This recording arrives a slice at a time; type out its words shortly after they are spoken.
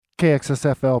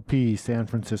KXSFLP, San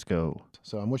Francisco.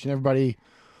 So I'm wishing everybody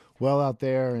well out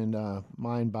there and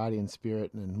mind, body, and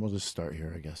spirit, and we'll just start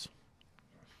here, I guess.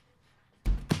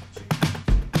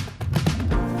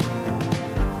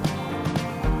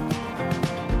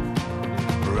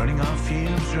 Running on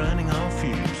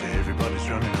fumes, everybody's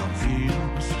running on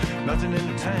fumes. Nothing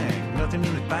in the tank, nothing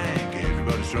in the bank,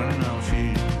 everybody's running on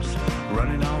fumes.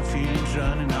 Running on fumes,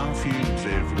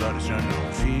 everybody's running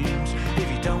on fumes. If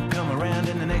you don't come around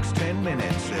in the next 10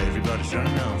 minutes, everybody's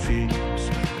running on fumes.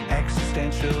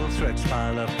 Existential threats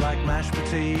pile up like mashed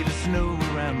potatoes, snow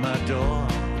around my door.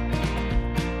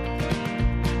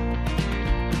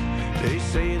 They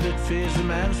say that fear's a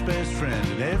man's best friend,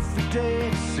 and every day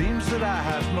it seems that I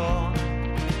have more.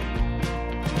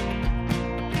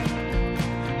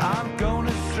 I'm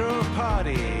gonna throw a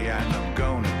party and I'm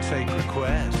gonna take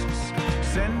requests.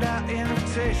 Send out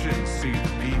invitations to the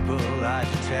people I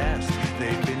detest.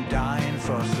 They've been dying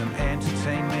for some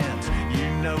entertainment. You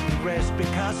know the rest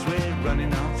because we're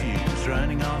running on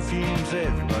fumes,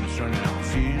 everybody's running on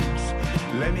fumes.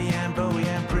 Lemmy and Bowie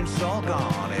and Prince all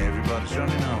gone, everybody's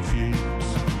running on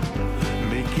fumes.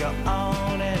 Make your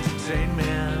own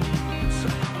entertainment,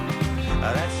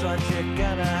 that's what you're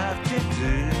gonna have to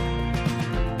do.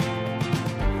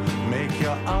 Make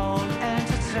your own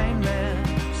entertainment,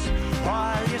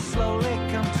 while you slowly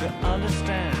come to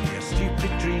understand your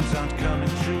stupid dreams aren't coming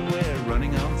true. We're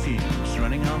running on fumes,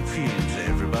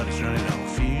 everybody's running on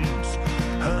fumes.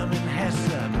 Herman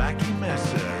Hesse, Mackie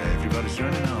Messer, everybody's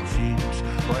running on fumes.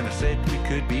 When I said we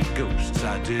could be ghosts,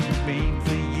 I didn't mean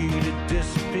for you to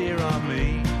disappear on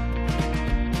me.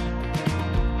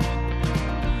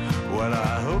 Well,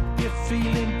 I hope you're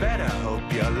feeling better,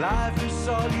 hope your life is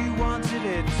all you wanted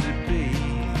it to be.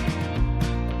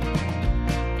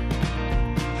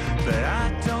 But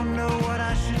I don't know what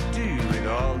I should do with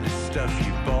all this stuff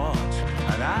you bought.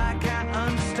 And I can't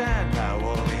understand how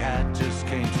all we had just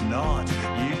came to naught.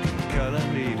 You can color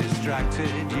me distracted,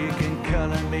 you can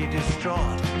color me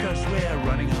distraught. Cause we're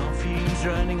running on fumes,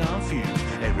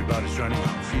 everybody's running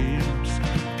on fumes.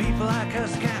 People like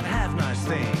us can't have nice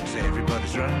things,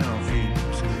 everybody's running on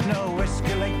fumes. No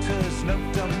escalators, no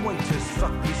dumb waiters,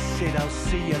 fuck this shit, I'll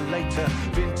see you later.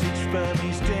 Vintage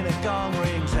Burmese dinner gong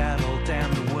rings out all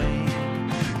down the way.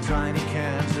 Tiny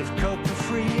cans of Coke for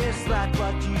free, is that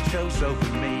what you chose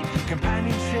over me?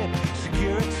 Companionship,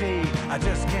 security, I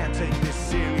just can't take this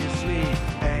seriously.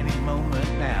 Any moment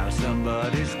now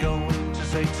somebody's going to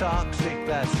say toxic,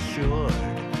 that's assured.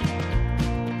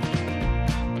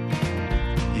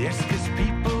 Yes, cause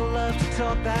people love to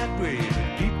talk that way,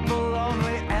 but people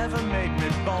only ever make me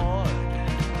bored.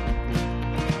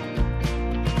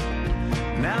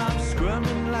 Now I'm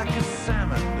squirming like a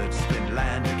salmon that's been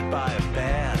landed by a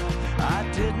bear. I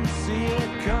didn't see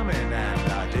it coming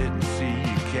and I didn't see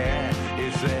you care.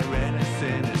 Is there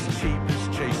anything as cheap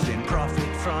as chasing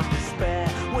profit from despair?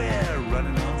 We're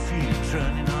running on fumes,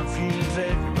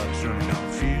 everybody's running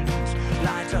on fumes.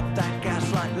 Light up that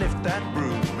gas light, lift that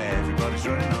broom, everybody's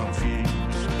running on fumes.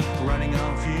 Running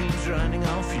on fumes,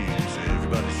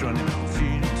 everybody's running on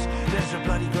fumes. There's a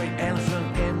bloody great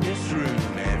elephant in this room,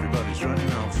 everybody's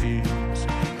running on fumes.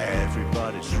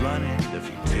 Everybody's running, the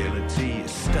futility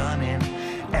is stunning.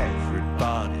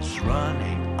 Everybody's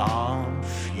running on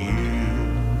fumes.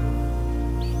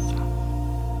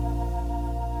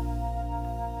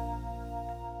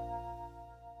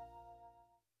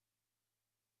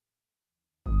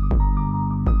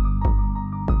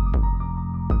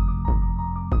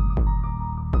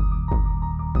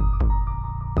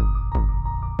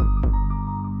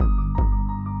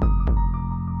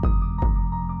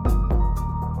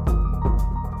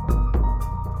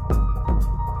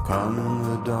 Come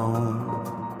the dawn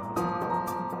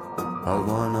of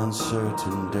one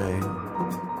uncertain day,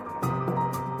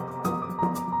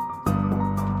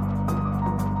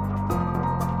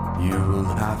 you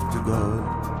will have to go,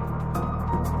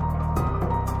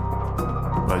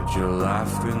 but you'll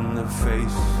laugh in the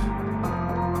face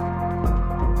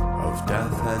of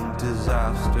death and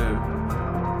disaster.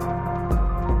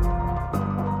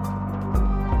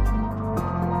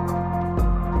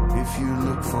 If you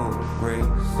look for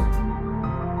grace,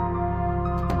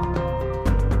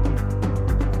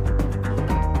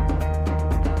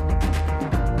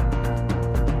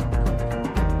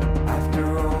 after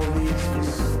all these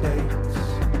mistakes,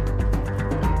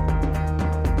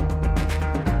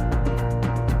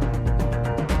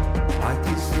 I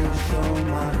can still show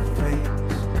my face.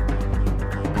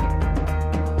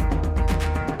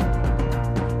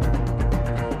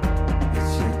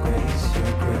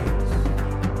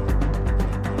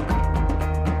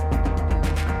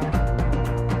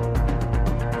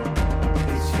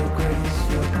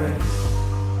 grace.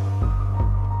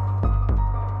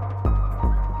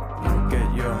 Look at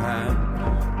your hand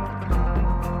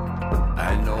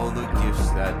and all the gifts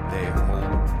that they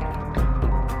hold.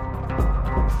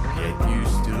 Yet you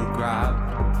still grab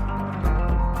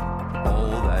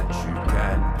all that you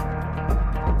can.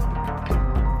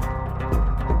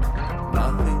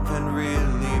 Nothing can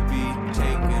really be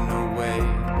taken away,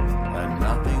 and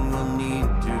nothing will need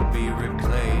to be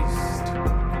replaced.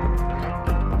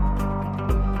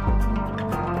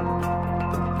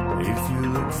 If you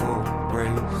look for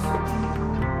grace.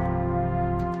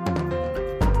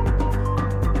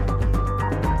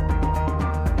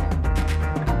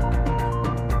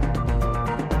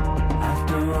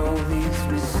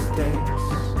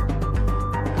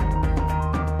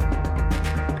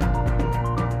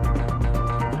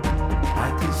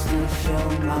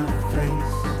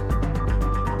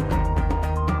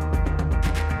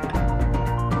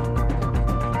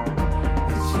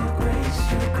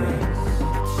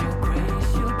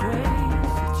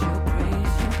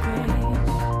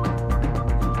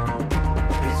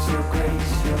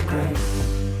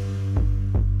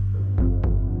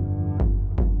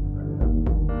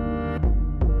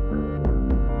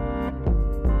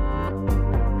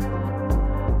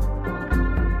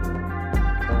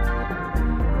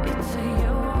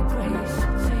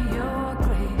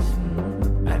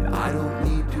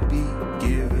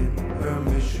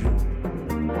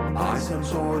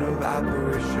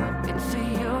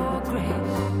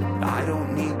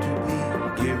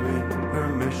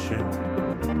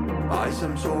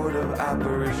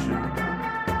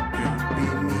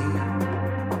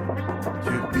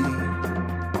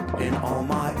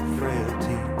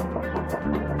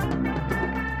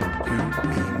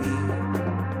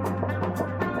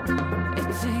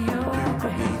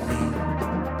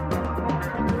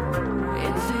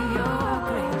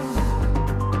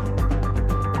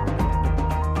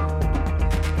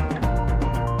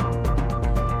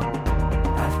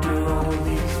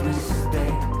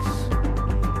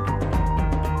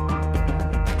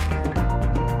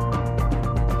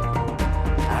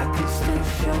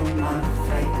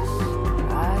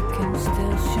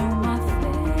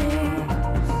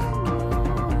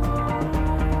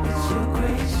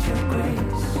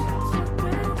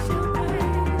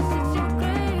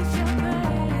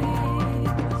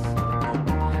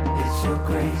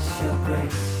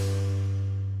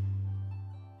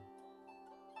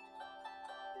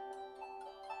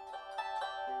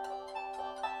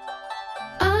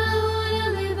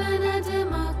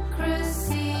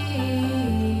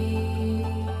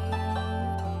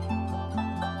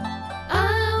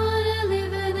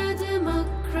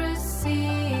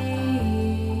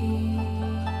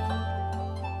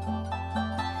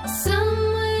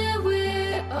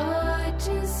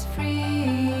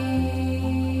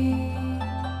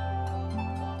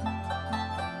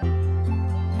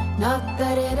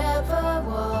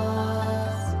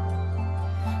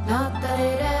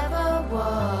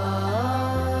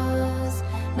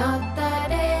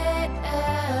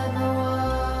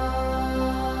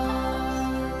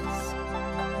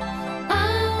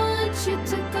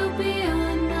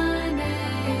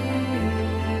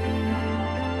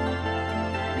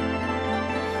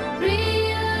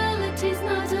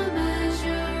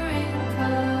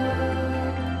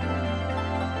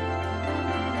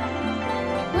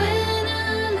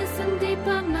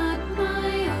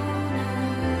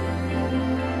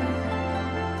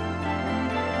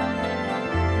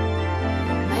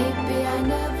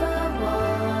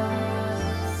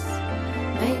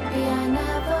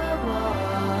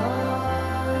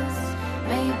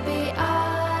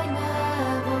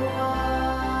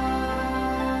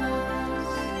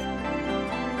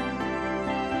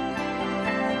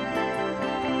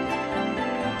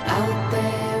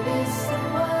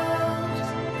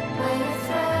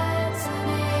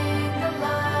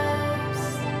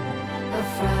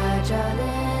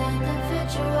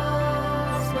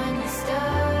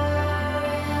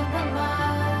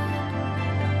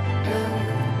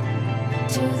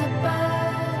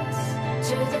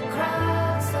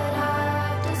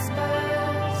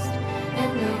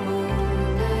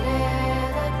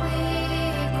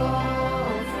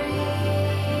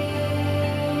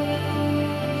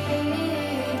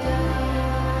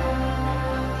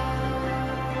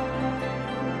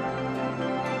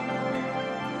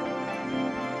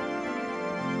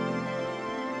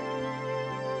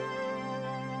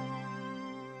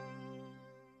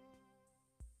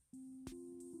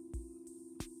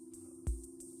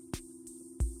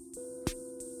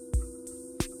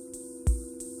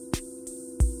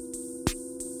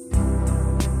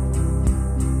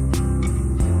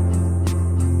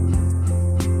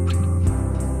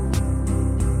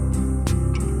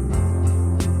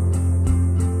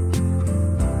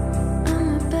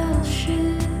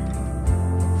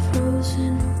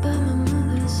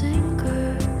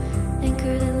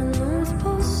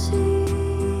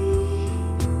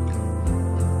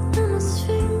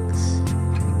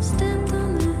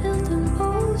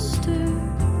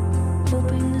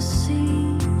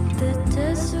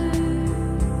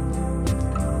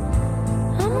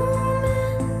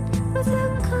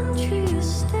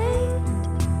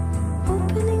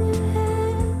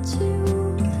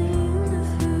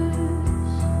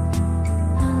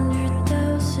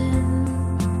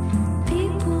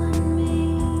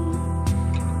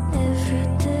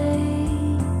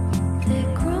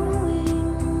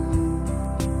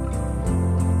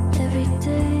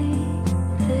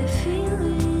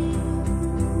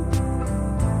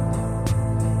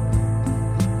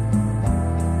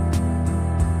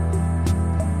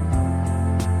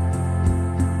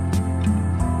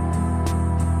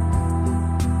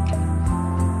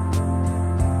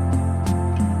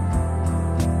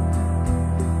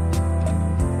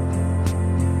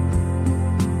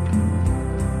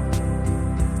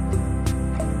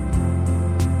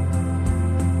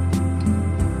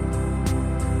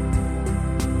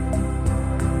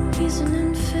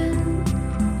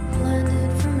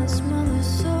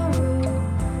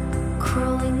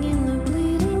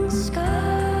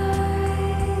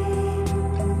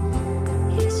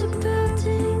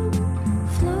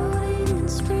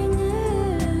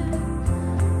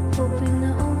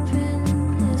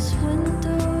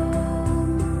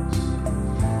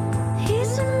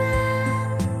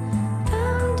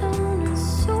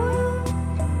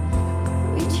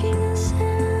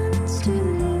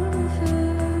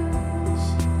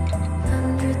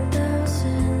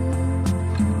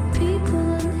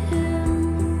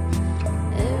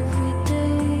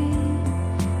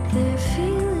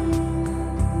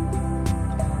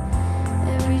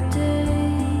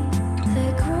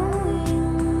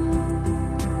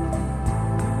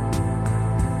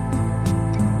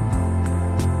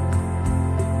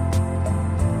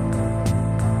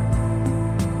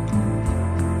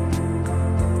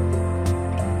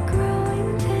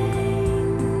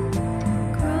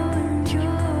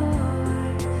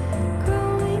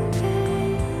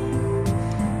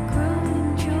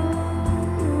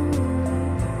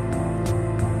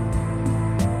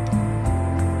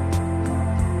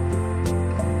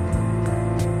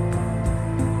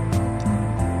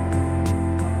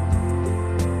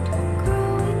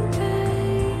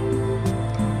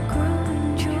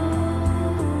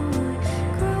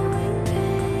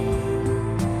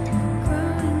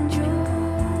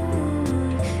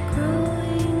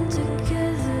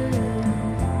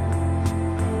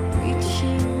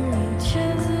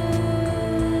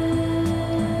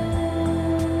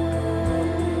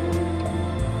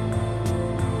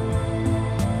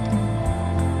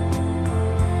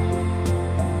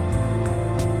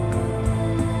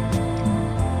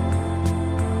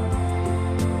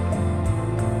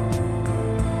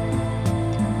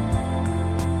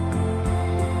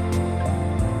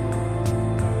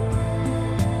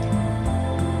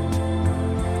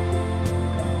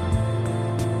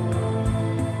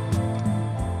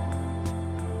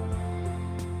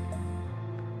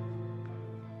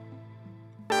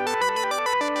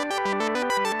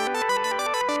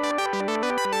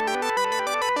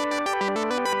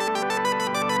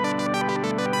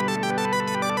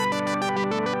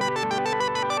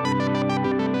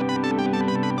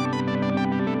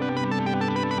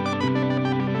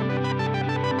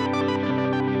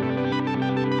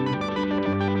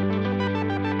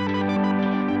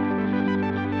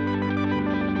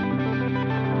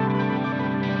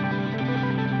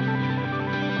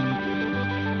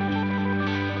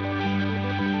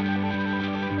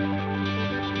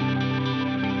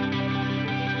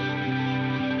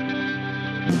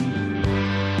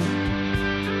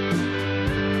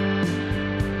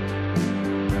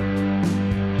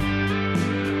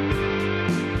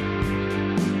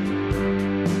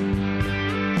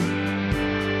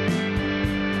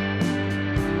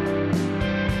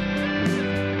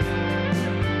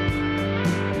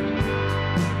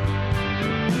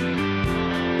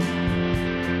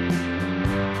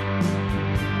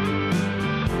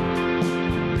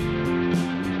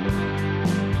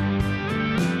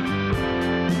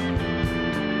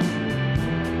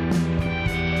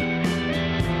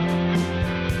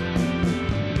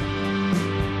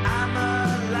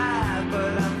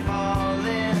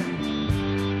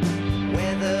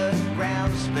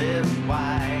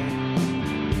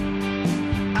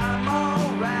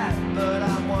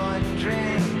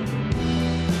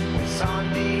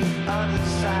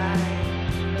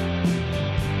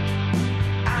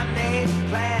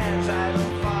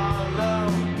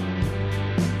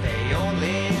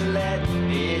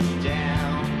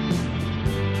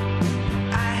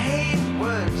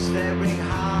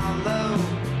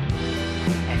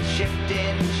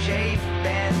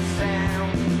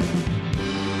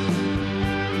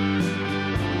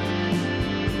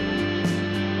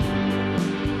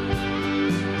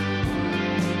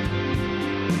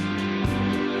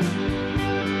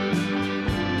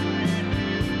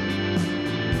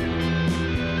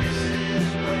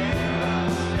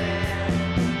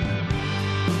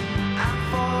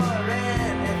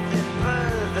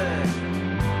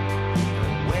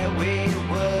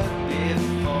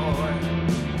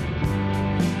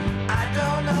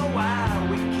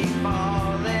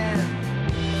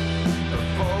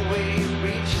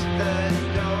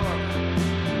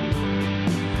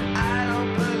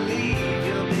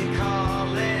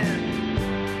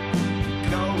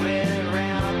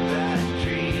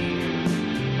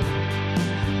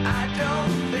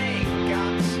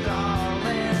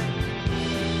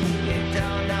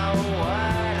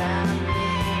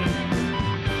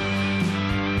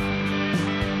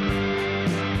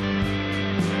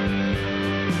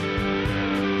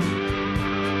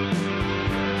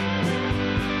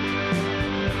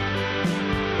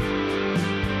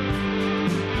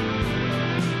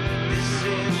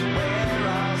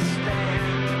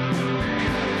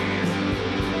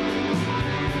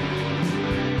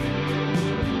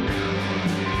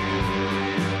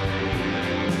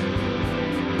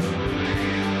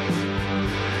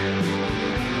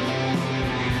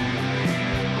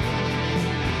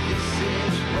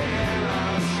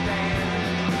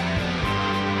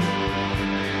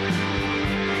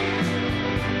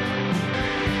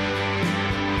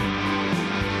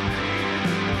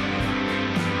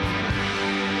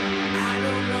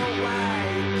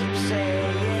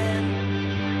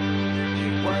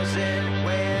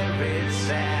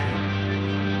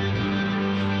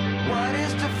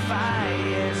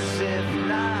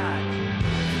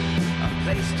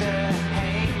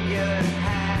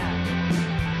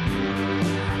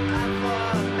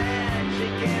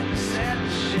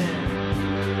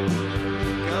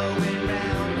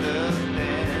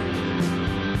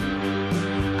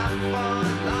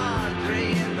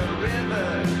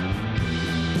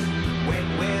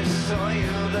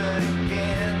 soiled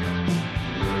again.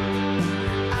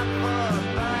 I'm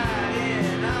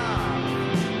providing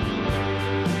off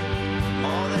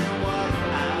more than what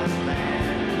I've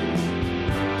planned.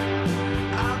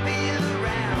 I'll be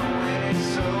around when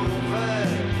it's over.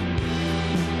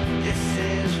 This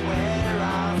is where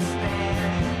I'll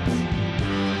stand.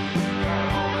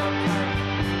 Hold on tight.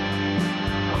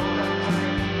 Hold on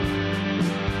tight. Hold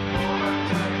on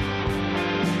tight.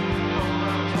 Hold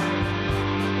on tight.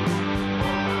 Hold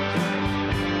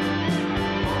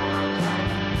on tight.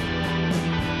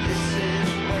 This is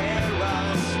where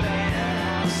I'll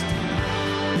stand.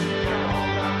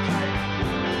 Hold on tight.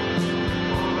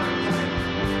 Hold on tight.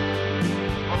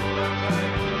 Hold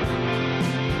on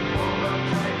tight. Hold on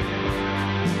tight.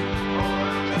 Hold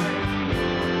on tight.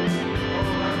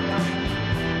 Hold on tight.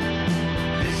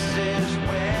 This is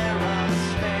where I'll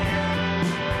stand.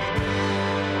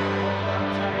 Hold on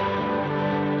tight.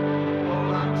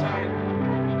 Hold on tight.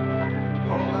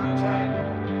 Hold on tight.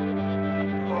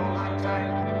 Hold on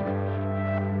tight.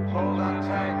 Hold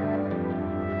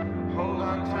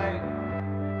on tight.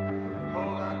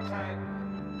 Hold on tight.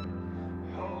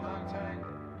 Hold on tight.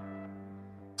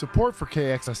 Support for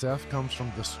KXSF comes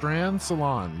from The Strand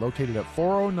Salon, located at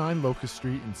 409 Locust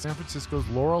Street in San Francisco's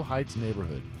Laurel Heights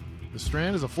neighborhood. The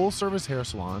Strand is a full-service hair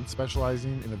salon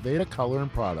specializing in Aveda color and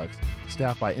products,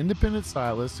 staffed by independent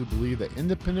stylists who believe that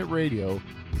independent radio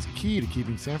is key to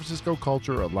keeping San Francisco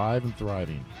culture alive and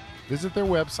thriving. Visit their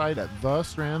website at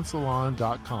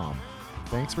thestrandsalon.com.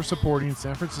 Thanks for supporting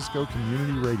San Francisco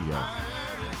Community Radio.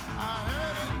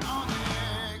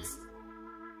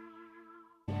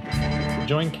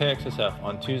 Join KXSF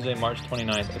on Tuesday, March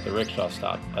 29th at the Rickshaw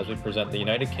Stop as we present the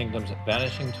United Kingdom's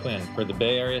Vanishing Twin for the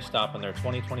Bay Area stop on their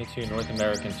 2022 North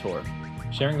American tour.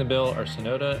 Sharing the bill are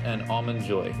Sonoda and Almond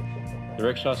Joy. The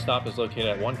Rickshaw Stop is located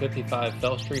at 155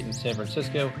 Fell Street in San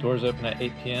Francisco. Doors open at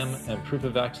 8 p.m. and proof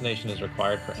of vaccination is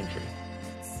required for entry.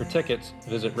 For tickets,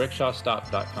 visit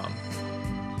rickshawstop.com.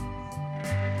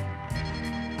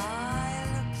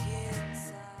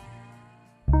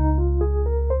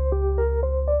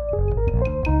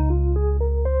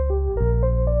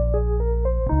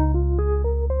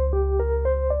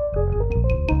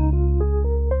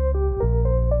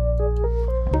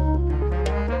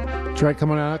 Right,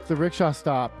 coming out at the Rickshaw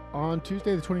Stop on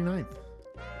Tuesday the 29th.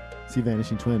 See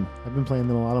Vanishing Twin. I've been playing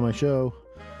them a lot on my show.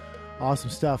 Awesome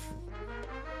stuff.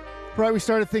 Right, we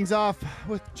started things off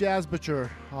with Jazz Butcher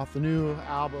off the new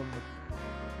album,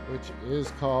 which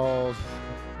is called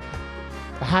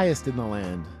The Highest in the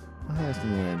Land. The Highest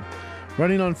in the Land.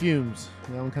 Running on Fumes.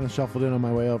 That one kind of shuffled in on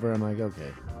my way over. I'm like,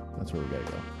 okay, that's where we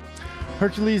gotta go.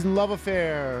 Hercules and Love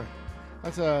Affair.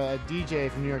 That's a DJ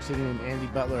from New York City named Andy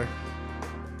Butler.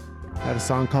 Had a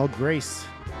song called Grace.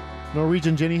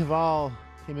 Norwegian Jenny Hval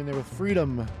came in there with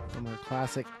Freedom from her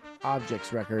classic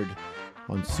Objects record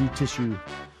on Sue Tissue.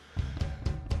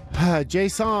 Jay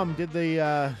Som did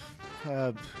the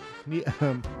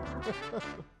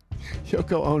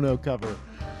Yoko Ono cover,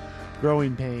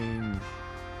 Growing Pain.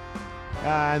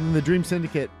 And then the Dream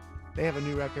Syndicate, they have a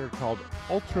new record called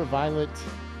Ultraviolet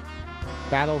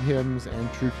Battle Hymns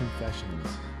and True Confessions.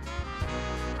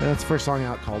 And that's the first song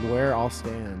out called Where I'll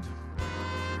Stand.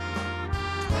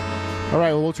 All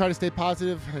right, well, we'll try to stay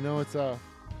positive. I know it's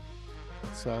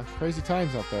crazy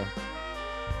times out there.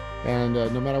 And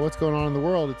no matter what's going on in the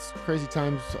world, it's crazy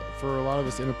times for a lot of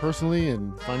us interpersonally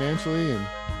and financially. And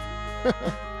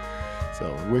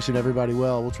so wishing everybody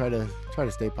well. We'll try to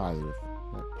stay positive.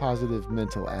 A positive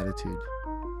mental attitude.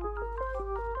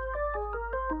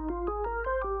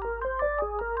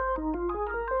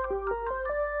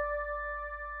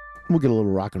 We'll get a little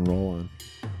rock and roll on.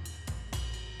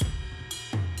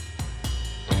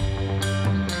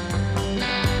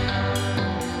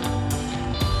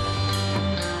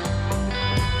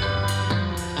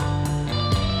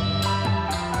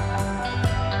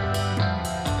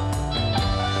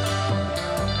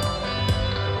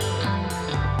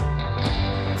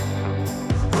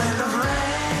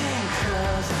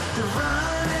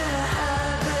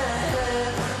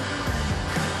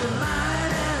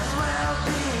 Might as well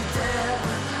be dead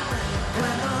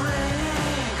when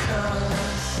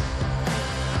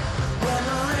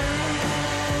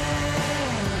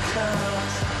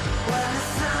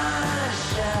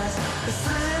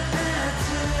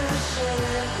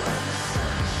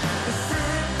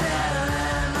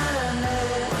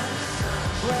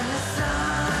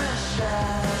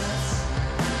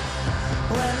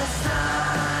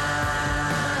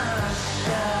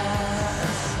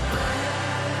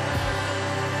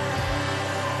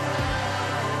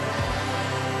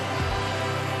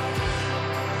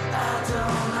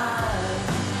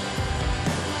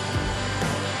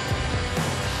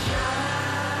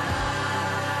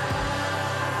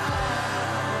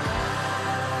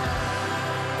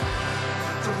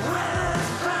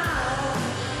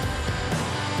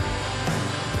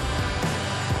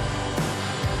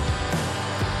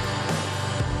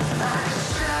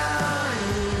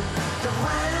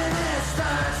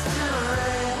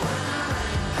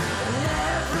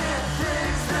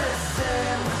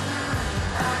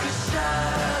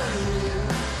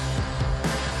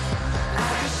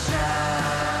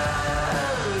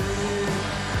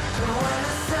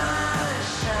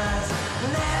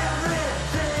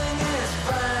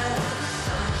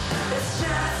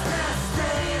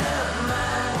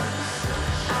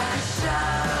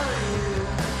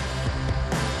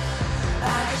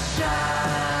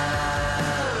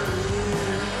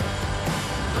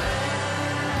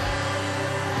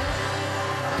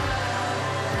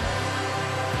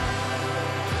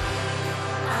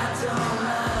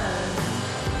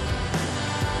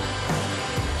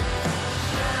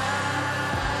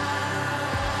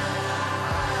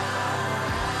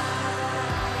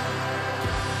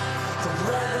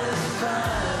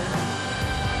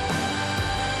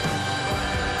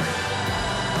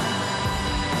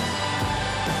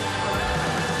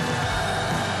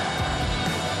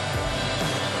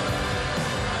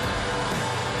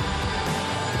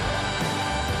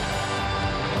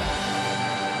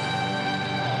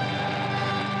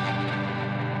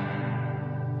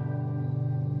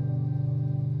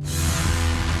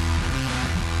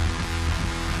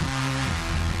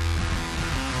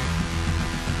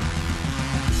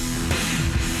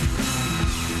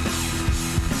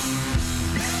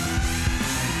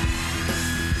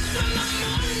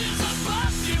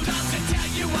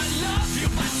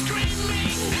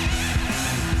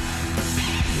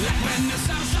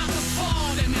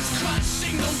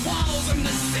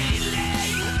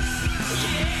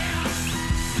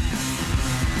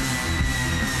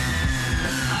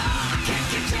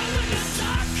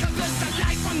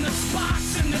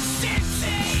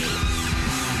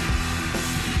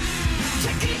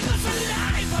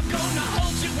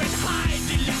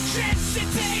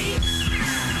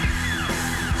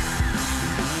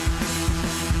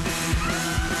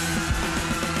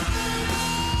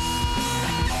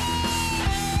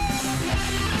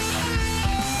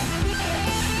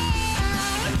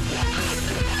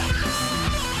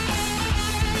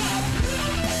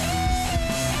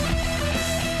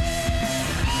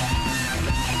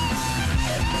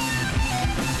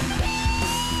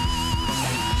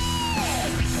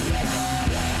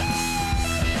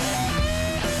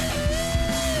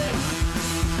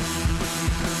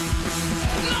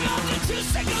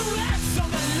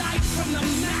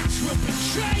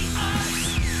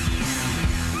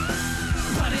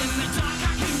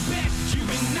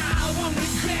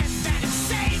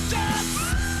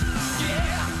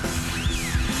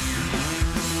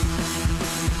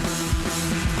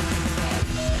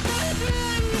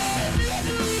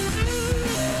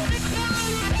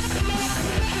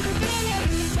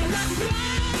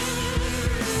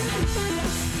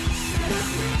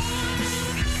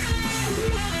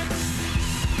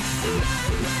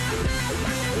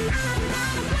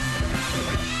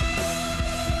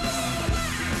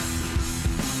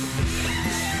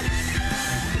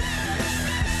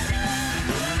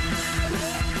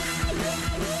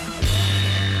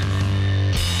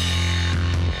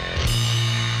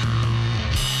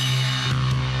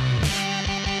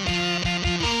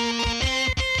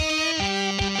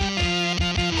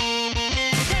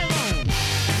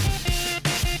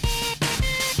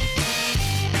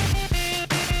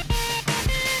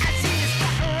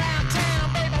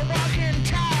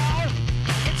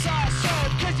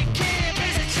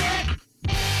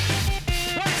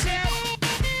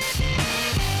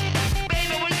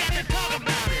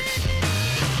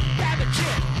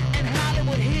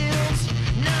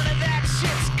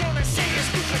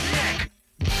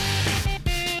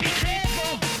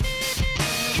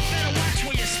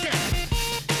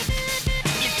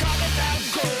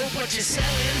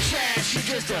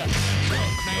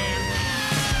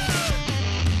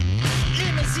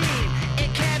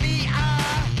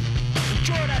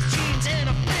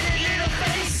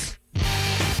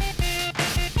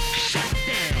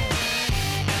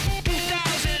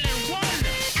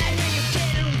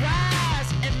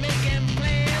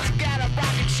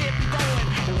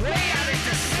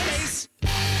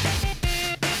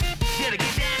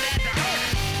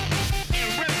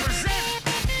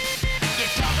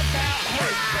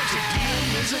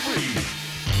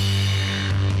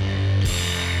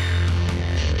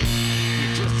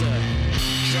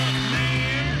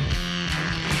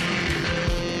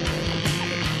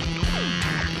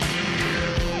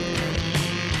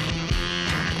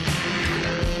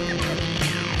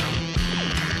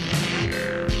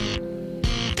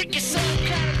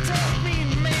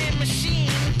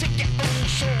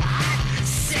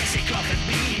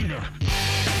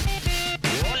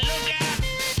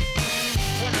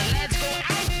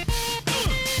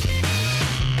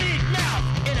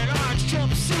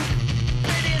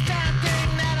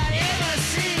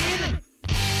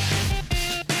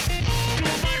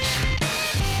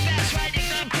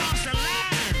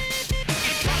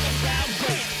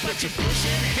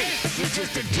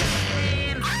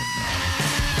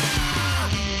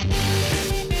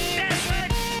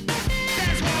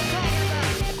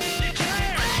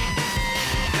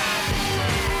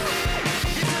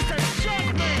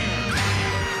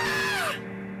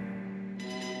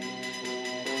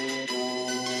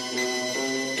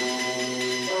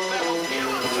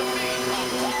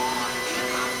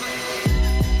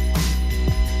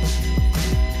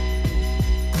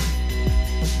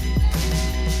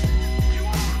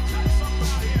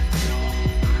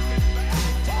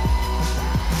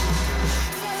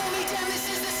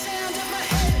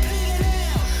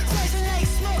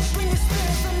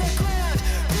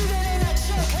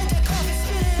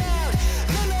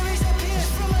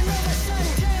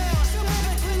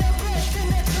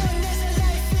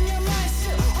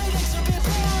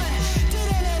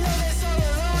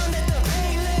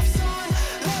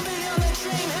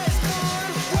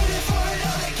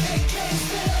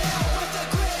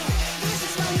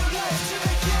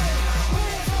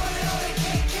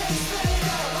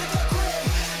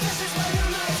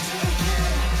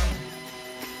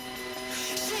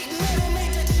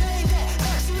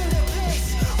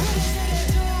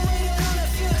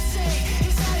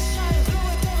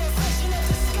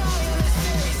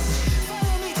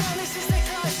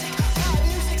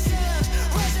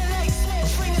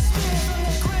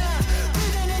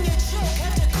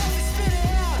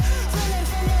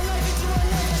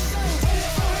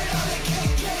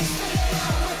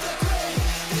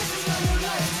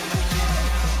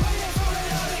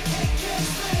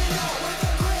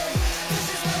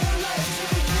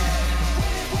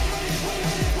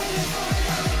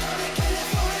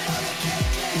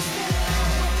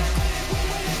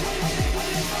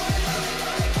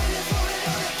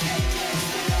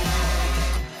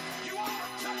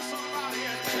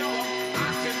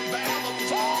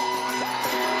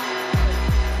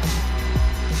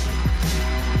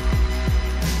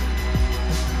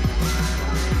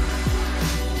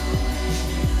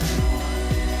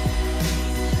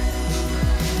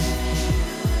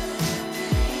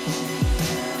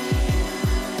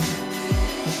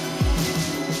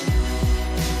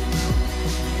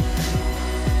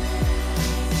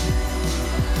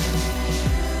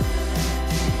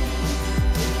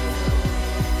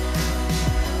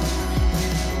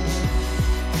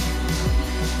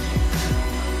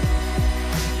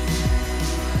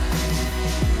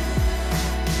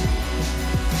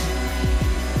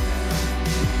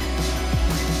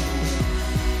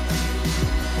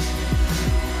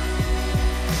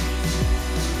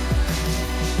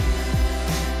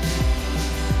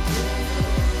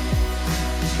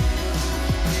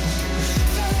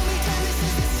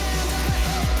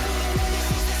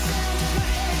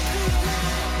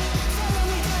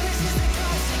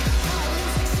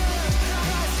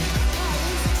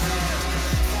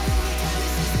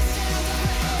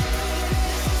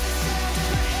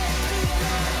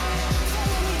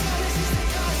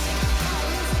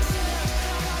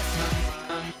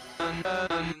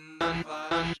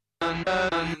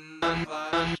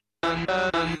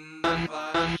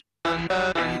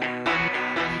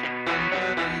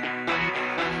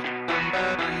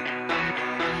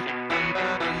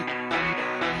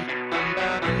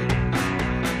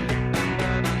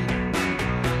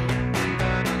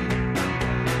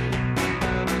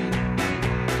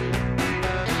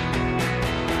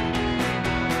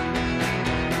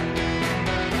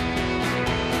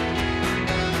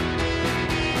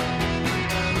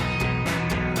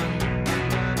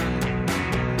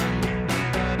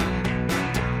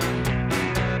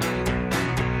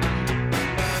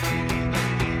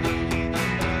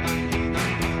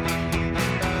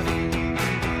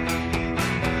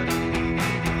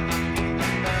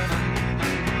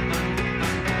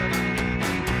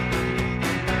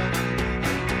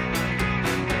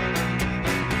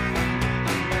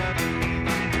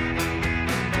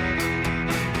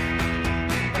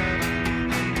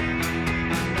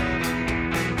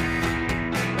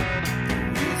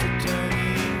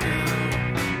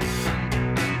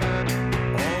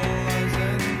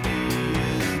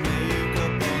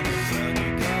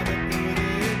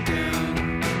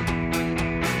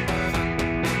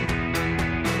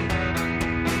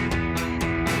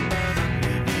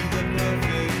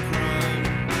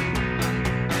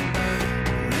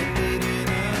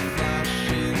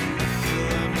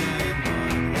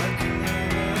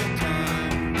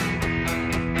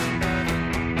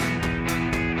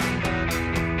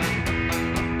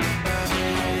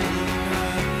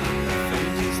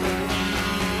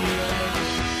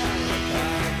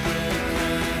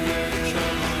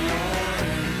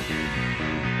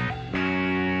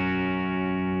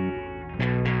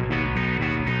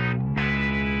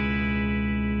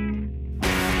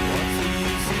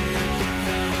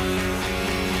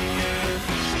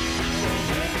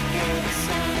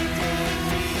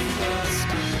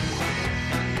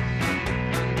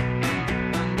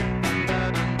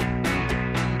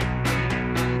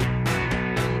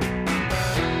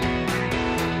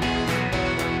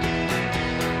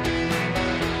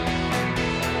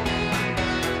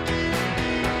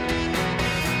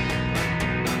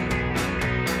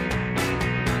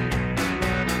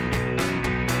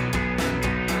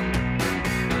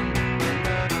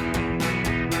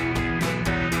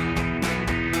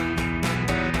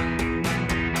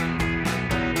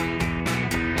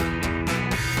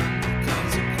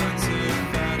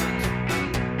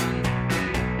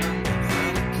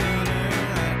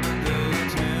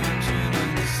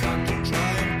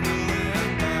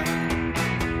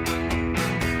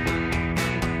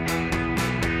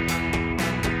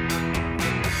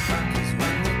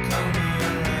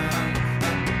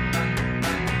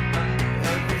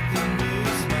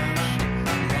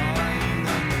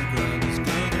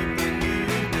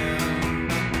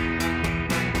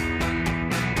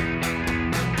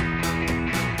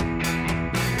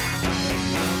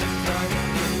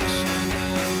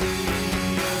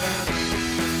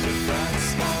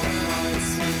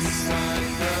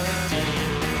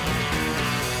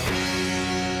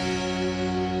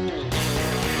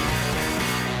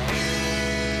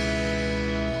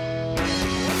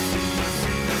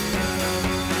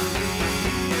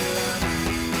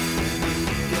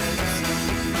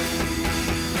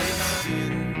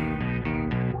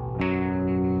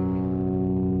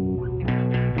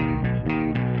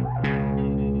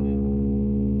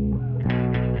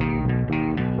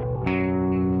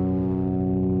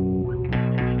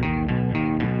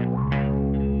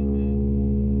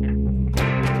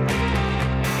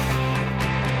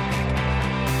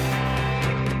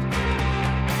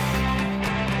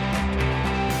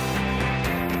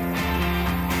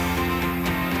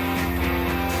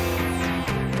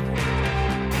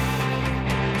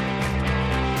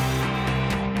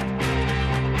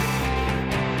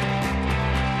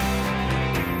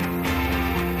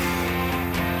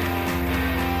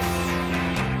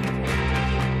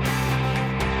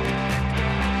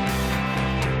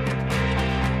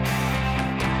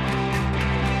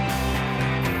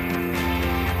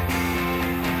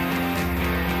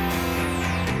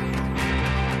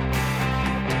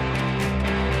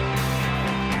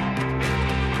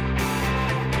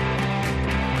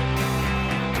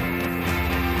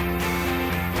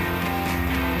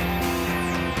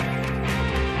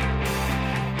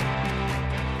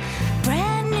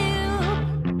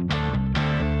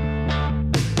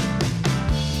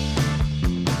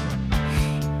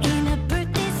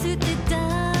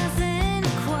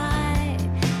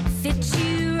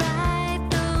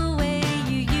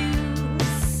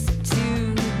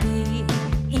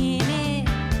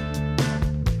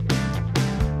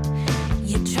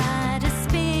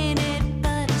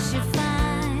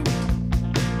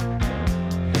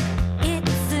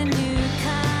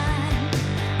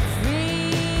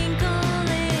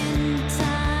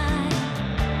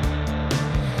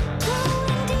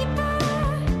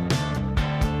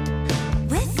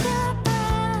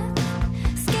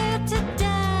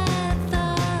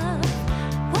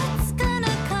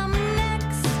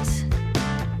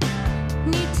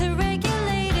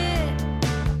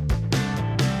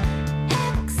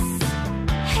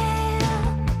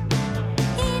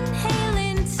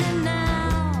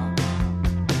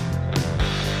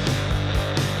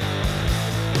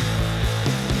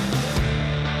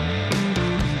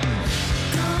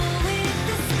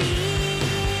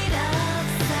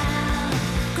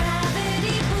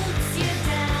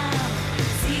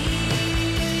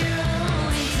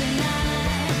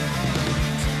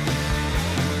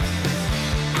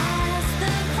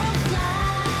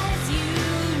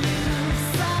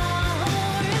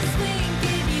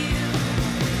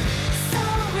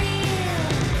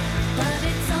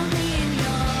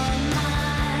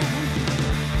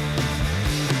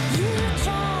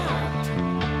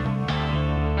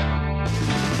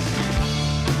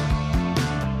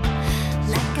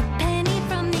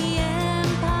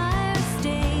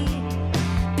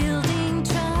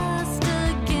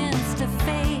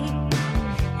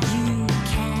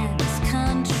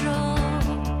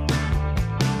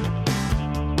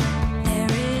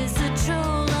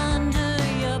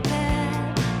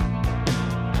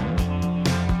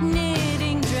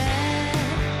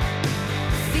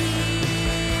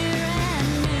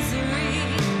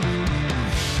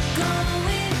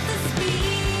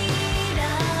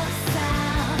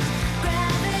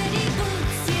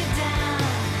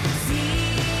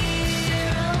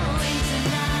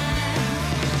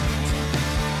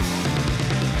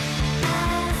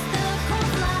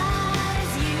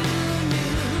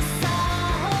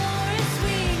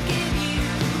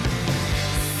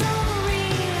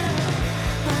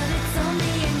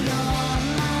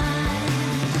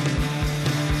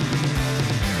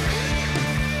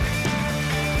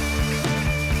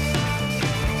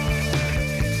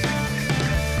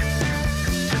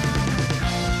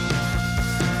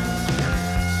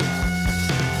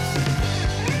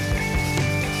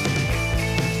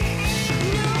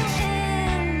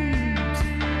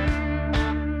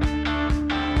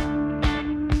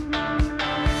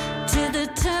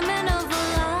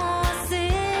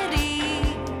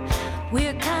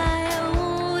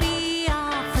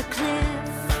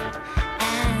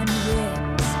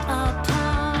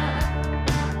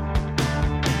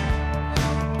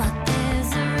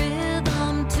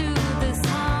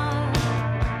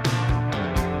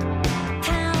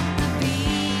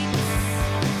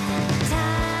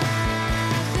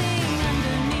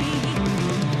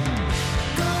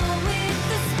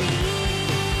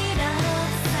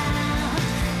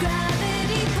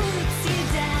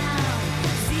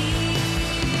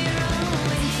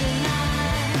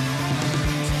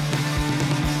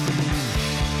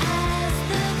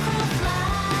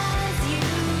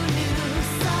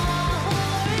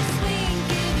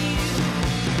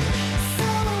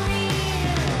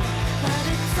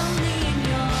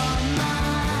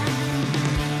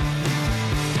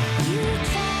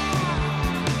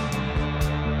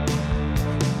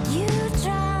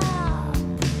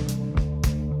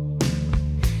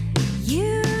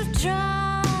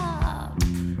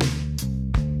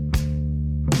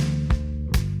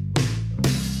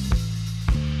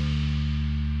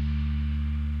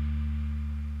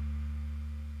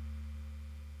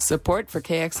Support for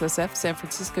KXSF San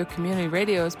Francisco Community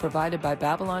Radio is provided by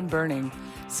Babylon Burning,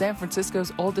 San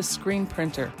Francisco's oldest screen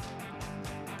printer.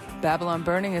 Babylon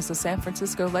Burning is a San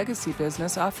Francisco legacy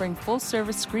business offering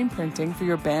full-service screen printing for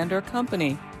your band or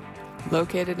company.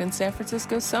 Located in San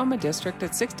Francisco's Soma District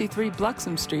at 63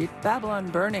 Bluxom Street, Babylon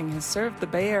Burning has served the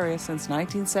Bay Area since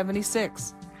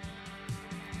 1976.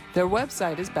 Their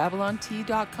website is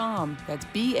babylontee.com. That's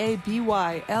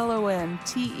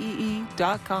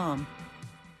BABYLONTEE.com.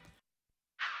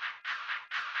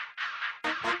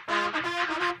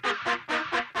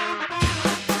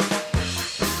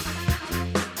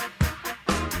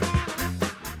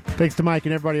 Thanks to Mike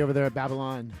and everybody over there at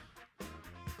Babylon.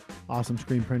 Awesome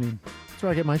screen printing. That's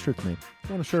where I get my shirts made. If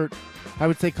you want a shirt, I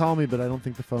would say call me, but I don't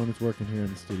think the phone is working here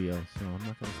in the studio, so I'm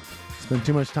not going to spend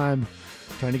too much time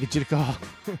trying to get you to call.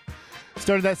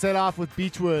 Started that set off with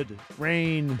Beechwood,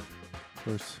 Rain. Of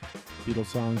course, Beatles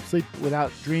song. Sleep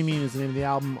Without Dreaming is the name of the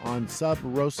album on Sub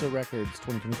Rosa Records,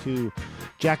 2022.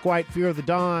 Jack White, Fear of the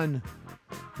Dawn,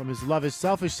 from his Love is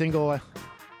Selfish single.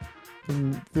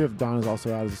 And Fear of the Dawn is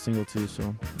also out as a single too,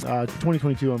 so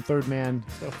 2022 on Third Man.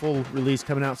 It's got a full release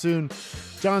coming out soon.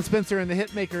 John Spencer and the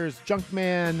Hitmakers,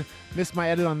 Junkman. Missed my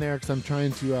edit on there because I'm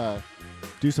trying to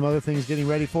do some other things, getting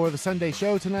ready for the Sunday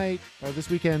show tonight, or this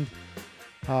weekend,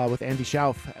 with Andy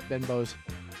Schauf at Benbo's.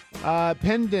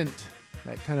 Pendant,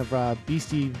 that kind of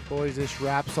Beastie Boys-ish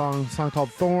rap song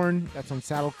called Thorn. That's on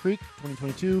Saddle Creek,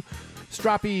 2022.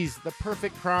 Stroppies, The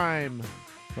Perfect Crime,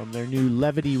 from their new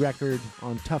Levity record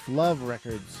on Tough Love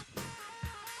Records.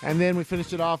 And then we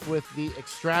finished it off with The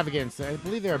Extravagance. I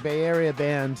believe they're a Bay Area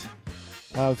band.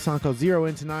 A song called 0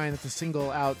 into 9. That's a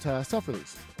single out,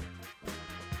 self-release.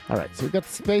 All right, so we've got the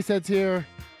Space Heads here.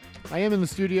 I am in the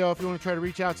studio. If you want to try to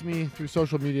reach out to me through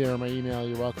social media or my email,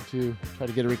 you're welcome to. Try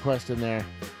to get a request in there.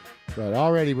 But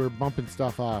already we're bumping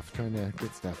stuff off, trying to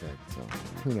get stuff in. So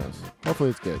who knows?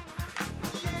 Hopefully it's good.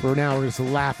 For now, we're just a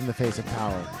laugh in the face of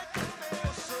power.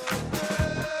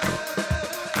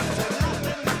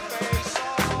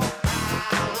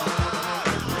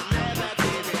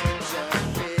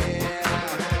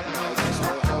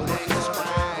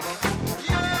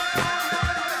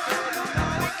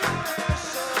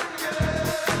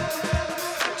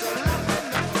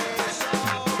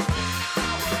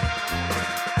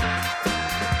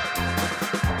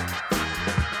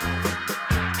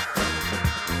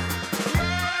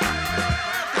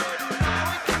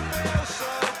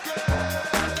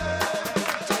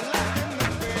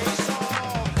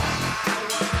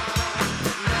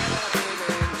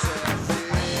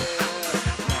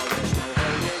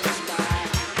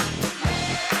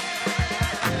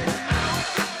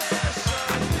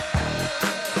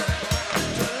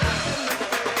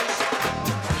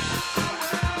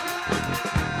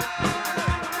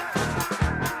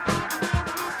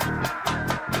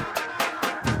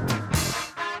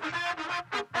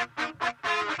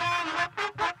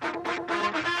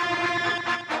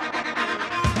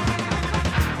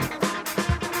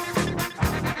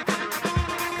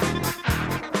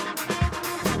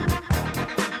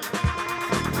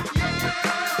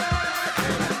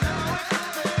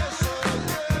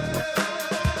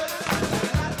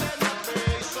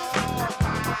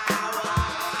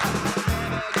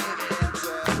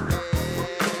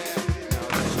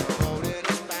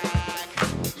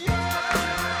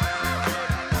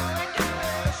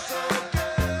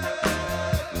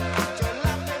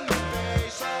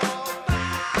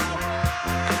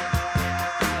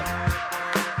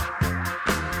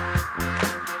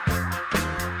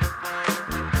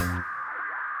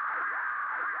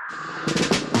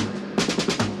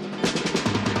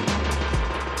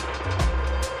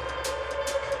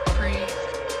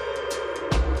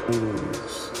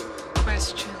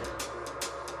 Question.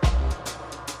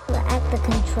 We're at the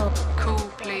control.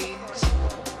 Cool, please.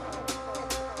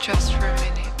 Just for a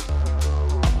minute.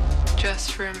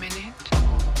 Just for a minute.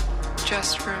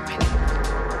 Just for a minute.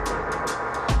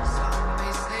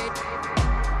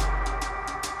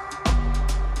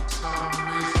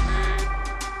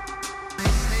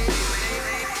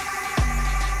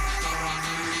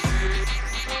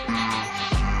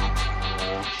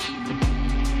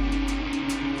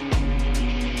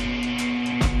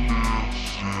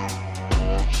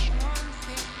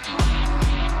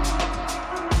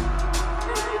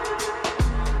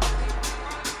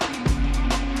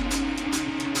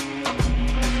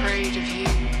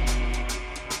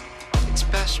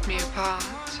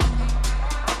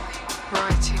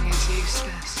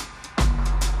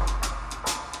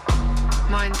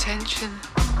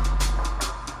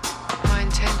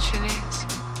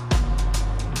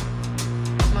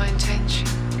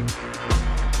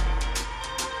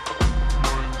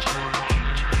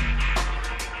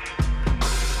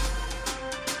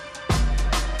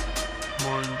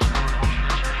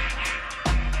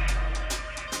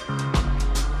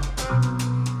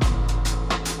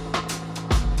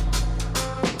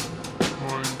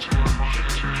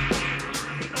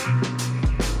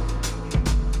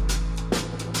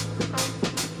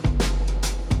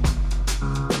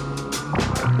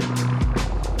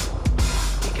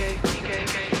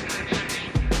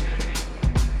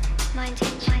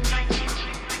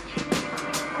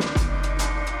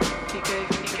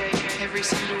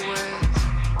 Every single word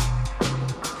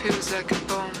feels like a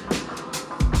bomb.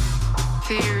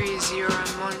 Theory is you're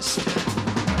a monster,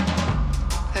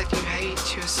 that you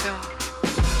hate yourself.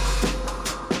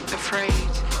 Afraid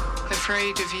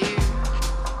of you.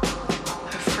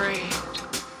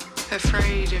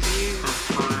 Afraid of you.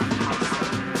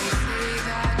 Some may say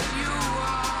that you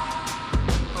are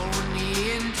only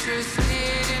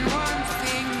interested in one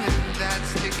thing, and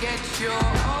that's to get your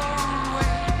own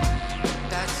way.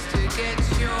 That's to get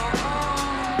your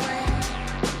own way.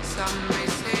 Some may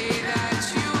say that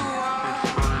you are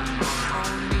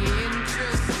only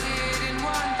interested in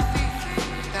one thing,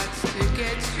 that's to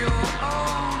get your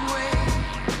own way.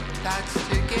 That's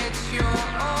to get your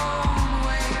own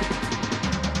way.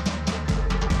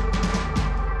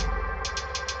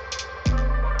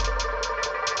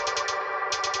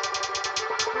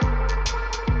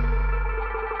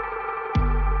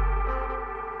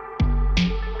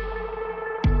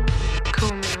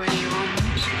 Call me when you want.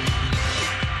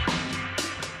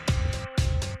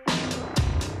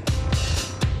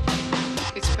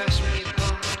 It's passionately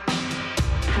cold.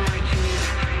 Right to you.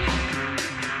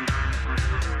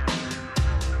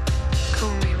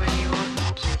 Call me when you want.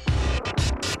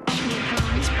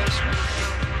 It's passionately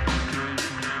cold.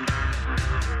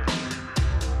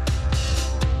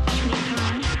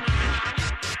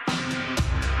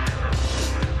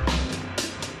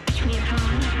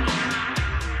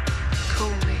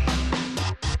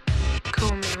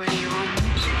 Call me when you want.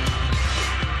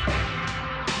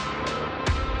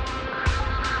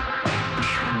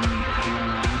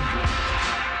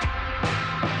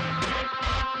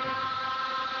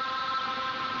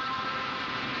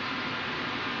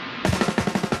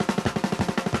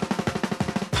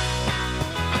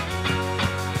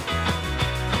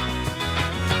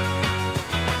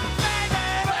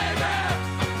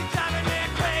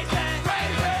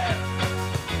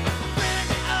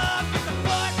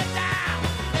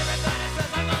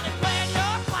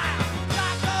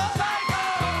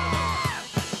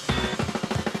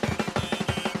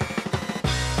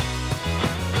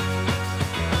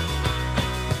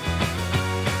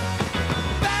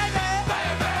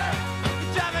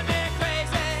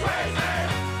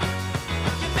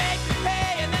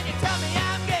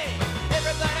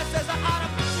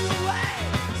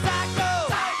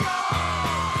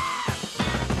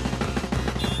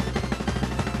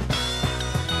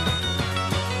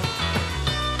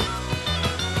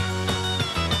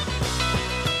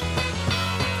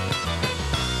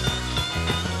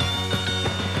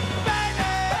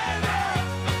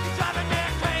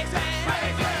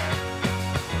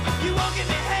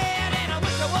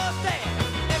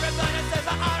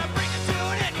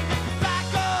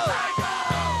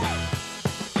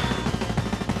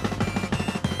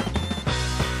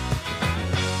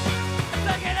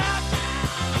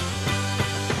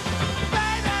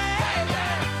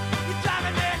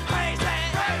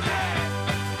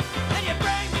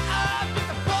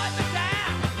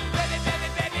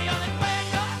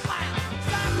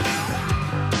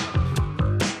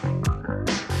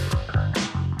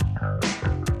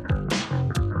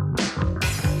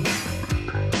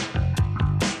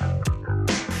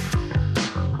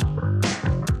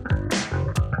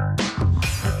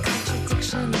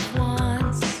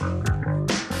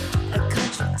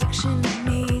 Contradiction of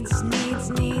needs.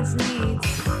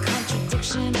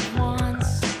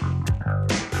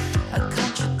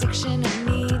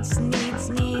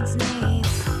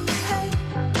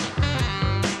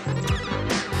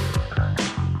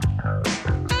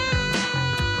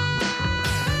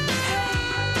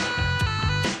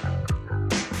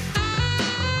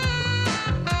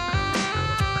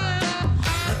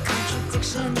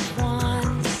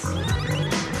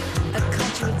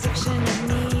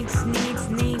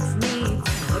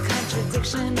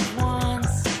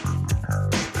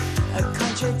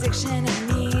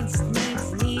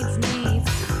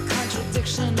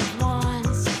 Contradiction of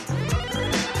wants.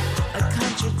 A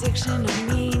contradiction of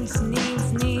needs.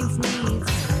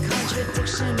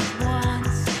 Contradiction of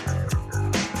wants.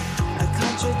 A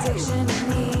contradiction of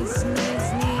needs.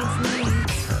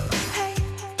 Hey.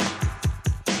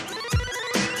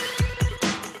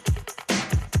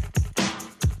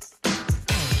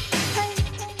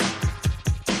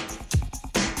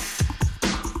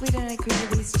 We don't agree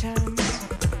with these terms.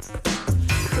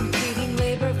 Competing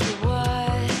labor for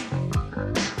what?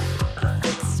 A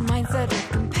fixed mindset of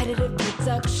competitive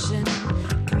production.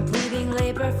 Completing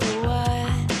labor for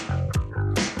what?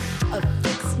 A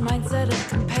fixed mindset of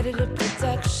competitive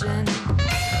production.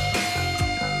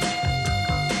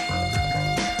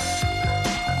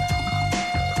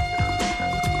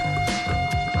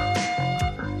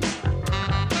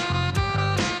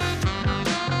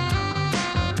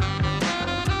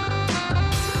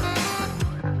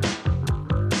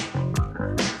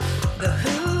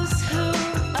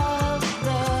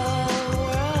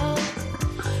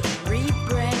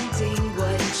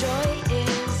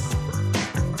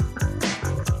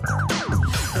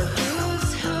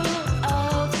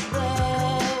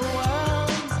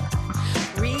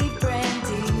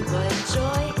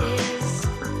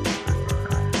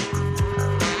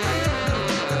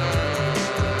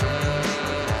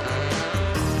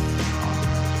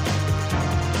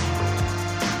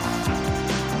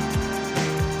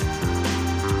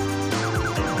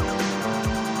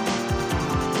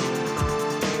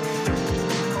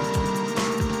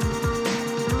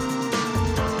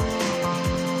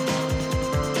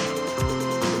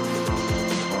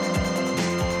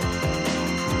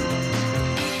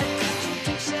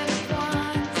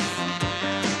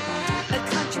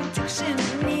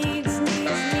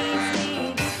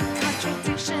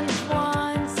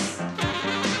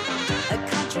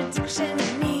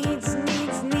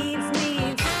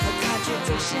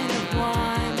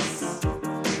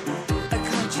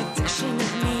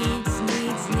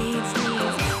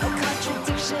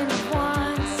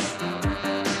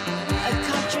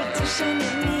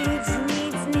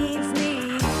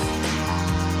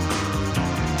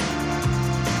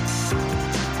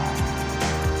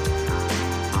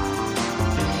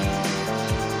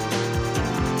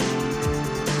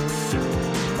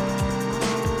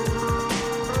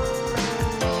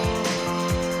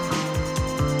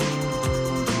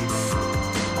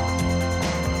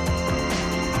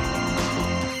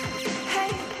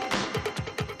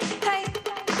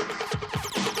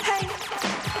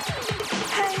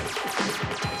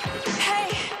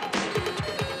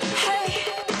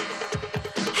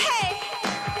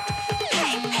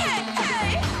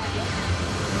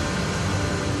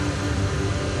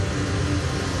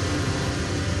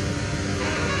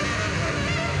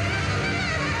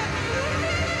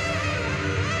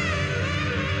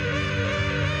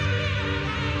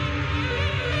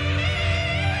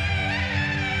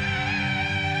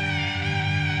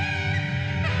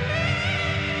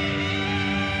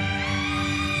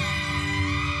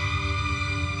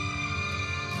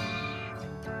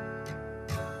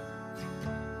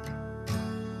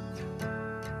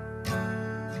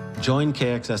 Join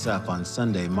KXSF on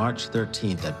Sunday, March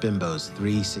 13th at Bimbo's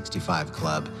 365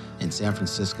 Club in San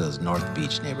Francisco's North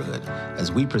Beach neighborhood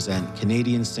as we present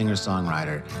Canadian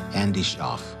singer-songwriter Andy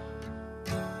Schaaf.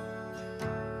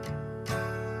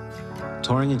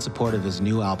 Touring in support of his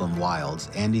new album Wilds,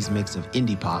 Andy's mix of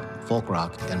indie pop, folk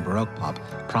rock, and baroque pop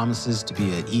promises to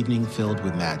be an evening filled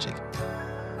with magic.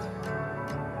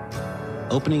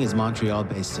 Opening is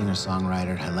Montreal-based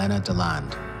singer-songwriter Helena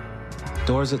Deland.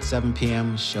 Doors at 7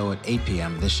 p.m., show at 8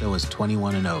 p.m. This show is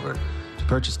 21 and over. To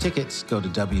purchase tickets, go to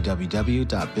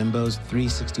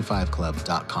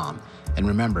www.bimbos365club.com. And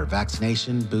remember,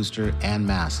 vaccination, booster, and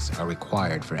masks are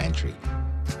required for entry.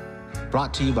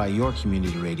 Brought to you by your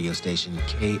community radio station,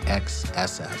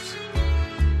 KXSF.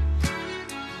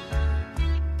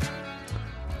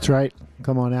 That's right.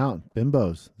 Come on out.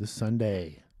 Bimbos this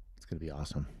Sunday. It's going to be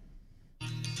awesome.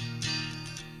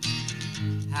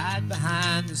 Hide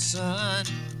behind the sun.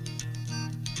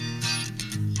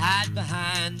 Hide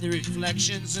behind the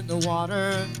reflections in the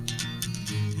water.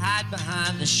 Hide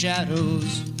behind the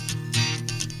shadows.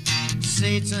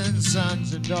 Satan's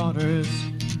sons and daughters.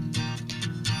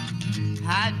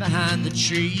 Hide behind the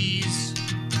trees.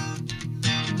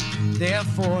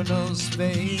 Therefore no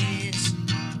space.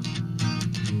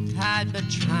 Hide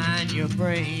behind your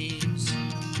brains.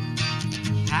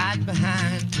 Hide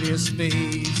behind clear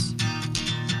space.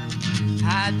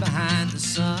 Hide behind the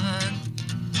sun.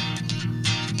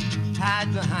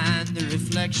 Hide behind the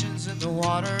reflections in the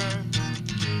water.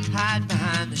 Hide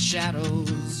behind the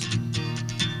shadows.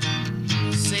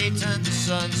 Satan's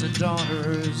sons and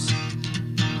daughters.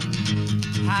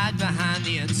 Hide behind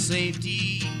the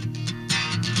unsafety.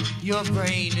 Your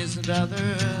brain isn't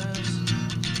others.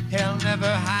 Hell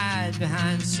never hide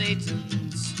behind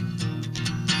Satan's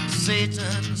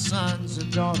sons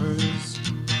and daughters.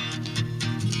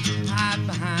 Hide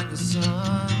behind the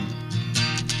sun.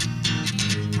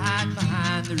 Hide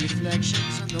behind the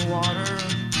reflections in the water.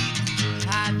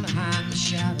 Hide behind the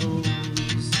shadows.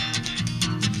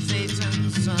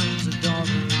 Satan's sons and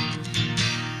daughters.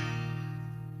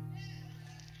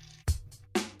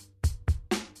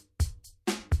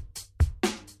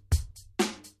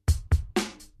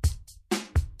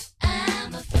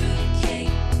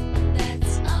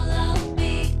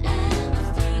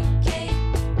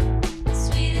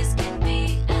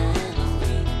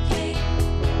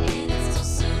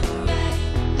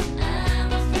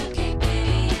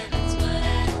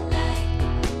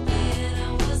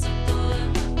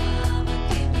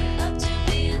 Up to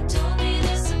being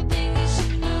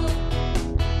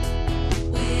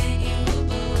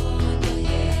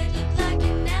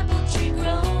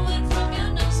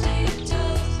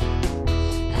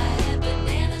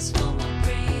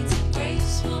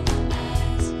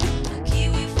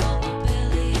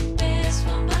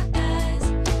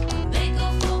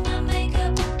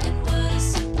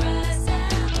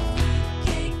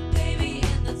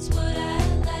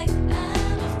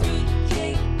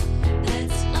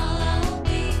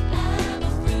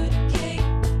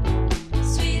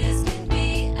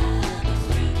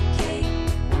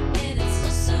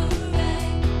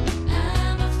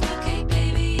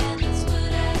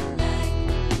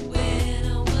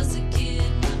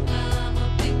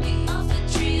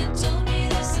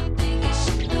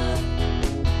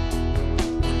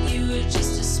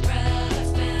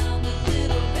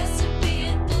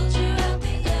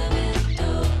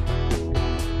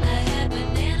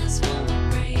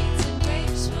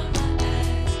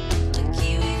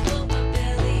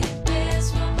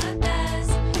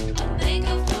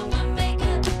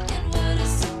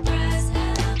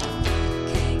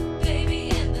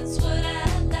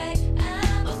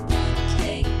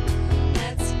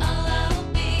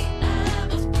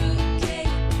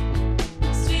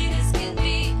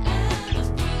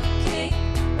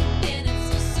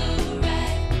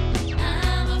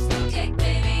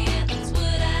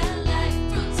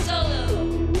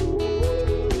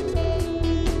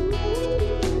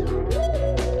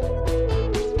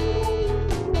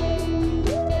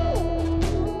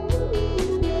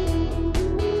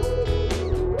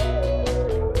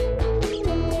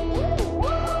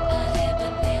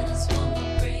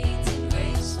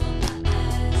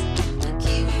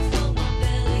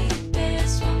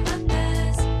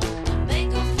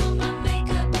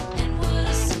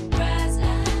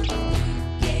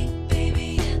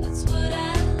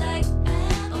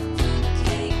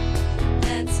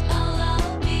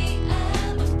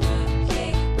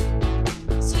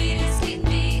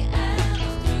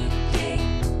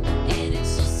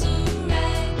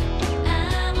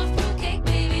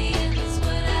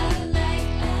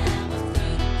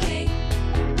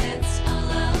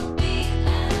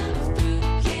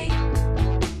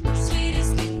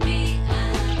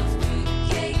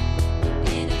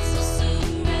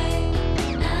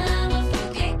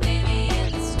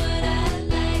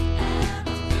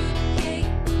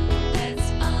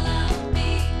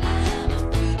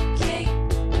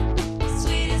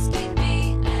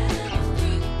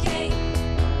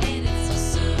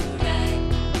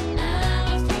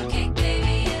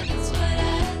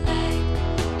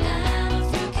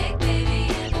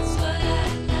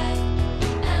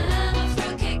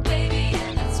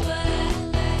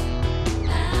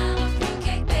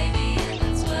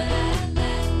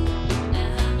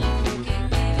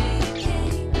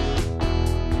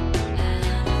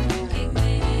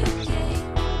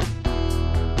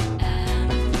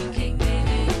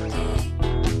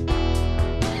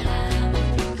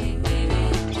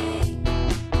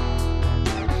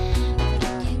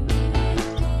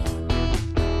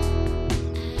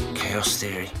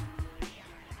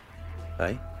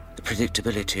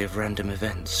unpredictability of random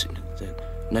events. The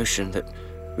notion that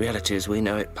reality as we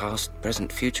know it, past,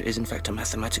 present, future, is in fact a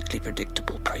mathematically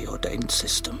predictable, preordained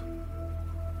system.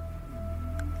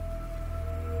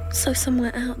 So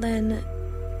somewhere out there in the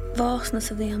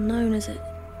vastness of the unknown is an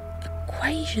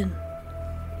equation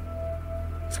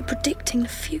for predicting the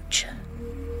future.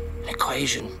 An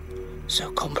equation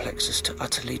so complex as to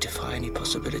utterly defy any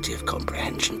possibility of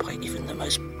comprehension by even the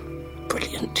most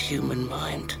brilliant human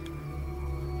mind.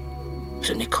 It's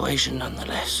an equation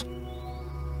nonetheless.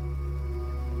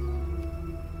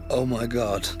 Oh my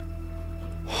God.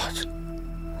 What?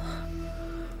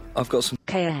 I've got some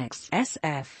KXSF-LP,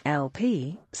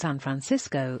 San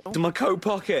Francisco. in my coat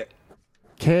pocket.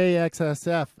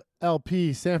 KXSF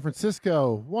LP San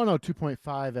Francisco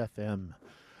 102.5 FM.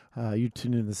 You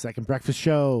tuned in to the Second Breakfast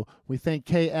Show. We thank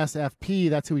KSFP.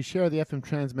 That's who we share the FM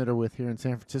transmitter with here in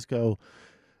San Francisco.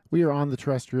 We are on the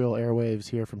terrestrial airwaves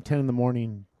here from 10 in the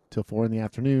morning till 4 in the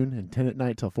afternoon and 10 at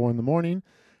night till 4 in the morning.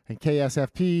 And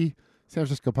KSFP, San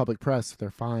Francisco Public Press,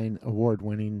 their fine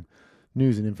award-winning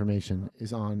news and information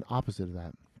is on opposite of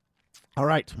that. All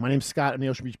right, my name's Scott. I'm the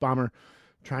Ocean Beach Bomber,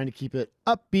 trying to keep it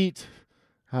upbeat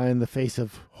in the face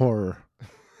of horror.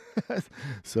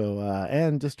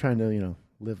 And just trying to,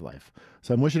 live life.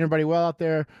 So I'm wishing everybody well out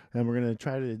there, and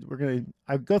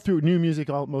I go through new music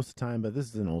most of the time, but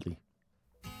this is an oldie.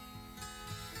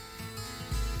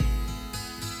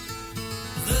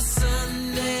 The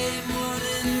Sunday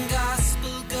morning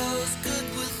gospel goes good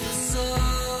with the soul.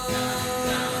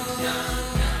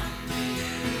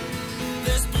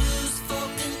 There's blues, folk,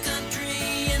 and country,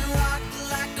 and rock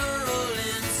like a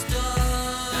rolling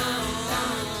stone.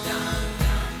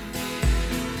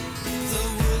 The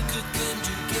world could come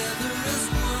together as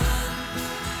one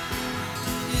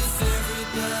if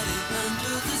everybody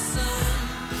under the sun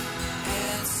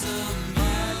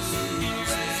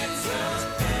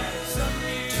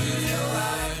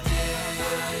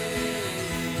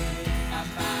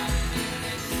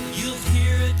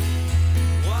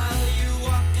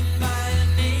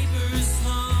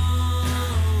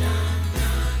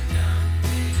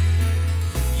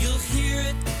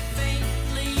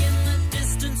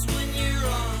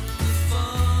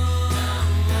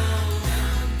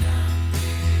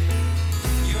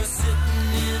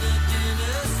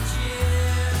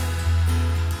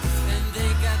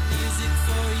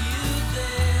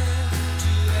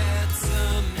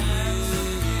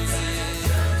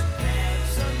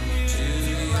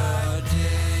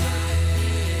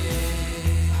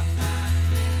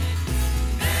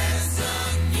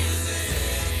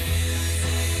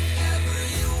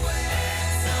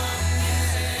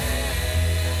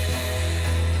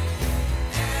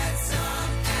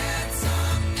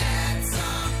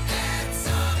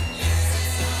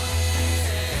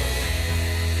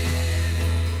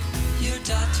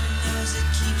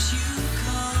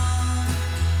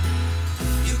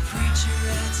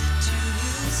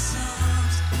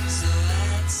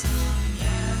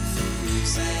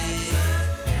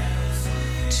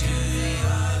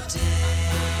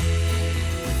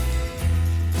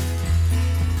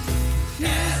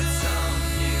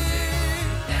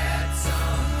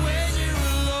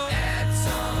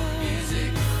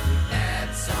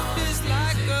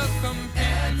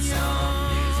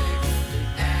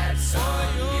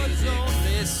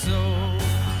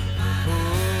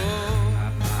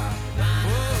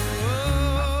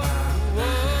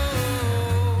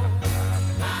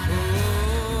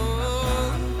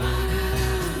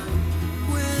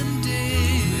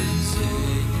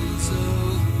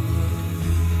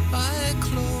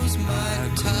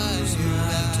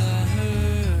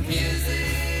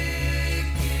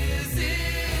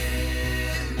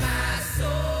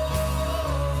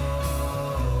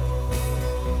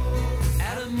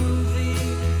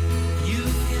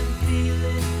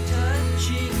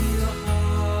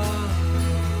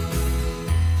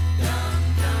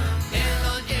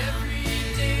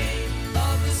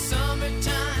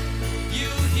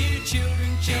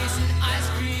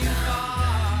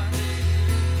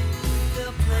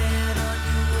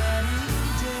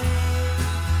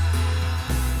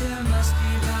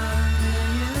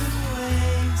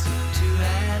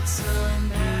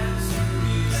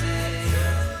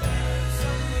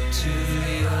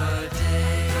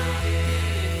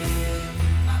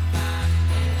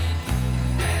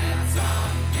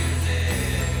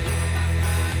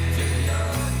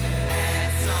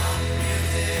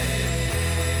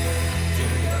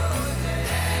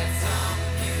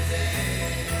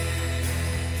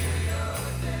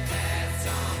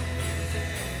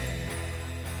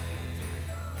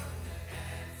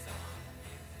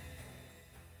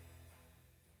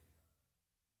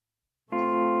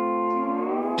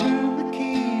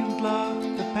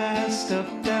just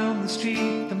up down the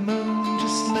street, the moon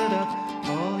just lit up.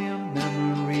 All your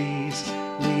memories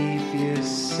leave you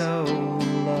so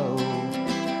low.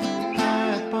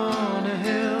 High upon a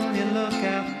hill you look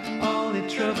out, all your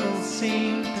troubles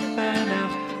seem to fan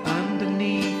out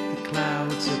underneath the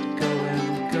clouds that go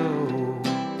and go.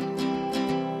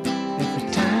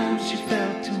 Every time she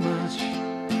felt too much,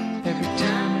 every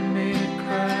time it made her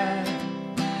cry.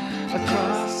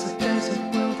 Across the desert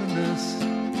wilderness,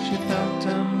 she felt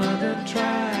her mother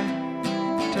try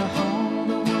to hold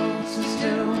the world so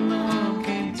still no harm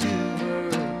came to her.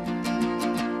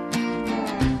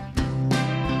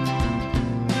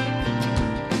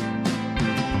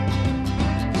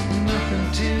 Nothing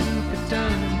to be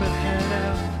done but head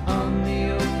out on the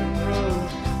open road.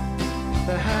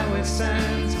 The highway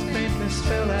signs faintly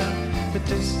spell out the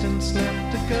distance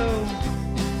left to go.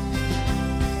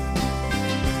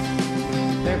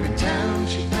 Every town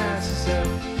she passes up,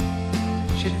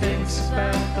 she thinks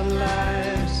about the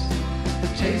lives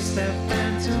that chase that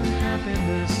phantom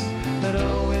happiness that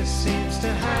always seems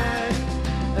to hide,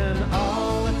 and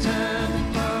all the time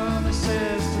it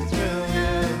promises to thrill you.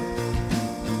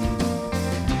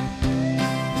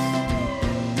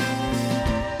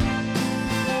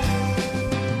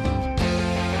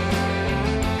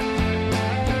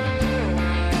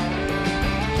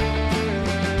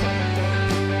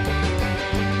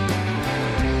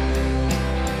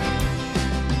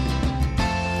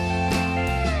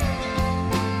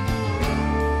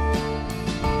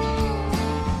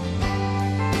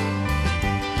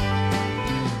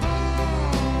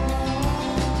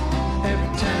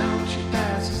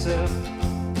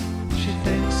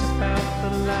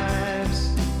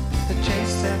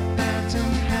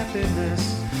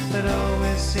 That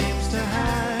always seems to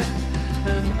hide,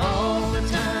 and all the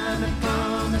time it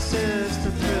promises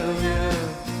to thrill you.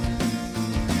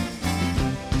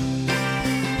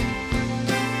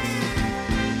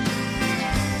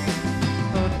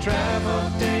 Or drive all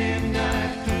day and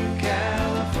night through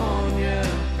California.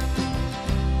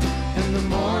 In the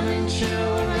morning she'll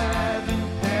arrive in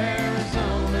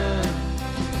Arizona.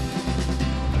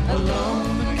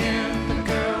 Alone again, the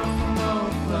girl from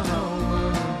Oklahoma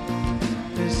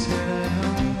is headed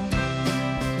home.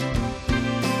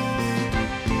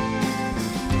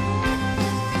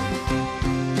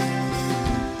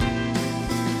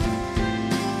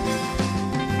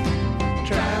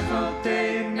 Drive all day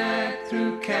and night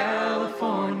through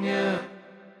California.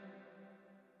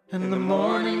 In the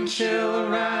morning she'll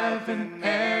arrive in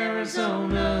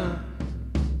Arizona.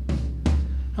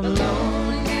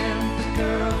 Alone again, the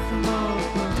girl from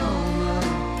Oklahoma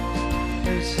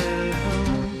is headed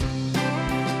home.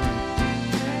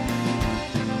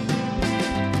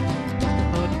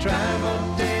 Drive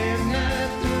all day and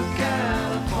night through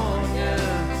California.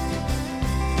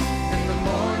 In the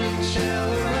morning she'll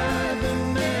arrive in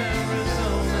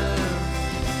Arizona.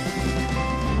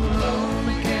 Alone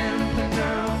again, the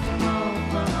girl from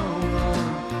Oklahoma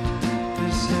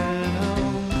is headed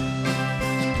home.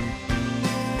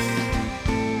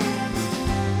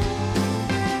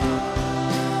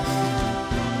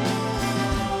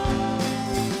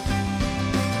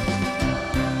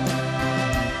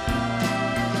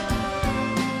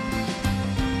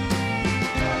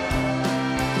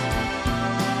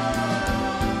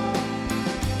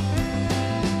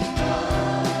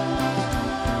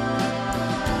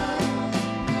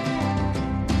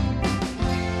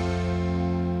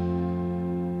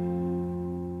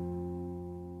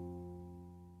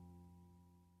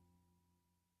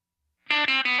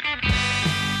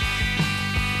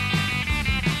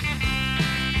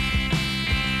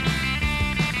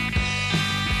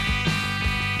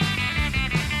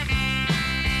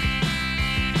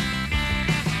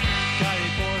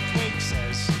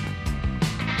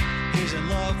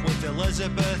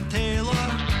 Elizabeth Taylor.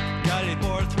 Gary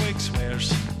Borthwick swears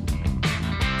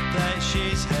that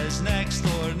she's his next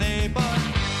door neighbour.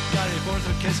 Gary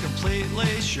Borthwick is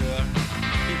completely sure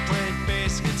he played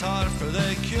bass guitar for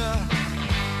The Cure.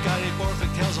 Gary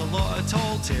Borthwick tells a lot of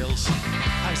tall tales,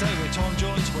 hangs out with Tom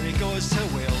Jones when he goes to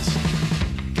Wales.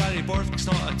 Gary Borthwick's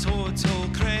not a total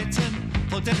cretin,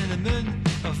 plugged into the moon,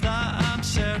 of that I'm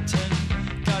certain.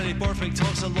 Gary Borthwick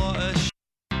talks a lot of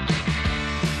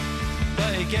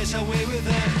but he gets away with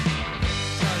it.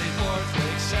 Gary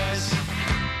Borthwick says.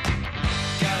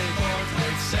 Gary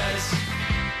Borthwick says.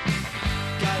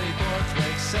 Gary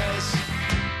Borthwick says.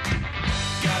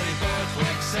 Gary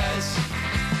Borthwick says.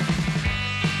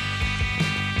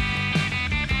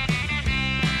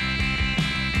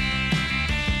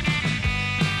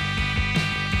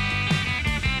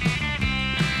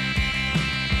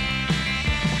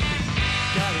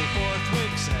 Gary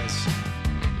Borthwick says.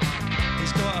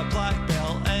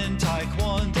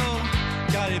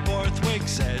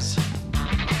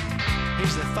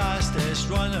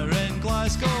 runner in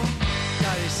Glasgow.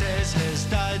 Gary says his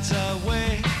dad's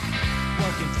away,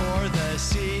 working for the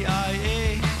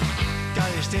CIA.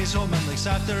 Gary stays home and looks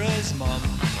after his mum.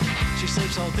 She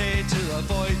sleeps all day to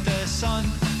avoid the sun.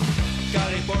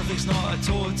 Gary Borthwick's not a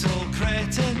total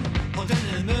cretin, plugged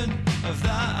into the moon, of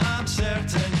that I'm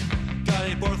certain.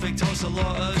 Gary Borthwick talks a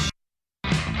lot of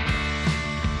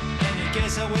and he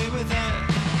gets away with it.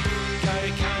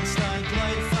 Gary can't stand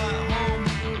life at home,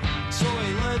 so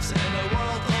he lives in a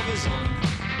world of his own.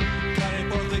 Gary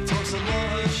Borthwick talks a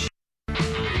lot of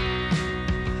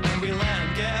and we let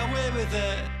him get away with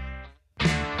it.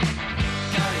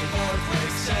 Gary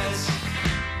Borthwick says,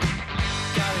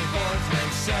 Gary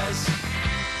Borthwick says,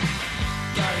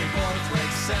 Gary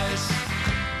Borthwick says,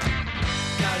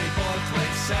 Gary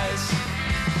Borthwick says.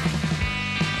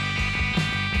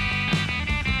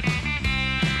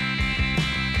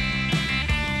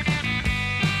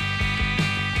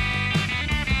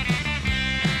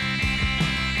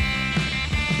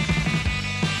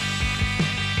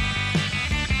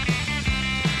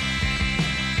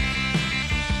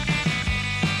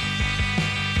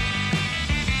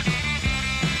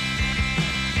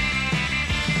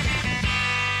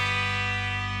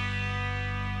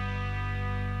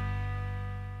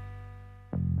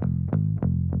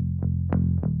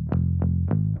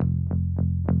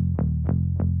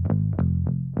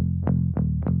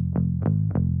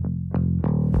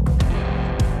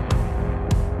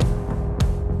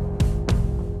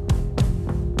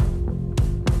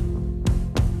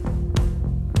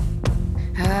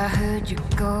 I heard you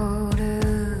go to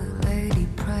Lady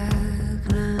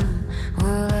Pregnant.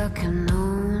 Well, I can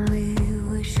only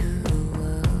wish you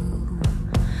well,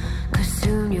 'cause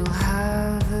soon you'll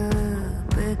have a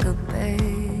bigger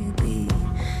baby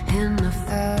in the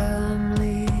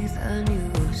family than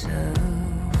yourself.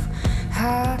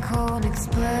 I can't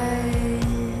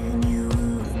explain you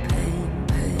pain,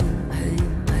 pain, pain,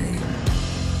 pain.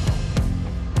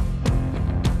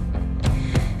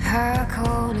 I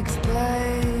can't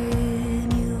explain.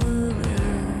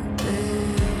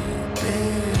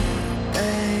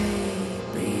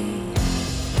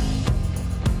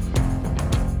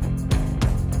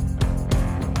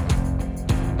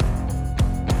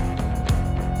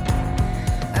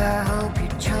 I hope you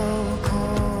choke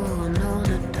on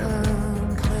a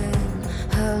dumpling.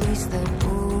 At least that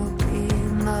would be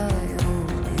my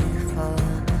only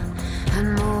fun. And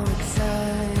more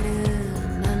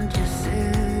exciting than just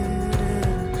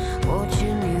sitting,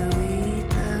 watching you eat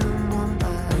them one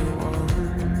by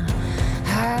one.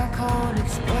 I can't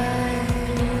explain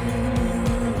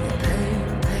you pain,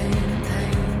 pain,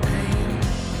 pain, pain.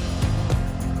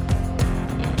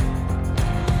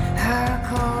 I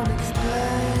can't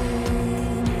explain.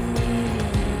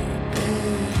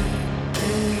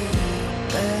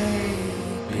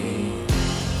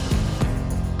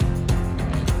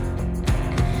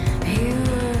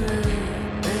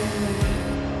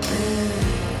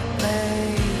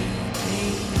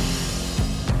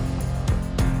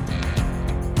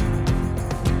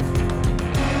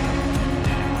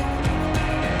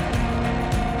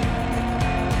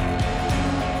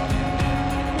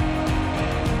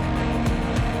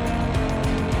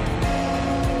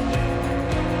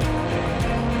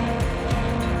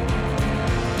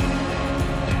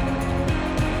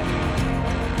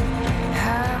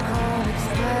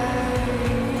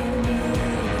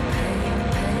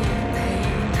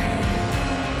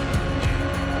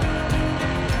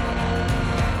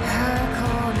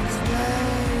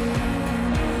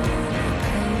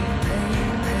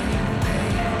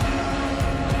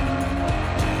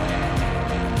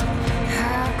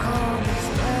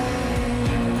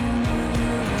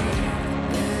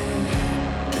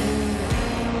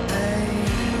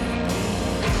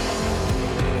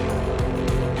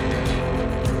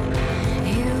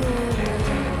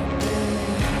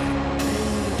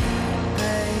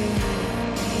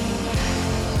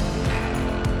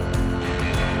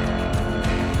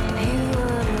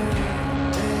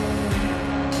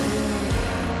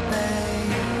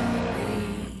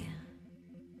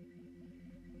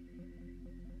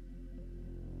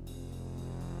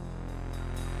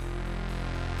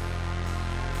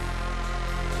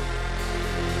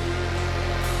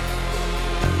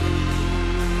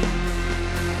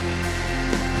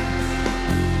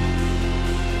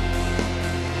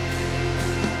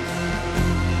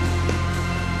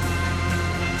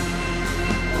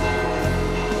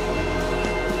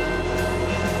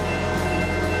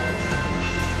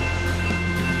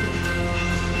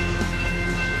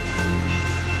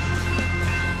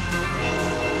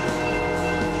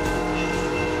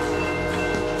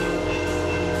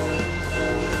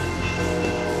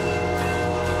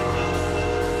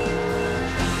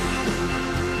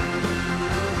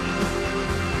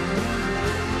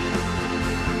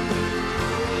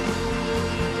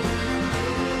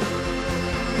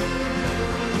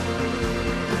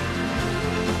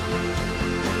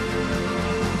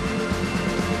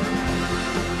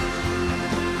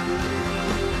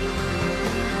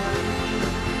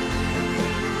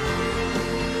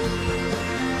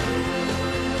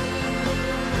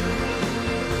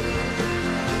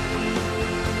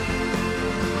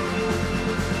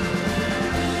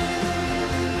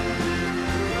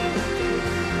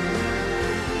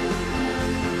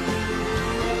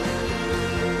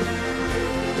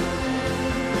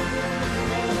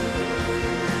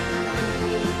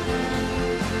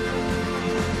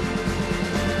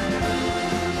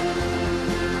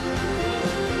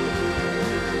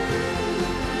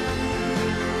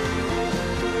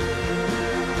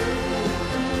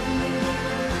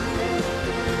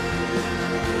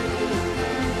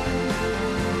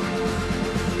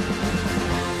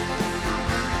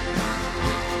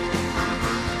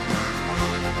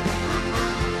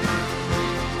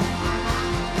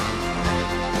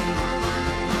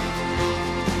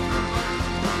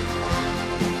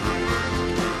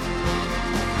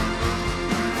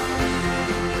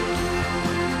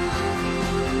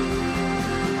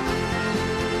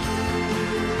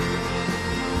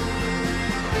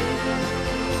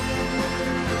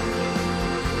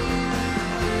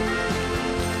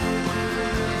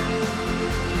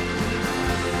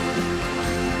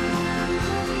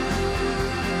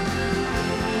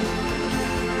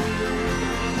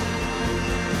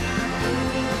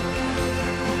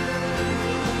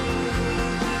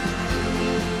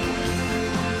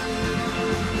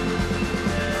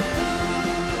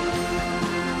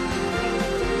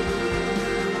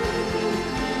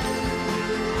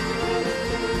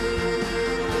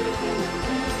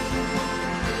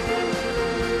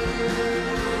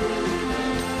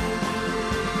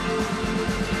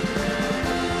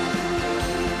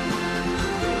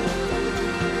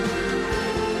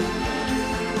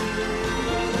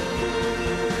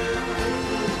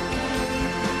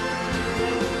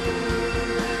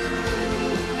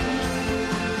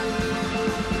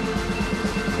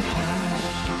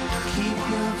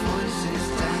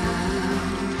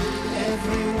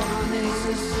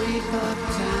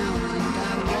 uptown, and I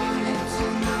wanted to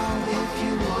know if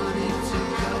you wanted to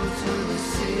go to the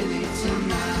city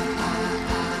tonight.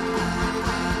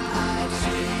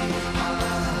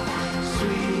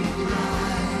 Sweet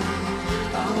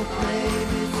life, oh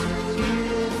baby, it's a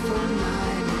beautiful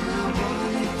night, and I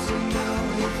wanted to know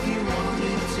if you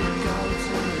wanted to go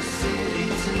to the city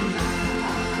tonight.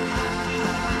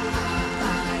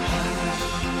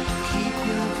 Keep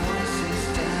your voices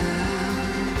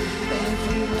down.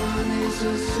 Everyone is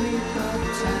asleep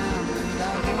uptown, and I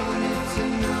wanted to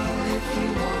know if you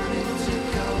wanted to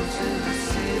go to the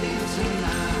city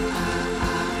tonight.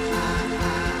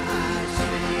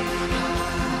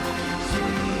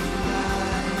 Sweet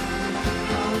life,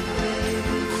 oh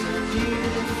baby, it's a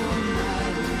beautiful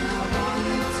night, and I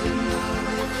wanted to know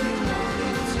if you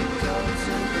wanted to go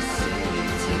to the city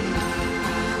tonight.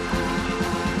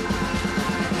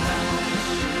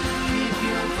 Keep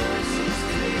your voices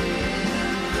clear.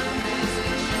 There's a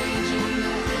change in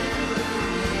the air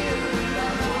around here, and I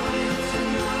wanted to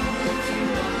know if you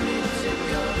wanted to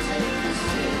go take the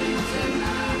city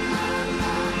tonight.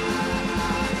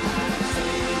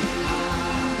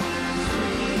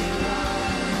 Sweet life,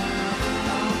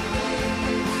 oh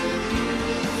baby, it's a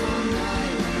beautiful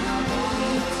night, and I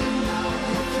wanted to know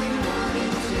if you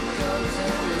wanted to go to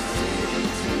the city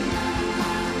tonight.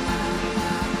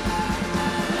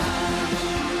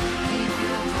 Keep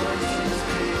your voices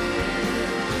clear.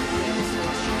 There's a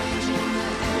change in the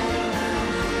air around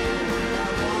here, and I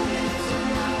wanted to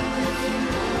know if you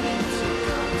wanted to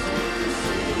go to the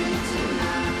city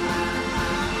tonight.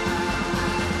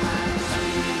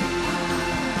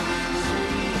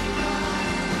 Sweet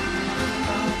life,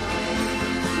 oh baby,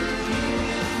 it's a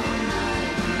beautiful night, and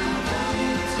I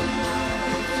wanted to know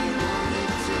if you wanted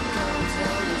to go to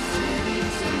the city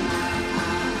tonight.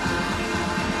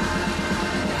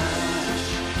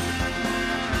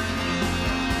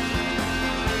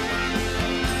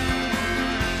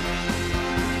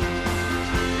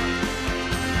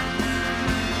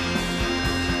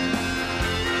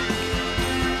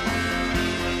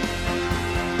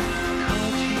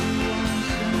 Called you once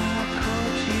and I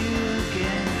called you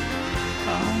again. I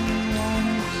only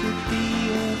wanted to be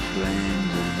your friend,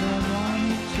 and I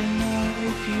wanted to know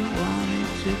if you wanted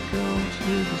to go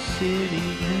to the city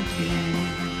again.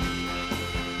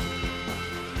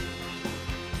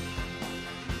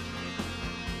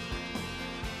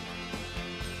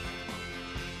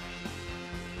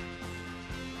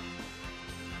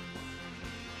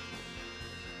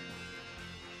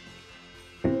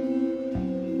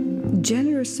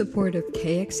 Generous support of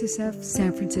KXSF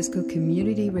San Francisco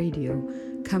Community Radio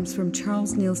comes from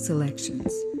Charles Neal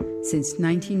Selections. Since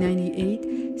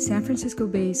 1998, San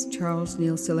Francisco-based Charles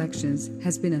Neal Selections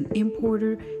has been an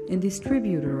importer and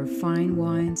distributor of fine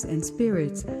wines and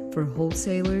spirits for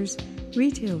wholesalers,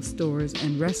 retail stores,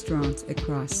 and restaurants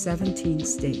across 17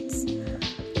 states.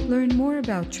 Learn more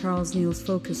about Charles Neal's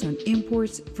focus on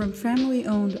imports from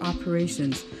family-owned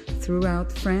operations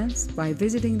throughout France by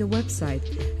visiting the website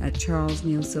at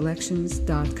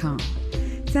charlesnealselections.com.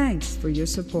 Thanks for your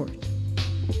support.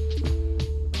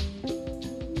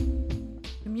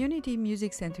 Community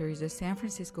Music Center is a San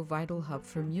Francisco vital hub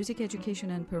for music education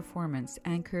and performance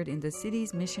anchored in the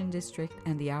city's Mission District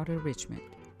and the Outer Richmond.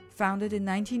 Founded in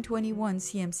 1921,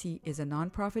 CMC is a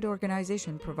nonprofit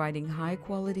organization providing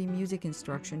high-quality music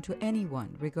instruction to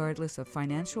anyone, regardless of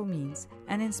financial means,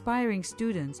 and inspiring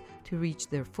students to reach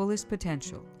their fullest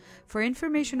potential. For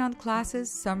information on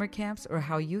classes, summer camps, or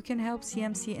how you can help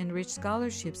CMC enrich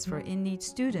scholarships for in-need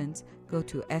students, go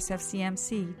to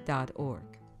sfcmc.org.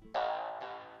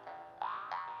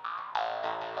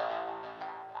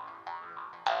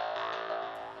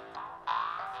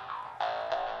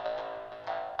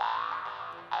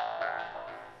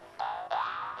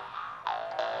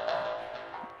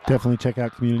 Definitely check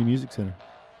out Community Music Center.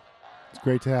 It's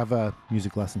great to have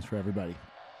music lessons for everybody.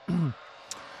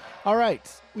 All right.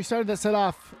 We started that set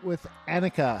off with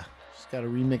Anika. She's got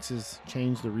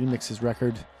changed the remixes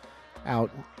record out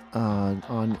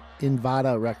on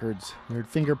Invada Records. We heard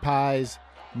Finger Pies,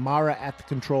 Mara at the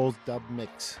Controls dub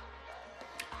mix.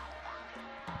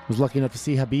 Was lucky enough to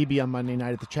see Habibi on Monday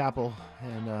night at the Chapel,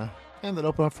 and that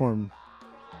opened up for him.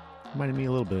 Reminded me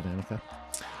a little bit of Anika.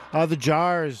 The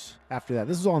Jars after that.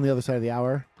 This is all on the other side of the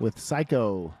hour with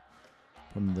Psycho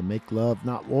from the Make Love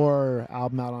Not War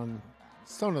album out on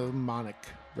Sonomonic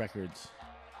Records.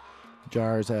 The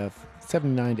Jars have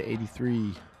 79 to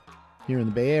 83 here in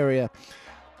the Bay Area.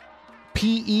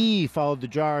 PE followed the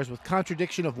Jars with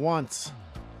Contradiction of Once.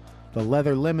 The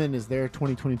Leather Lemon is their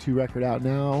 2022 record out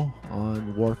now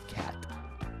on Wharf Cat.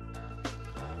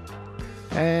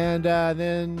 And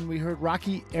then we heard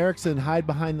Rocky Erickson, Hide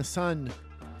Behind the Sun.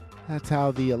 That's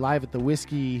how the Live at the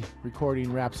Whiskey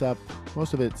recording wraps up.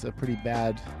 Most of it's a pretty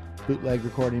bad bootleg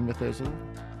recording, but there's a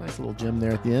nice little gem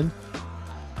there at the end.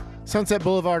 Sunset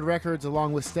Boulevard Records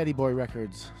along with Steady Boy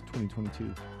Records,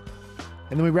 2022.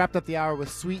 And then we wrapped up the hour with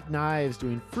Sweet Knives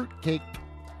doing Fruitcake,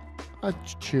 a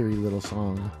cheery little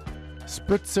song.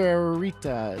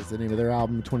 Spritzerita is the name of their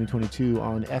album, 2022,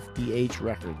 on FDH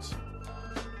Records.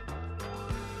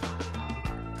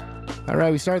 All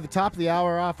right, we started the top of the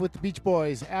hour off with the Beach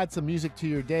Boys. Add Some Music to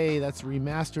Your Day. That's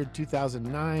remastered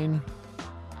 2009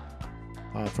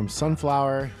 from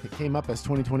Sunflower. It came up as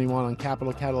 2021 on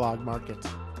Capitol Catalog Market.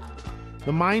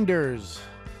 The Minders,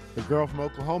 the girl from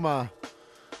Oklahoma.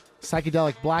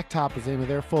 Psychedelic Blacktop is the name of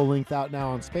their full length, out now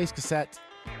on Space Cassette.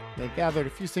 They gathered a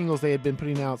few singles they had been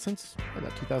putting out since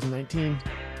about 2019,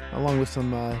 along with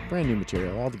some brand new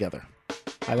material all together.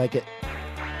 I like it.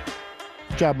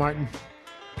 Good job, Martin.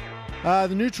 The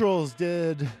Neutrals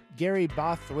did Gary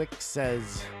Bothwick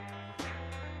Says.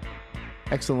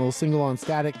 Excellent little single on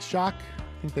Static Shock.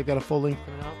 I think they've got a full length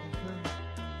coming out.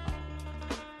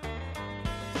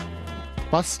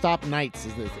 Bus Stop Nights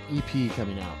is the EP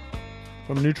coming out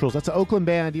from Neutrals. That's an Oakland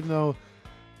band, even though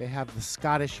they have the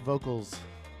Scottish vocals.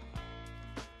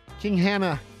 King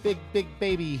Hannah, Big Big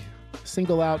Baby,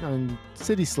 single out on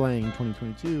City Slang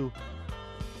 2022.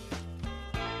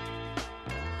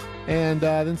 And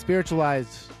then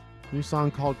Spiritualized, new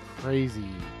song called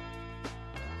Crazy.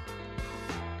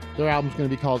 Their album's going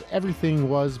to be called Everything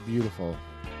Was Beautiful.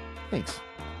 Thanks.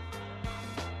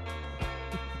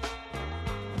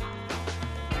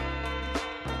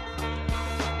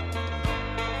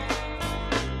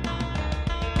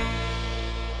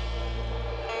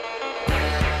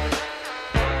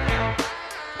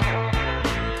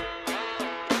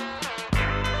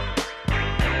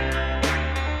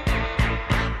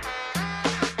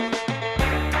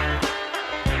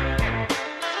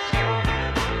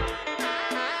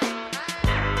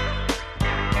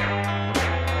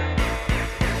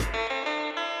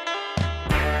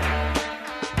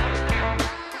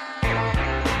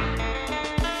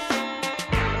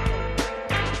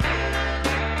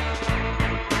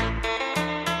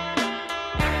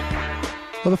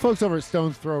 Well, the folks over at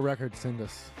Stone's Throw Records send me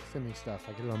stuff.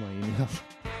 I get it on my email.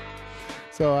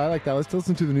 So I like that. Let's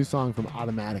listen to the new song from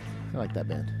Automatic. I like that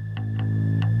band.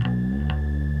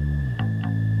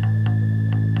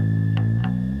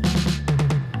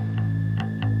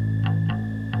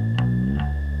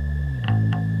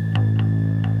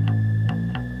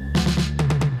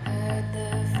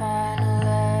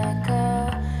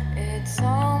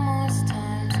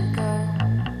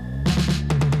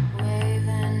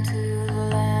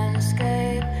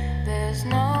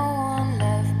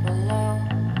 Well,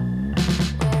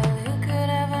 who could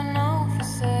ever know for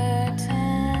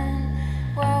certain?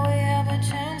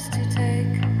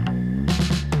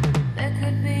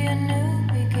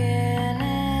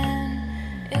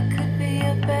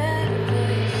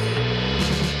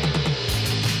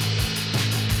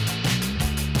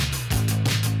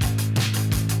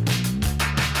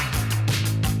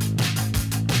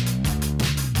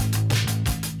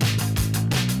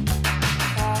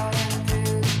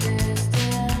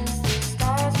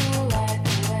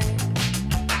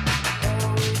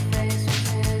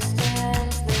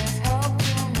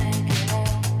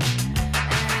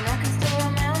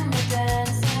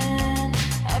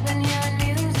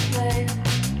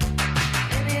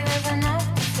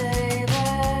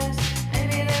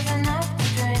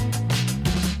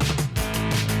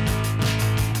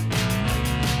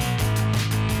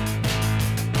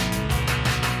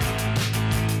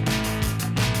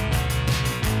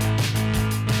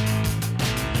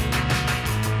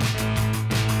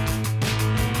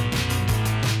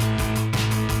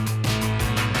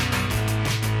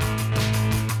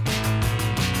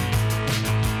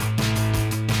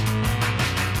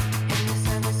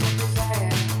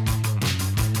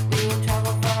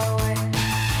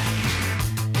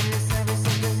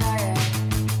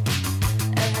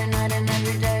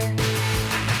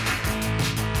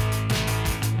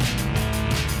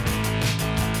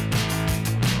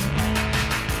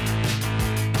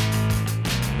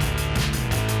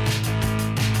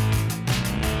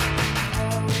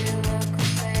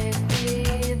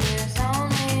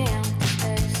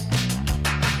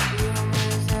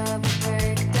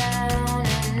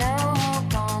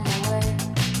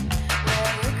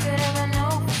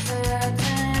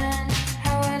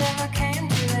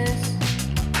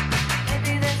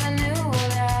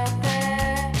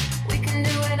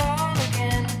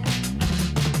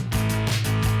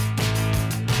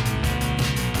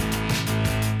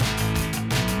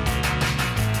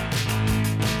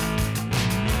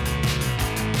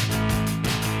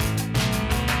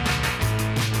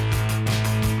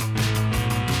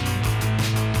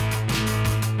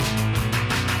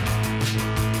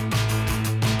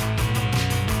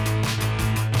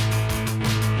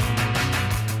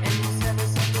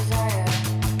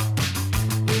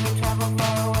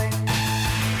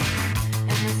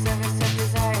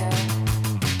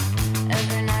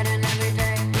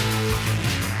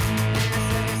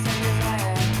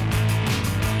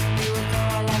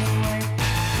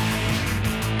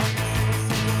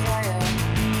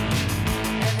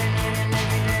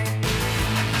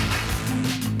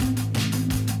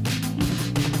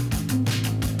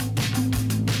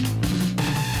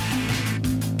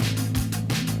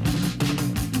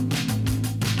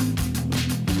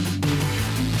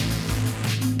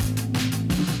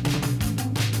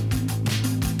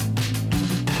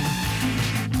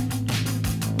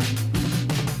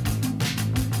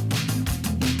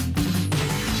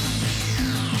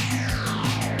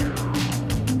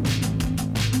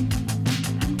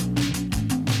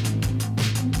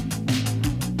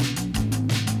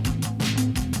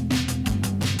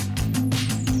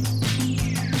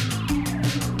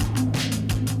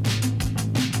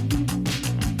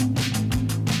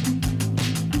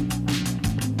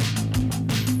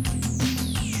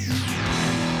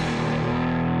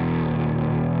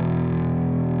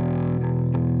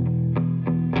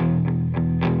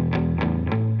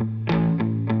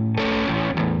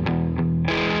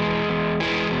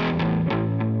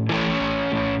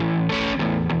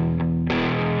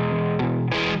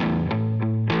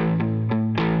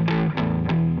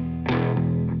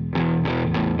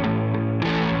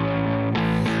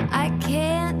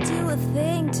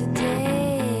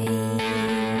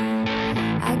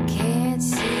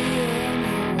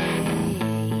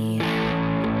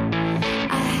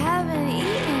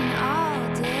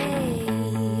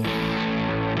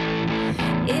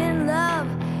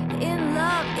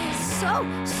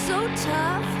 so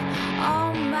tough.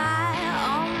 All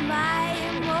my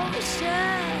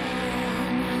emotion.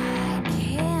 I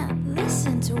can't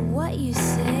listen to what you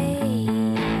say.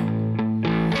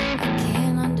 I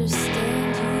can't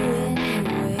understand you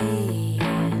anyway.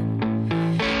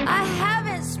 I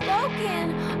haven't spoken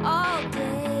all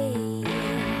day.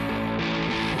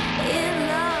 In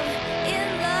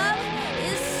love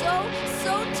is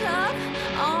so tough.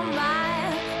 All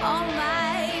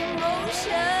my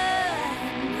emotion.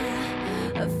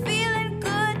 Feeling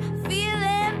good,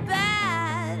 feeling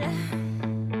bad.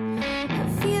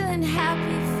 Feeling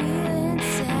happy, feeling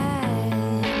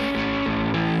sad.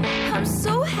 I'm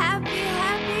so happy,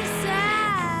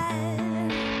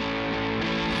 sad.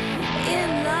 In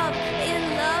love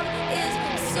is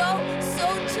so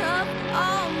tough.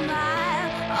 All my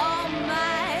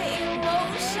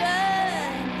emotion.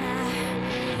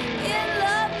 In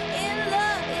love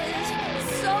is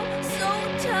so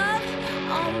tough.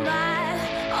 All my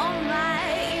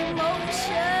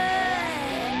emotion.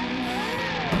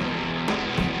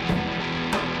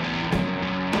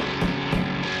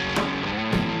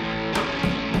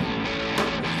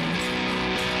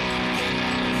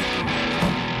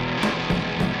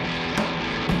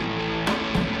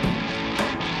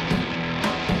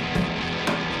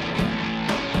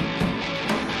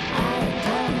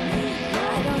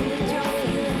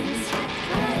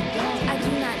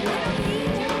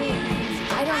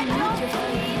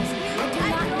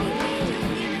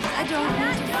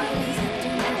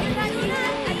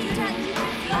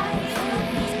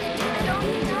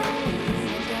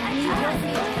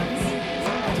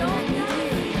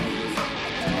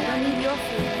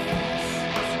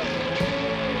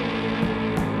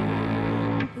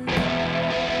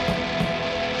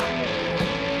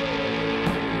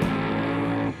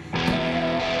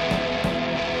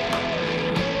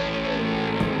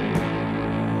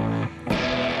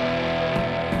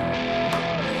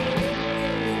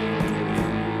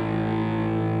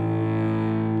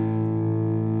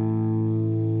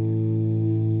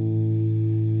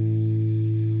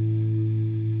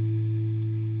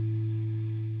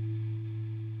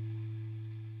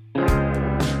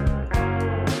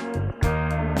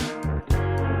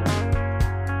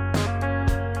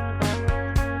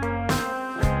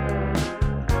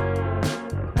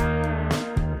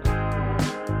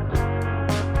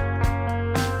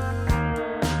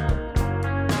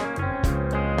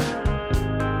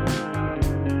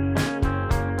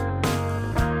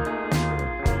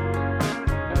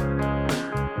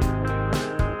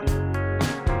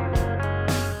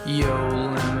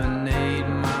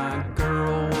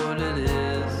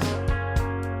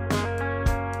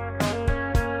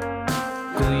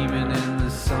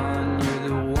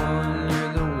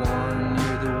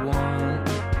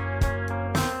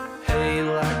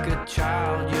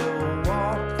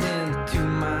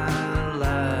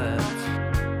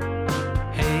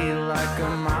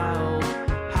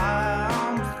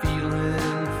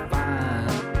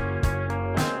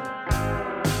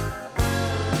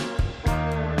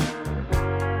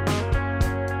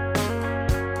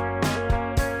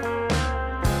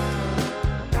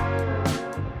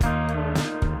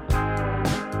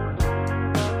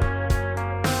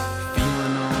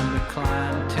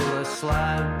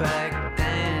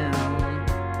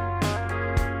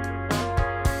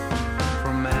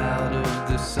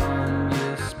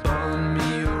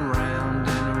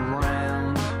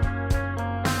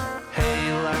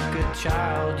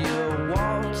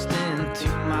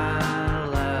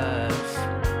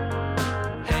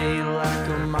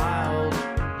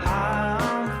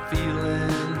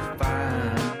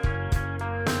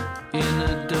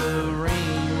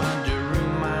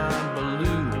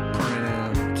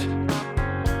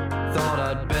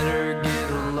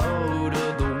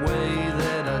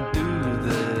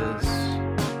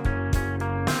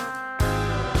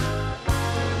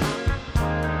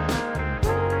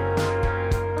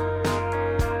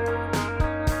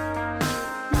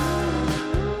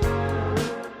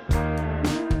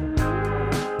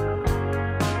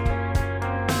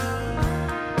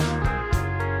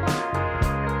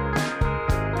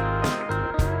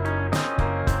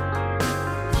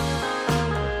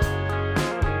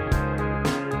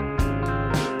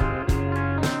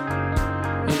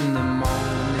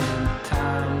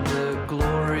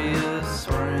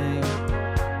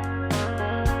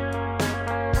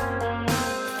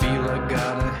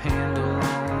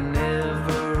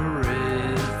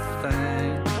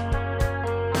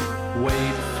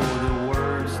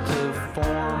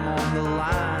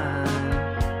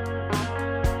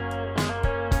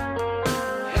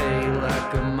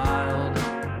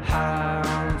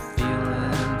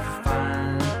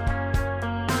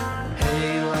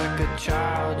 Hey, like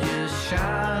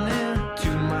shine into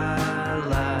my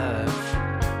life.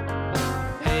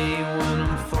 Hey, when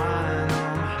I'm flying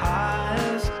on high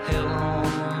as hell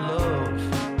on love,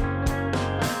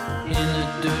 in a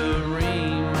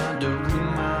dream I do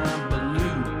my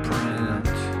blueprint.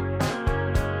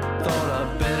 Thought I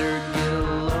better get a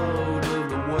load of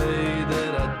the way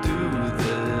that I do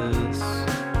this.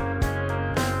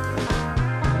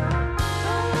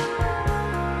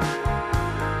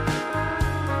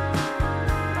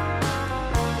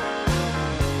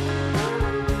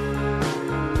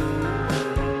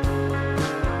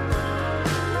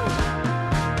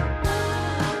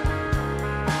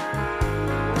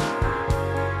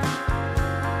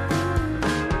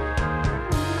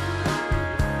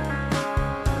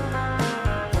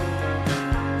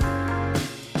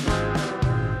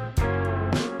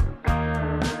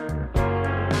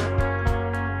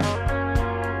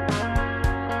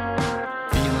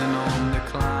 Feeling on the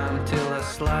climb till I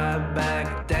slide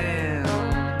back down.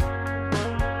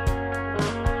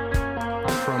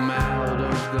 From out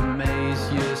of the maze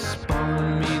you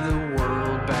spun me the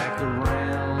world back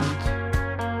around.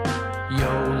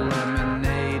 Yo,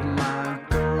 lemonade, my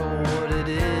girl, what it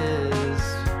is.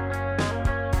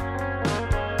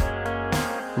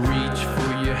 Reach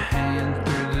for your hand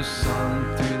through the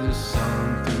sun, through the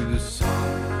sun, through the sun.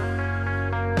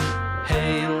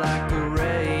 Hey, like a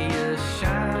ray, you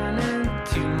shine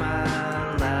into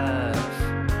my life.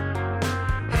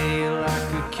 Hey, like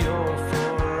a cure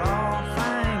for all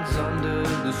things under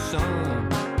the sun.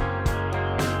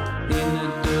 In a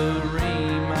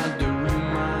dream, I do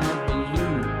my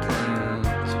blueprint.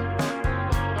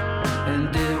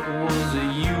 And it was a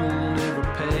you on every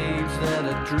page that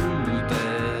I drew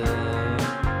there.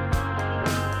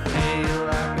 Hey,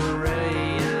 like a ray,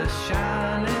 you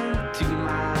shine into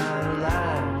my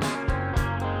life.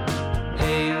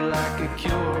 Hey, like a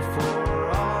cure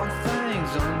for all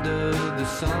things under the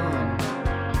sun.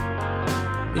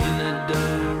 In a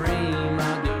dream, I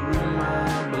drew my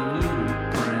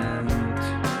blueprint.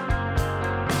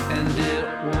 And it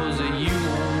was a you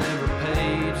on every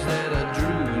page that I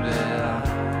drew there.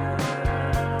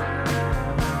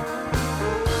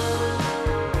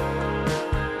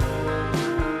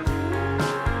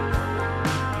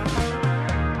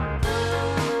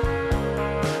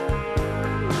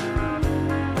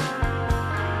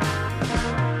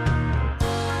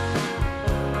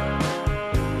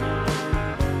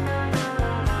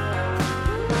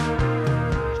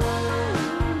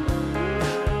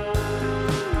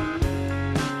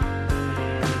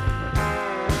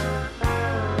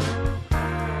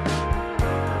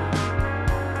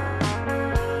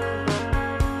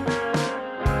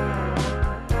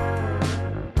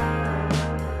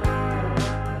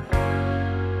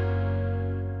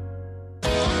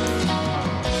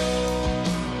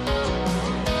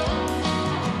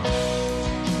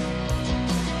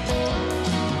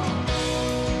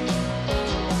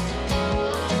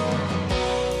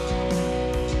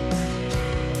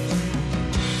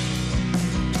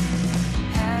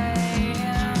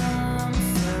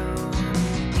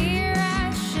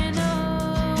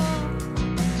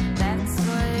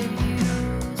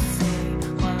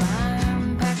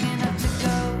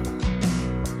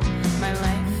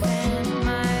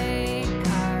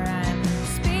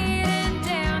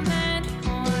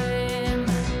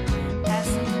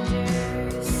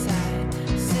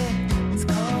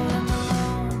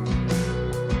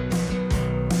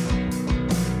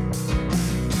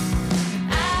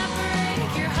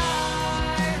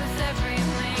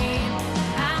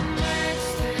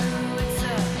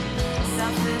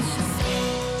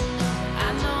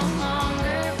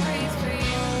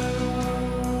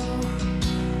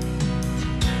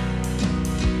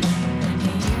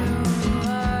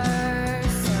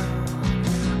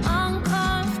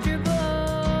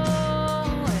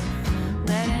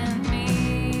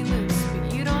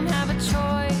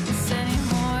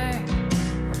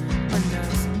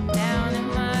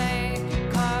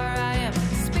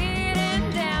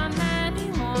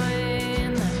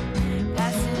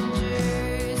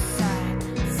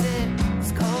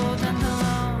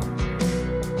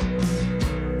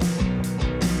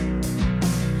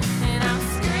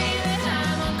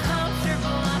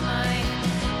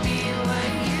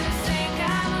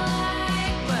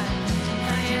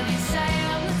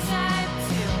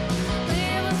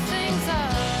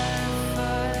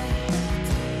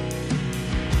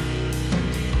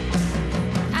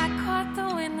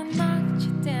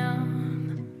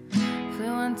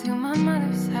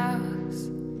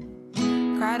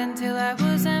 cried until I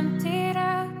was emptied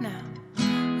out. Now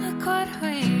look what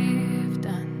we've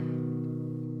done.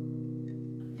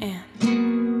 And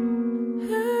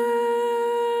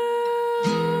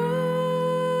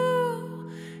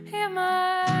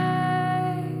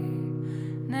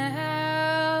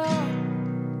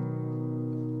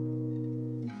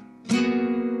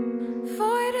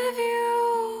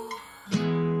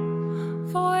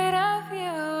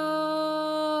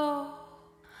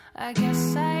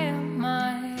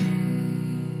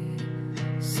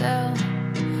myself.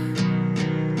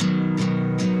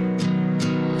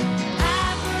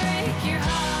 I break your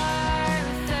heart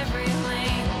with every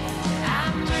link.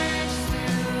 I merge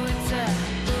through into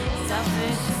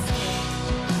selfish escape.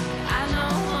 I no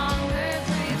longer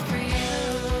breathe for you.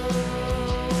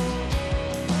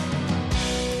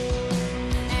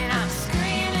 And I'm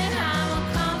screaming, I'm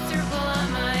uncomfortable. I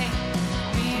might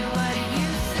be what you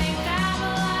think I'm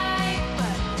like,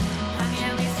 but honey,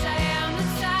 at least I am the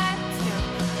type to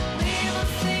leave when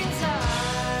things are.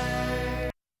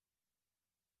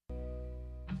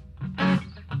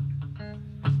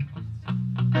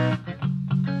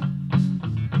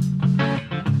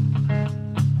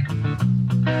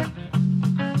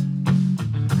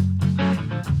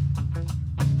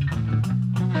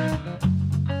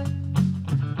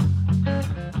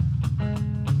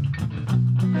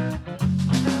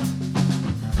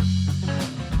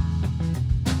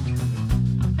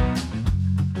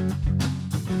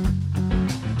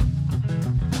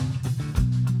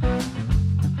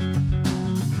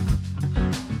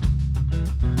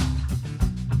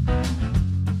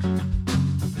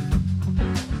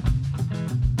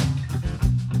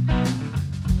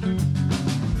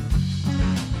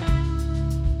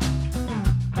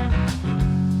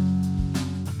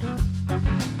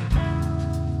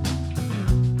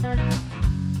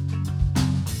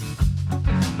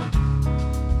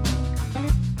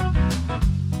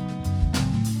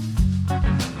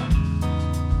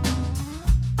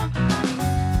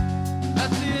 At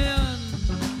the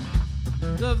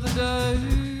end of the day,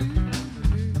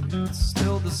 it's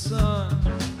still the sun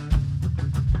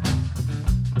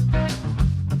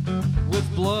with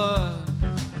blood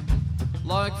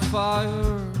like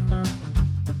fire.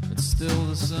 It's still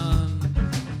the sun.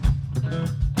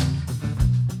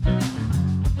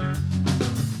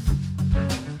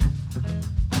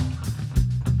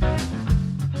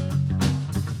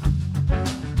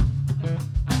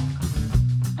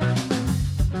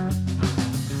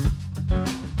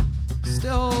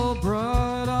 Still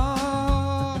bright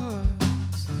eyes,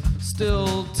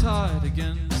 still tied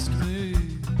against me.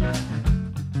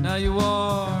 Now you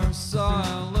are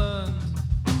silent.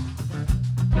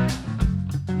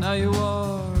 Now you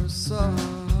are silent.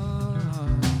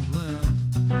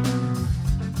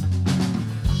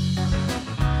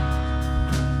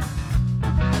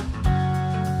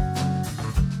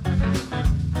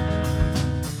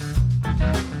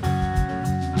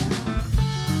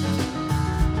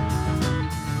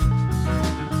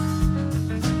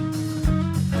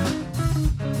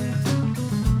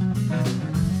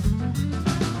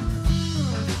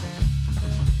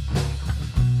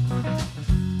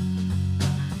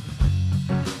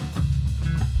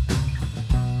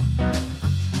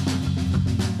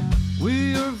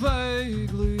 We are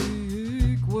vaguely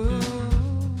equal,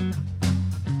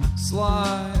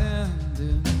 sly and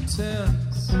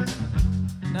intense.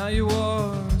 Now you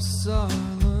are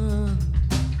silent.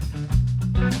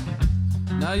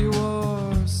 Now you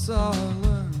are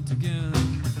silent again.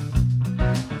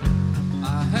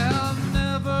 I have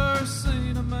never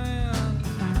seen a man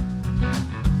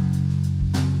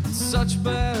in such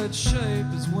bad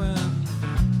shape as when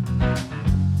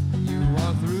you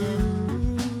are through.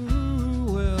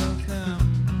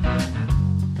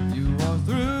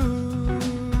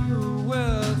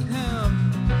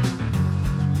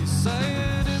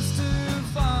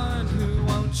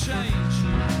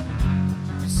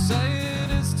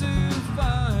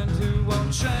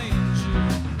 Change you.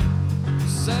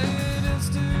 Say it is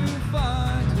to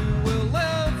find who will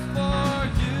live for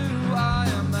you. I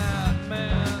am that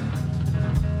man.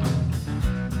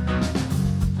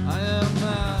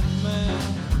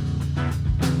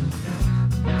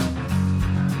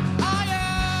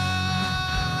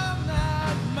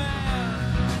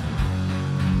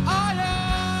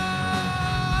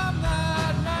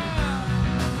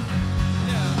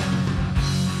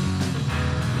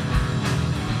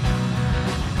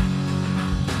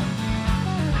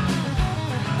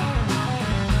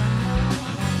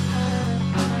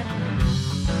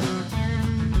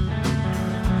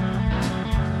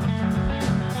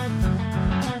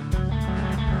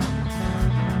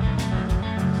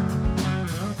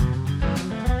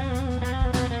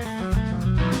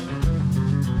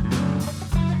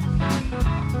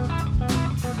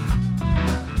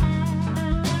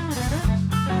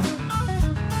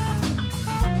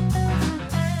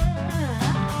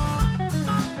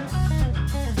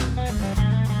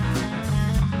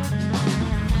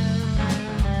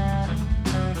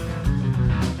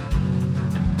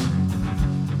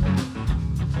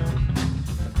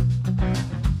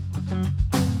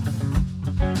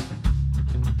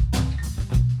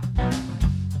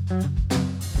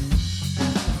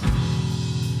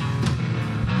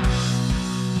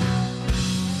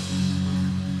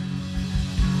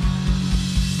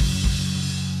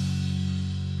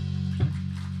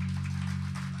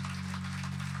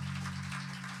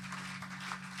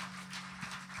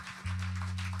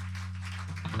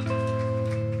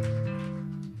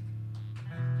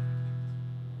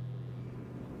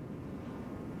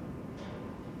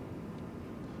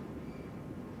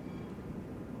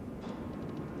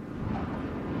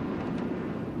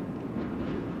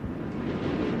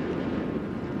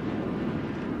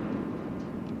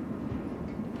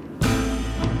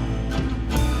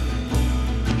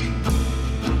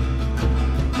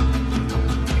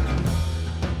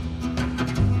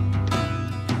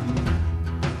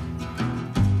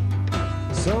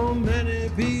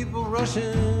 people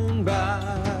rushing by.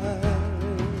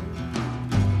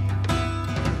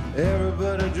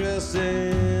 Everybody dressed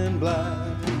in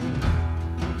black.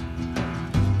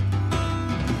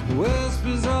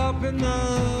 Whispers up in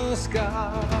the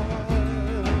sky.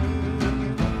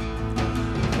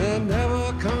 They're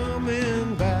never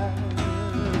coming back.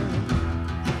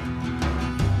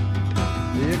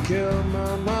 You killed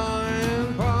my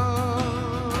mind, Paul.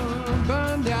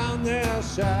 Burn down their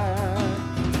shack.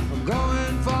 I'm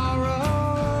going far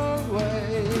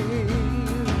away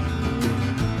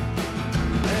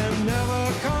and never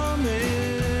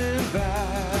coming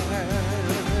back.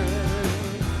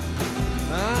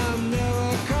 I'm never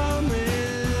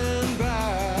coming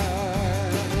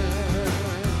back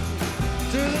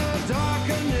to the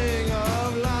darkening of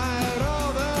light. Oh,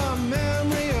 the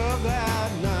memory of that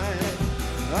night.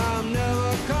 I'm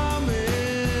never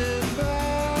coming back.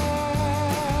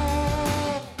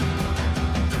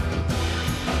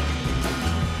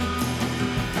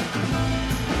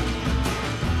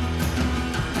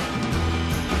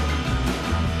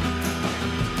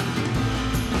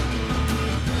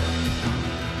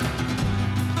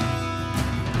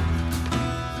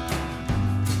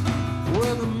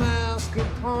 With a mask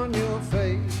upon your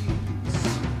face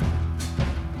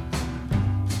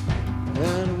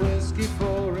and whiskey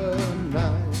for a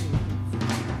knife,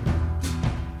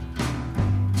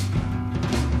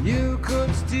 you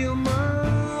could steal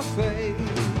my faith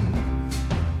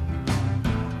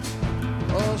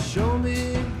or show me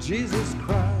Jesus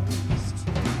Christ.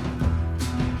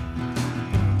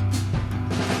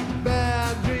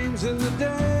 Bad dreams in the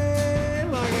day,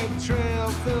 like a trail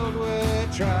filled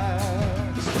with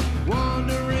tracks,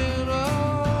 wandering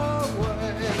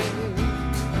away.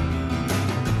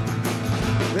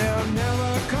 They're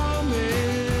never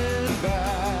coming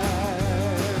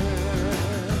back.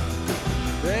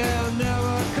 They're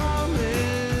never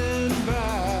coming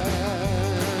back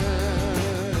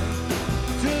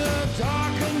to the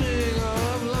darkening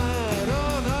of light.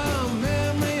 Oh, the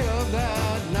memory of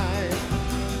that night.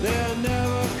 They're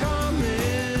never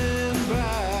coming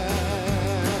back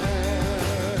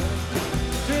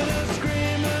to the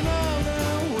screaming of the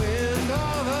wind.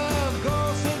 Oh, the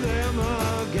ghosts of them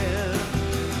again.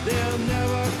 They're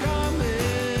never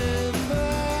coming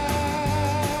back.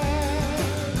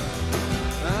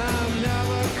 I'm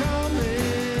never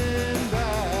coming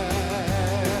back.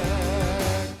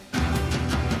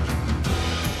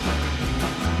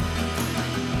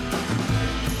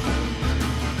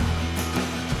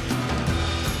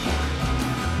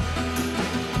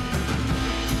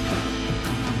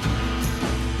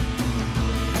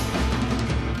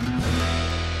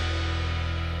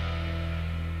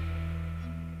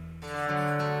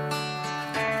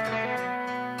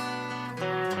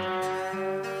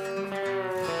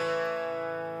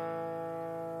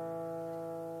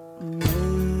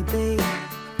 Maybe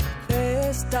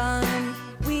this time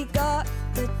we got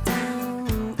the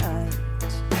town right.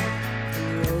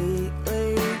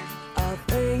 Lately I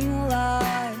feel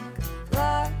like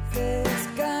life is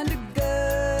kinda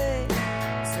good.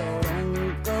 So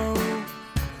don't go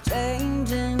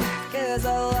changing, 'cause I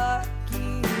like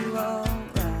you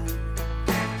alright.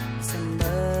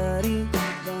 Somebody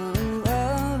don't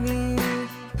love you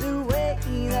the way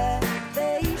that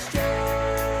they should.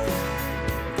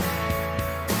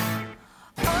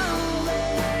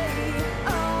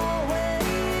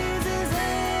 Always is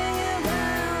hanging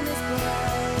around this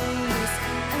place,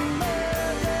 and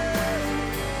love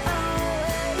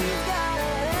always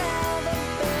gotta have a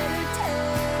better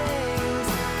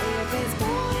taste. If it's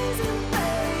poison,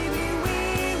 baby, we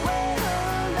will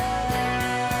learn.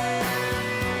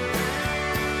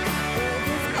 If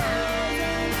it's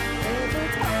poison, if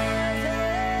it's poison.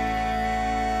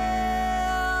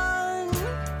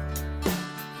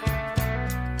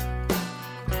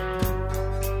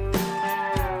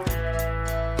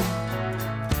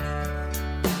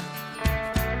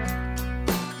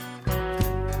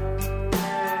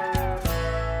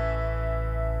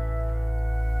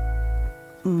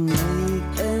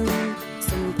 Making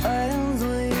some plans,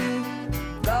 we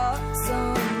got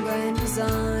some grand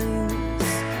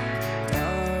designs.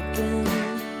 Talking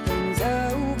things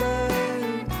over,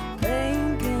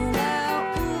 thinking out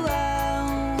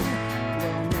loud.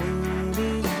 Well, maybe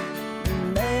we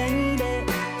made it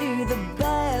through the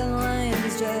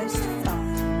Badlands just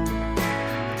fine.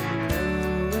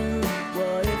 Knowing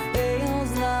what it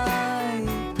feels like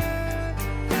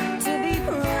to be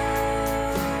proud.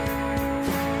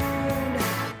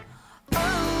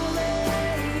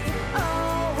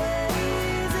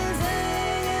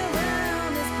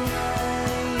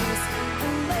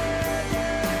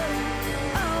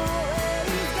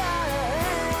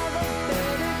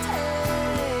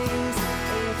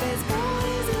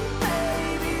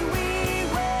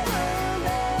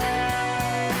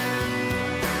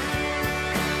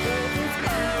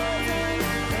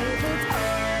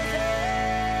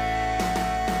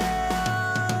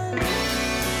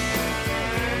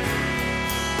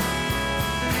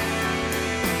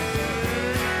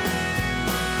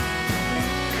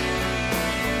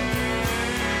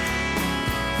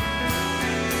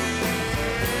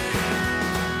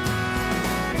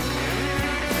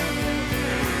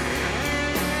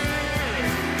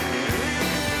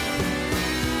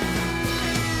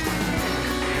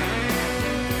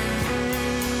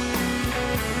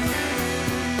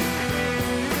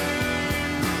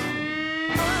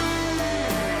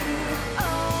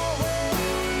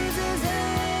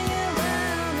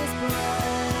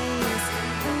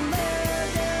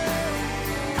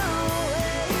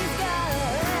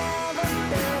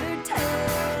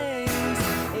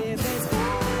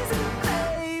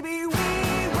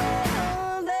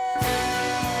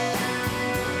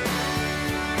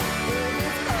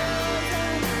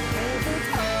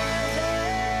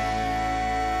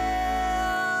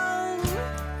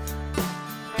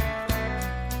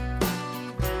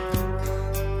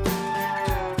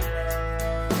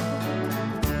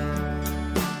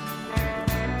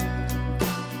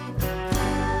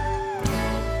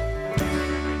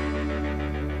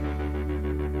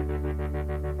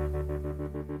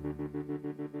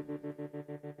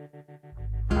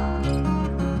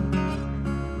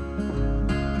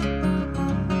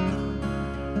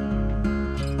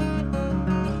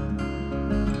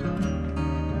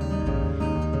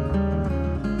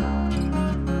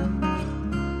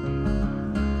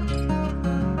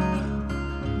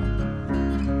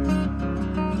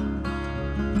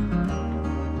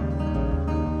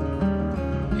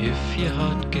 If your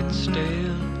heart gets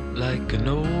stale like an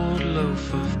old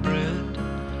loaf of bread,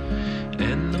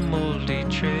 and the moldy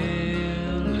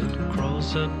trail, it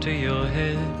crawls up to your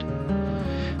head,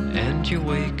 and you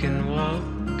wake and walk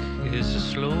is a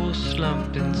slow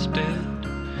slump instead.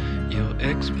 Your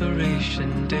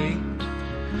expiration date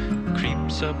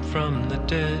creeps up from the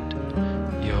dead.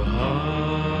 Your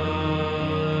heart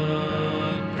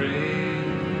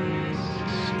breaks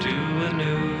to a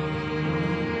new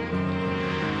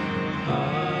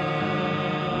heart.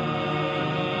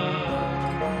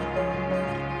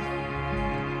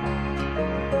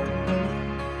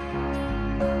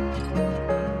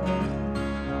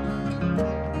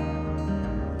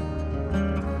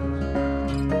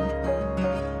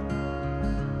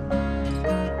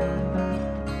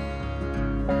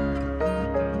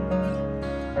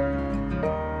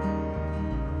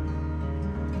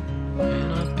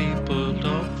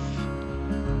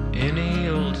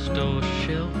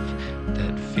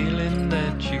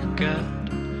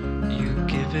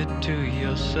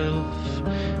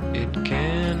 It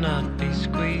cannot be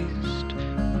squeezed,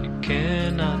 it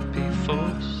cannot be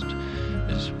forced.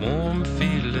 This warm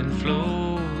feeling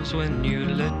flows when you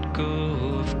let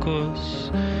go, of course.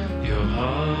 Your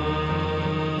heart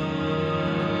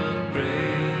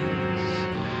breaks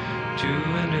to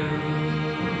a new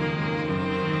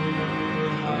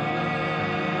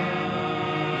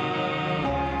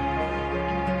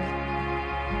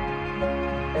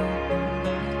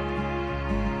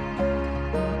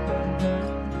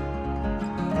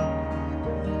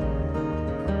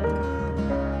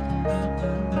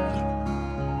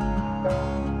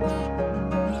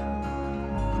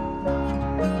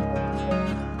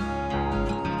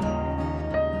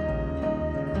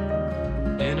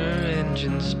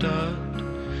start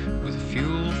with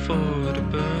fuel for to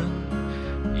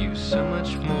burn. You so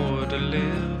much more to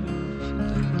live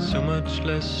and so much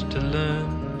less to learn.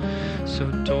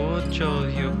 So torch all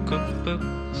your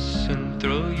cookbooks and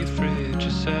throw your fridge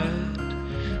aside.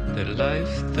 The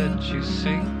life that you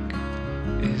seek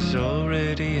is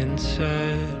already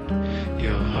inside.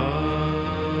 Your heart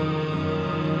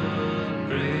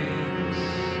breaks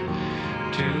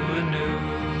to a new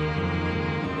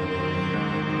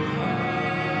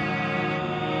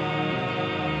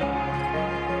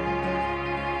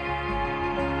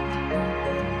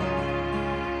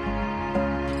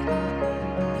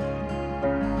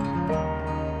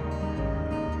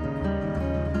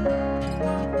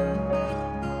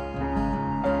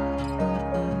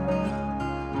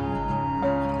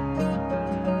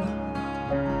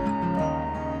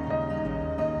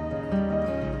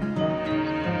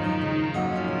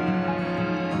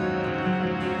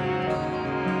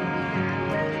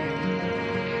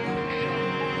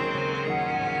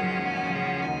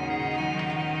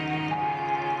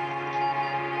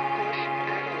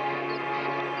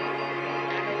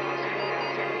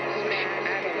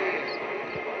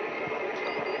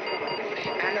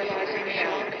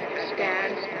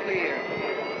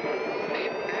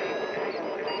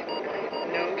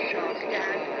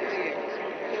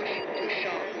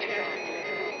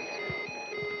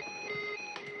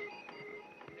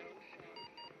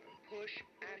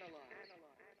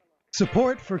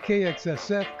Support for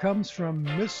KXSF comes from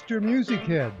Mr. Music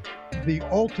Head, the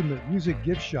ultimate music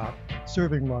gift shop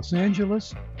serving Los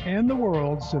Angeles and the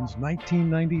world since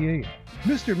 1998.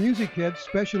 Mr. Music Head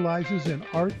specializes in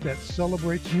art that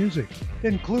celebrates music,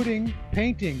 including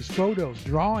paintings, photos,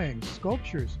 drawings,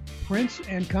 sculptures, prints,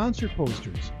 and concert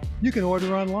posters. You can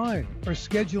order online or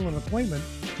schedule an appointment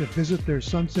to visit their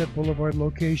Sunset Boulevard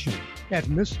location at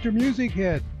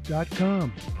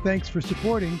MrMusicHead.com. Thanks for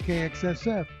supporting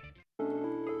KXSF.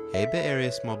 Hey Bay Area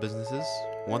small businesses,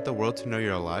 want the world to know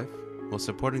you're alive while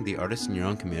supporting the artists in your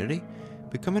own community?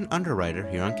 Become an underwriter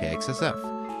here on KXSF.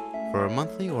 For a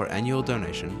monthly or annual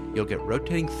donation, you'll get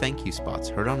rotating thank you spots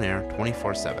heard on air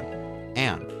 24/7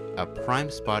 and a prime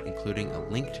spot including a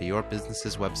link to your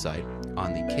business's website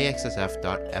on the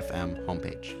kxsf.fm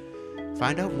homepage.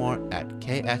 Find out more at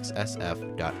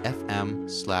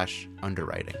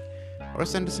kxsf.fm/underwriting or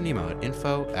send us an email at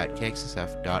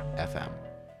info@kxsf.fm.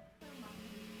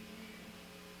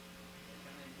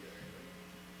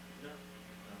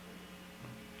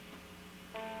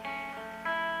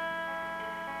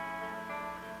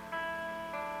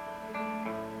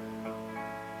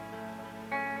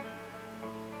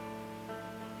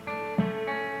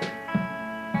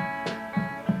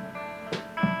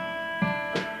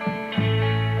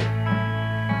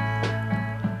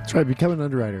 That's right, become an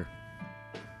underwriter.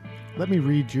 Let me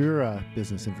read your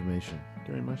business information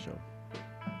during my show.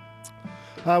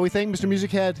 We thank Mr.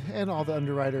 Music Head and all the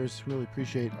underwriters. Really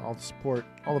appreciate all the support,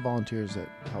 all the volunteers that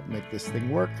help make this thing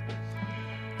work.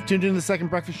 Tuned into the Second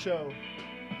Breakfast Show.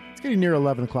 It's getting near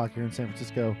 11 o'clock here in San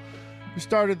Francisco. We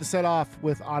started the set off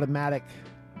with Automatic.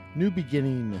 New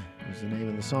Beginning is the name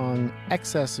of the song.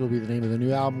 Excess will be the name of the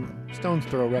new album. Stone's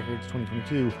Throw Records,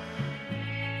 2022.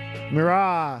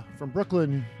 Mirah from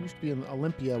Brooklyn. Used to be in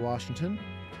Olympia, Washington.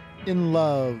 In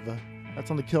Love.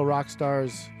 That's on the Kill Rock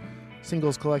Stars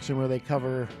singles collection where they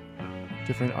cover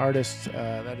different artists.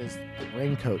 That is the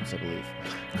Raincoats, I believe.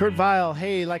 Kurt Hval,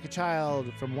 Hey Like a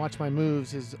Child from Watch My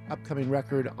Moves, his upcoming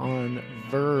record on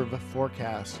Verve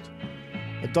Forecast.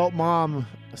 Adult Mom,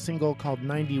 a single called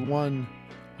 91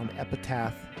 on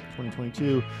Epitaph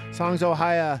 2022. Songs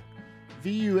Ohio,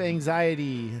 VU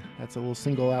Anxiety, that's a little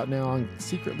single out now on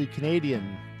Secretly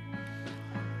Canadian.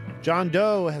 John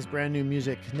Doe has brand new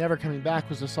music. Never Coming Back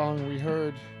was the song we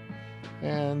heard.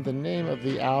 And the name of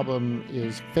the album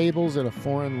is Fables in a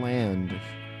Foreign Land.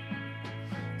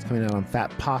 It's coming out on Fat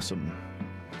Possum.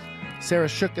 Sarah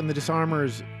Shook and the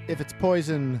Disarmers, If It's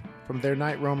Poison, from their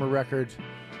Night Roamer record.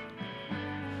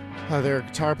 Their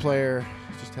guitar player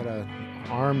just had an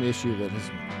arm issue that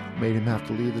has made him have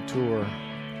to leave the tour.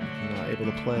 He's not able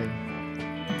to play.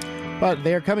 But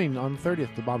they are coming on the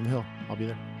 30th to Bottom Hill. I'll be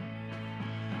there.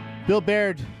 Bill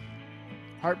Baird,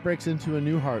 Heart Breaks Into a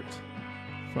New Heart,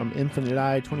 from Infinite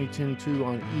Eye 2022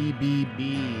 on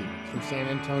EBB. From San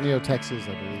Antonio, Texas,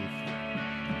 I believe.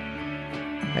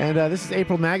 And this is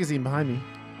April Magazine behind me.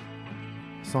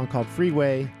 A song called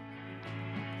Freeway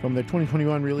from their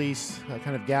 2021 release,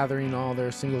 kind of gathering all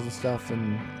their singles and stuff.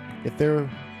 And if the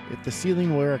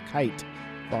Ceiling Were a Kite,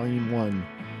 Volume 1.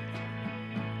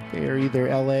 They are either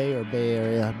LA or Bay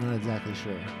Area, I'm not exactly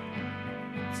sure.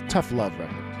 It's a tough love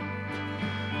record.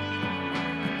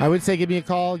 I would say give me a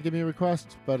call, give me a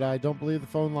request, but I don't believe the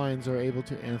phone lines are able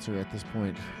to answer at this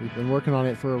point. We've been working on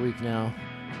it for a week now.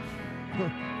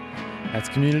 That's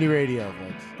community radio,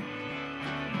 folks.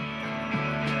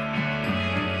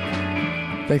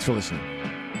 Thanks for listening.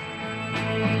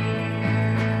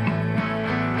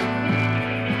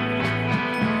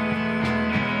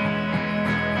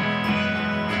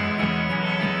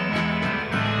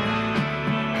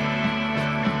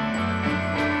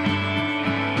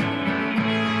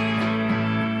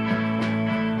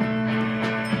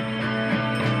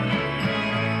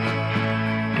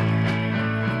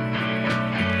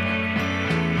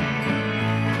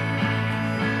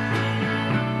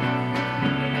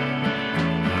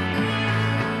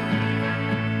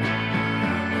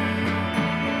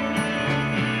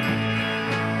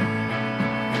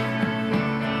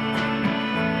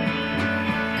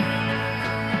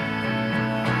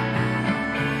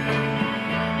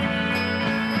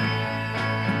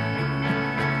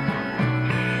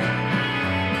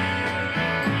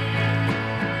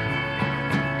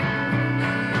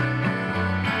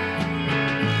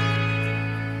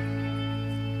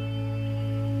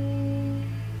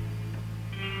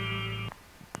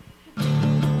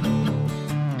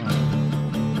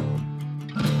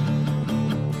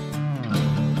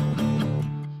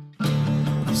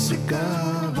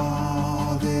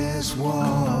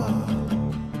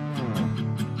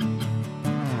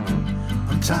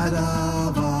 Tired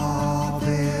of all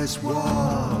this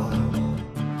war.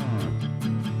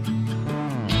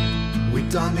 We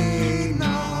don't need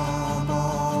no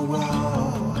more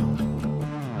war.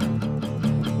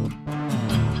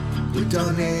 We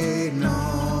don't need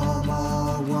no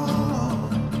more war.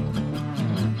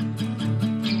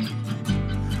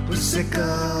 We're sick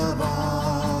of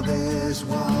all this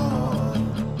war.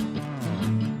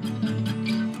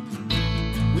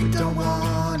 We don't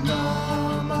want no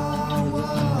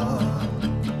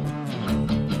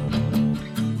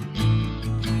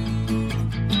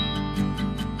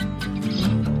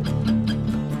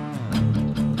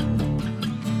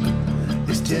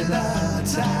till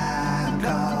the time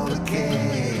called the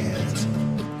kids.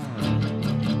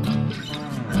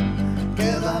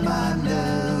 Give them a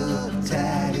new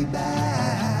teddy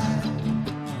bear.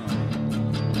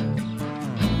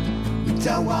 We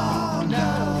don't want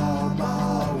no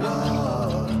more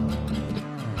war.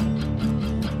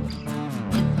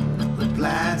 We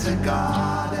plant a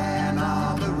garden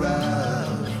on the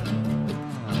road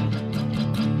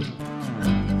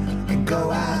and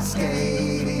go out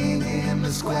skating in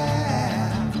the square.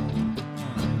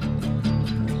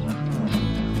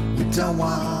 We don't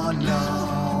want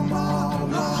no more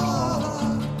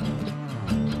war.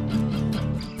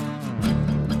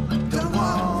 Don't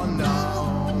want no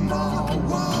more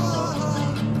war.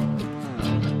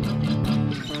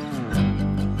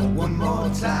 But one more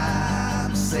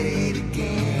time, say it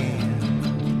again.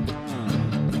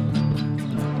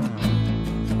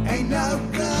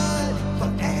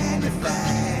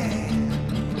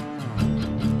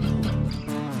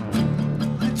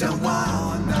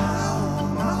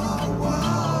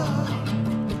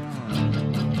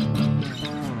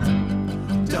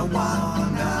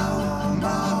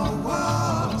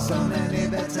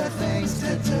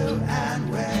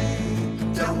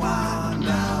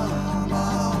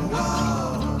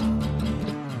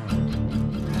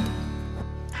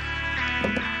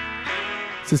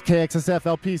 This is KXSF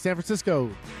LP San Francisco.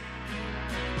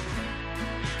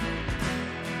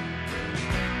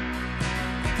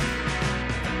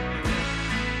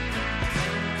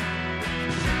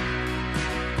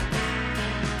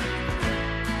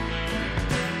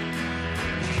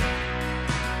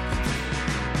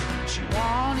 She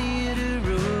wanted a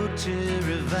road to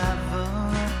revival.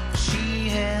 She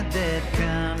had that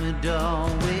Commodore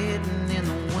waiting in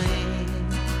the wing.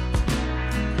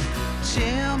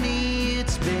 Tell me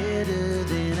it's better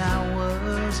than I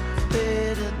was,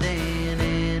 better than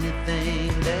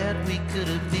anything that we could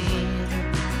have been.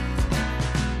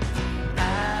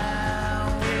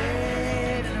 I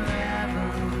wait and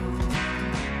rival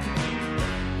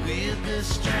with the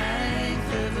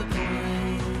strength of a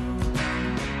queen,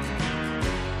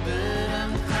 but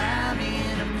I'm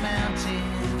climbing a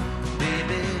mountain,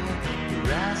 baby,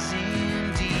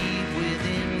 rising deep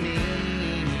within me.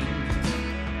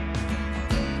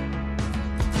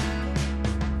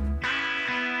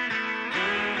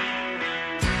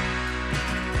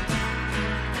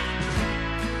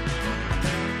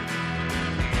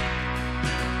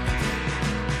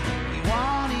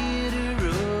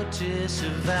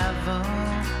 Survival,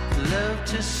 loved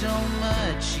her so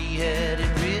much she had it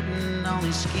written on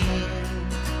his skin.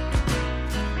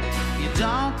 You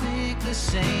don't think the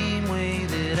same way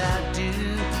that I do.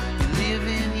 You're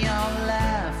living your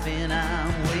life and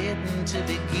I'm waiting to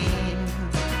begin.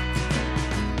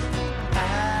 I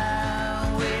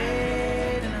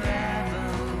wait and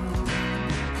rival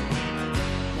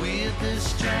with the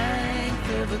strength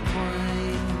of a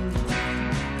queen,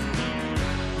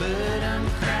 but I'm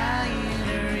crying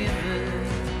a river,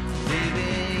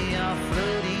 baby, you're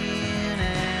floating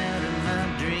out of my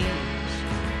dreams.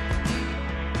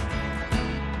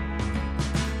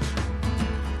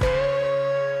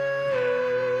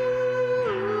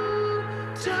 Ooh,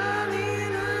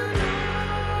 darling, I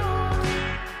know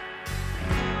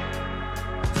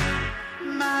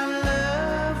my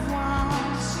love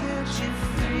won't set you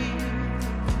free.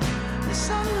 Yes,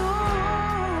 I know.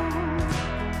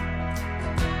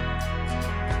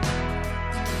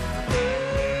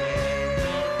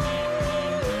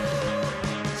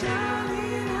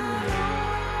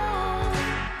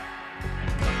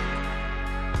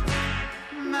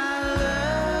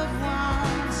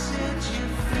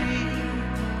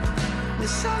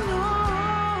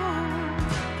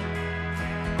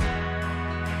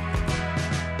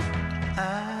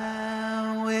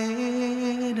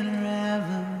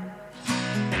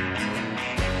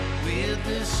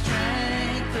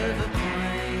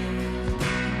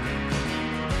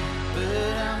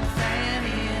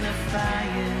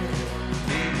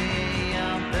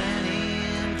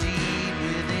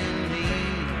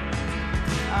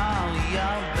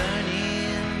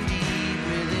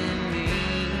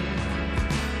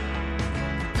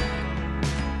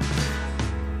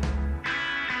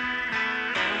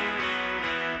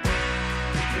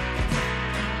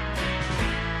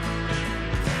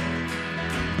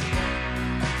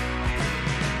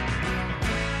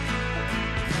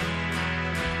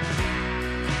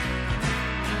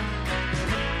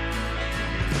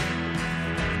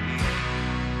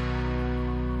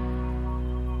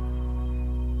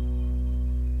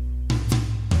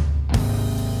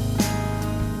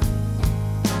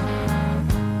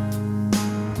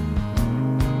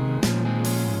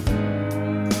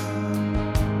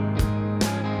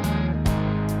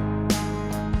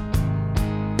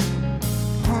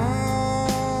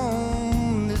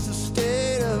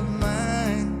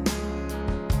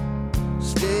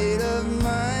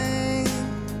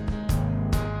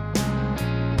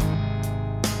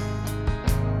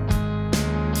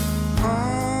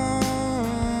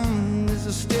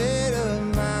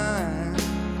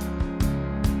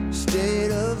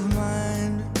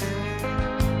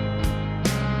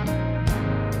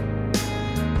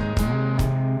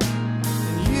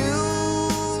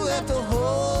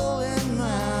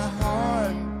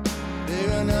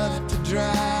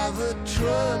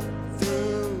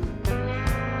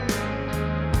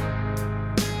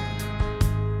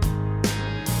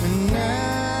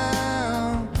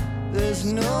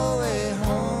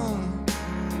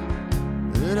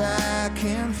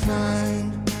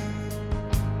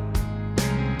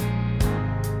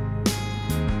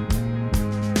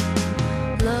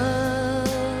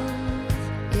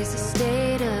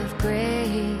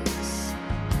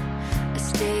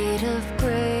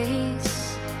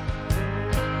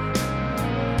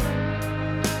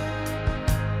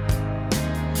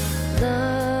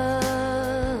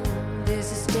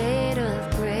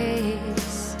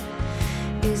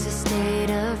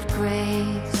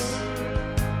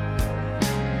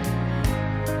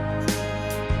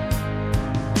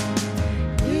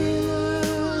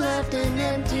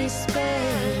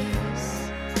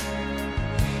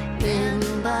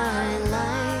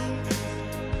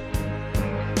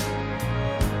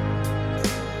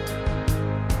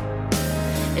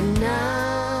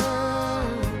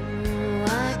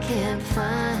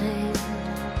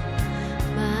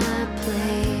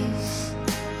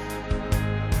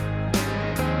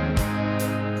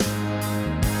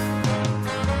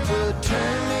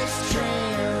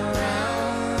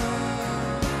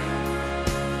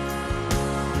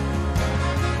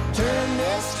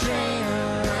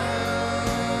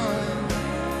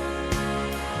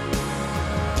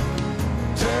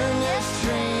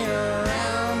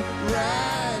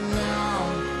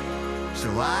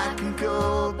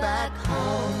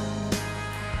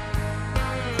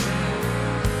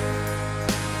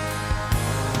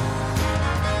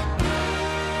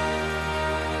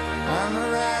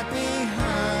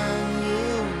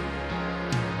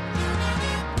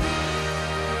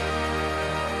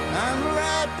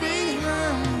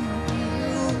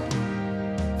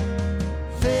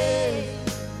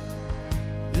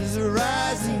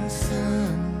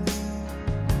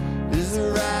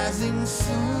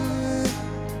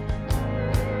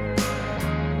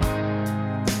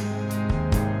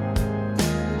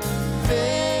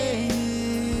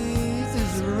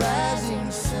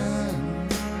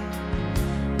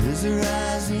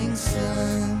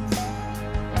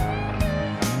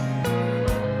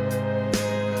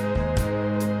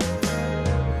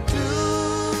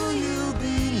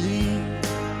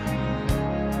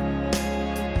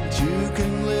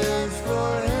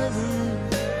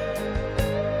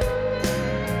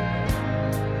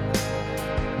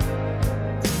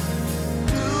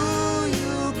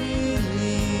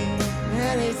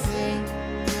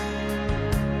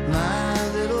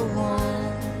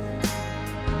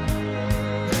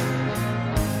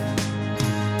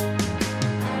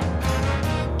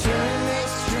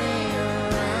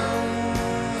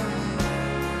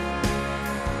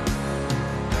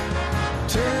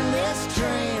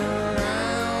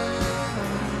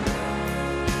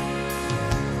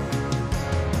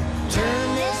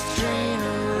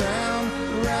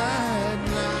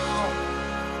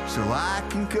 so I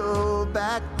can go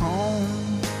back home.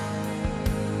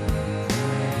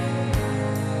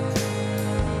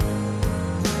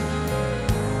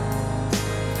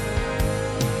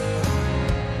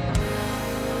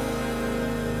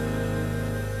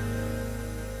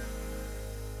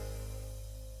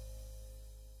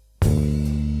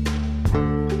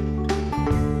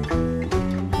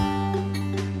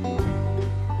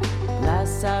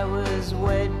 I was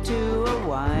wed to a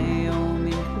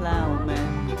Wyoming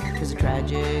plowman, 'twas a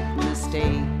tragic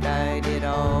mistake I did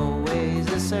always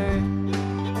assert.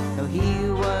 Though he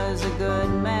was a good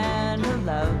man who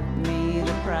loved me,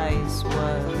 the price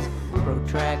was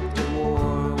protracted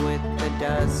war with the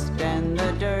dust and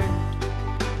the dirt.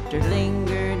 Dirt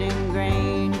lingered in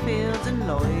grain fields and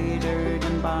loitered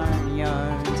in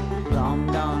barnyards,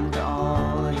 glommed onto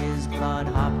all his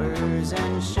clodhoppers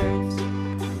and shirts,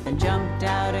 and jumped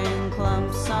out in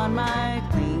clumps on my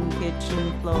clean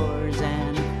kitchen floors,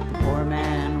 and the poor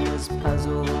man was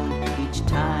puzzled each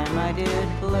time I did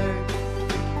blurt.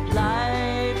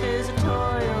 Life is a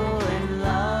toil and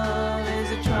love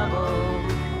is a trouble.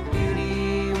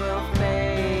 Beauty will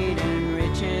fade and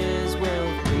riches will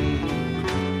flee.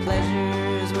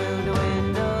 Pleasures will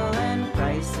dwindle and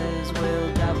prices will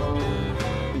double.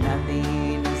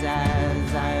 Nothing is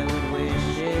as I would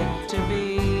wish it to be.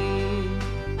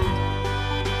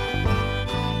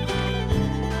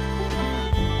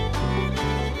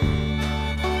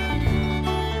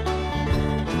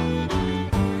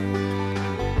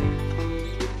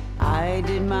 I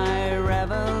did my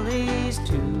reveilles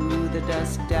to the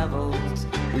dust devils.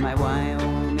 In my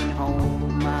Wyoming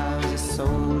home I was a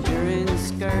soldier in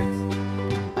skirts.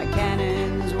 My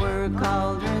cannons were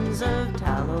cauldrons of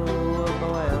tallow or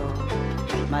boil.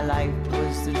 My life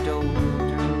was the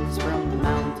doldrums from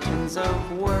mountains of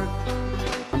work.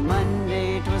 On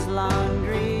Monday 'twas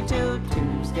laundry till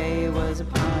Tuesday was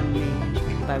upon me.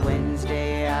 By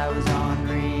Wednesday I was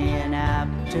ornery and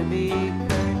apt to be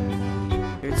curt.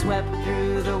 Dirt swept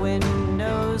through the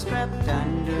windows, crept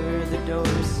under the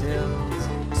door sills.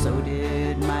 So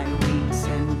did my weeks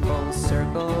in full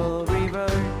circle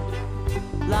revert.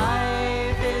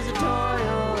 Life is a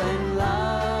toil and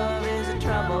love is a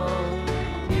trouble.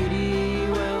 Beauty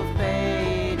will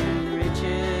fade and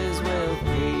riches will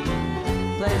flee.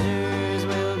 Pleasures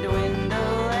will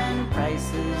dwindle and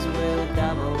prices will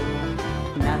double.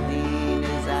 Nothing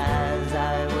is as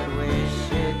I would wish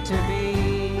it to be.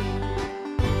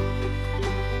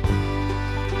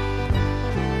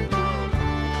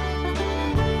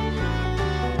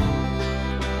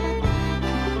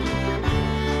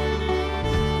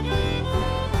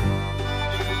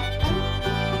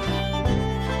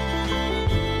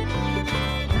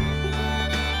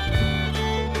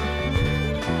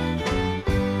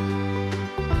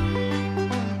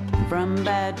 From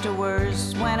bad to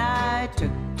worse when I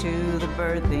took to the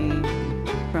birthing.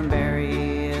 From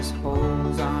various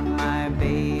holes on my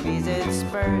babies it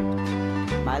spurt.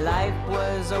 My life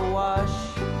was awash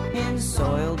in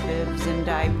soiled bibs and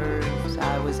diapers.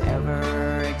 I was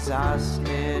ever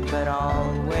exhausted but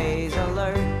always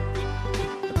alert.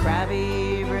 A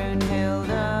crabby Brunhilde,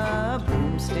 a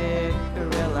broomstick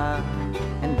gorilla,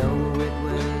 and though it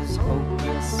was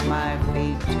hopeless my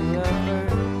fate to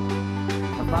avert,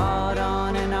 fought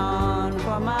on and on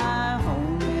for my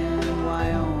home in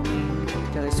Wyoming,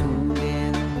 till I swooned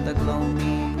in the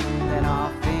gloaming, then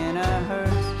off in a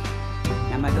hearse.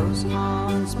 And my ghost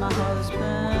haunts my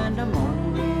husband, a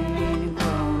moaning and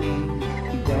groaning.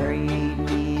 He buried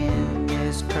me in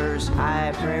this cursed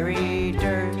high prairie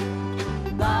dirt.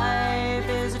 Life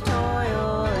is a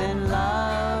toil and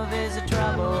love is a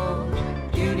trouble.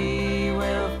 Beauty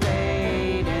will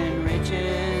fade and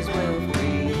riches will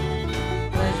flee.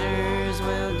 Pleasures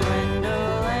will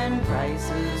dwindle and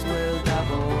prices will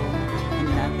double.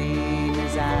 Nothing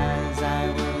is as I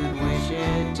would wish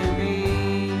it to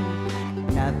be.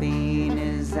 Nothing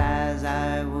is as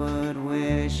I would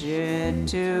wish it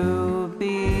to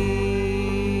be.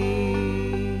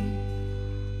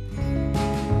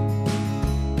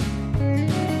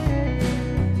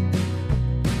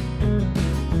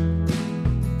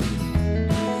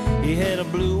 He had a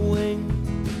blue wing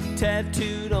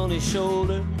tattooed on his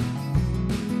shoulder,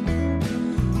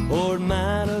 or it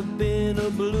might have been a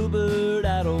bluebird,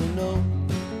 I don't know.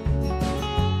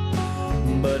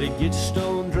 But he'd get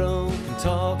stone drunk and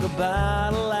talk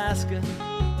about Alaska,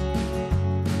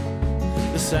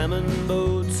 the salmon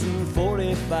boats and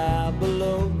 45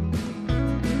 below.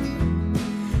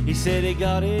 He said he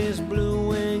got his blue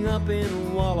wing up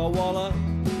in Walla Walla,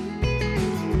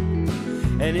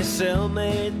 and his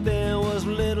cellmate there was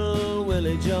little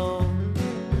Willie John.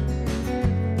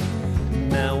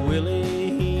 Now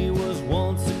Willie, he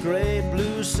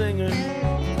singer.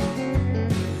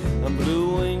 I'm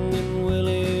Blue Wing and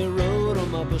Willie wrote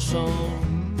him up a song.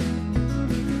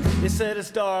 They said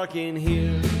it's dark in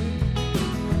here,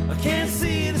 I can't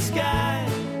see the sky,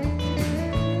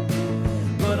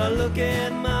 but I look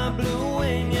at my blue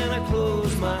wing and I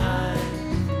close my eyes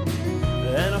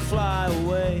and I fly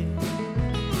away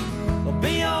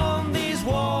beyond these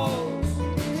walls,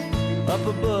 up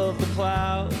above the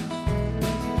clouds,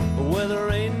 where there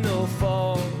ain't no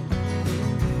fall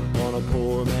on a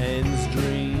poor man's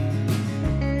dream.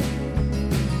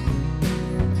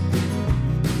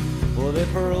 Well, they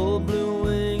pearled Blue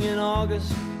Wing in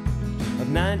August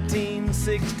of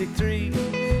 1963,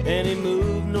 and he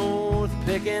moved north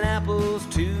picking apples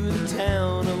to the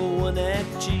town of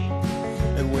Wenatchee.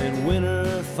 And when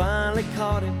winter finally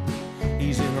caught him,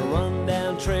 he's in a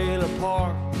rundown trailer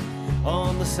park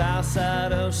on the south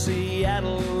side of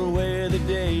Seattle, where the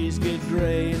days get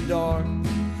gray and dark.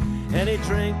 And he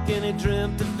drank and he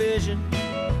dreamt a vision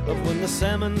of when the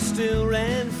salmon still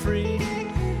ran free,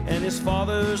 and his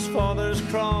father's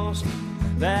crossed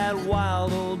that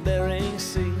wild old Bering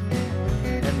Sea.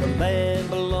 And the land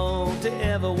belonged to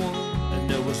everyone, and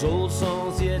there was old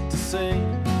songs yet to sing.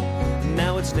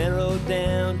 Now it's narrowed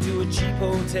down to a cheap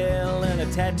hotel and a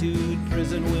tattooed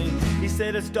prison wing. He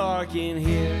said it's dark in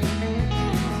here,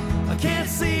 I can't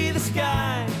see the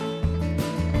sky,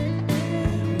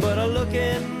 but I look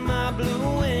at my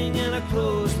blue wing and I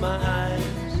close my eyes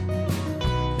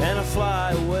and I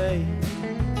fly away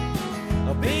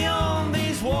beyond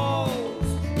these walls,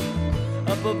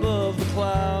 up above the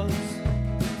clouds,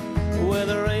 where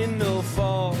there ain't no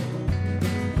fall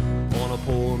on a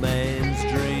poor man's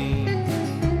dream.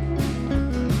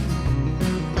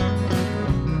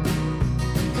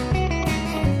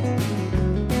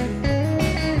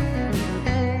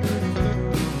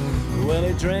 Well,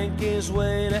 he drank his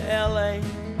way to L.A.,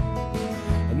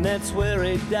 and that's where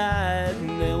he died.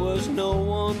 And there was no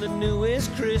one that knew his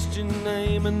Christian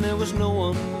name, and there was no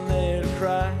one there to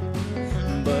cry.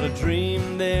 But I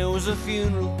dreamed there was a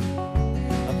funeral,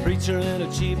 a preacher in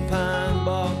a cheap pine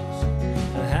box,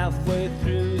 and halfway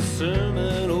through his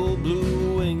sermon, old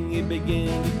Blue Wing, he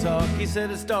began to talk. He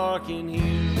said it's dark in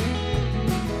here,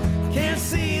 can't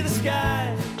see the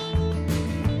sky,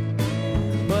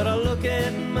 but I look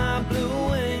at my blue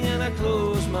wing and I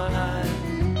close my eyes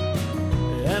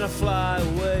and I fly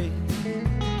away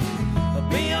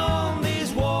beyond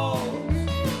these walls,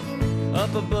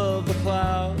 up above the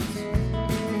clouds,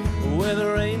 where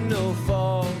there ain't no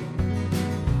fall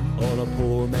on a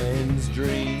poor man's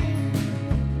dream.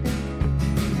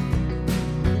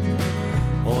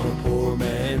 On a poor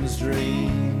man's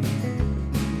dream.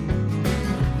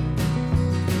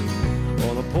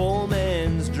 On a poor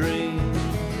man's dream.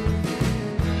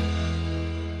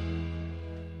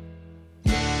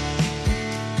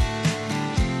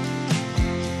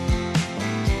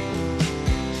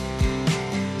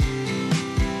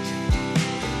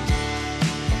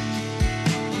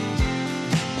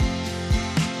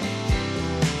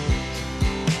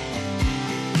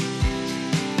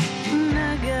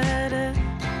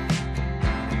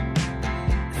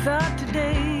 Thought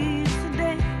today's the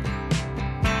day.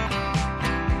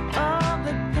 Oh,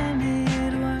 but then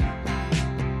it was.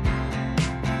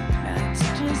 It's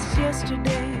just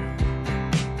yesterday.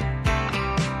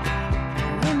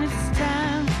 When it's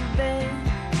time for bed,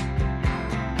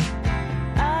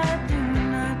 I do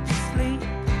not sleep.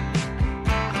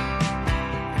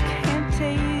 Can't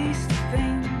taste a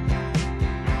thing,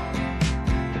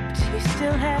 but you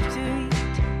still have to eat.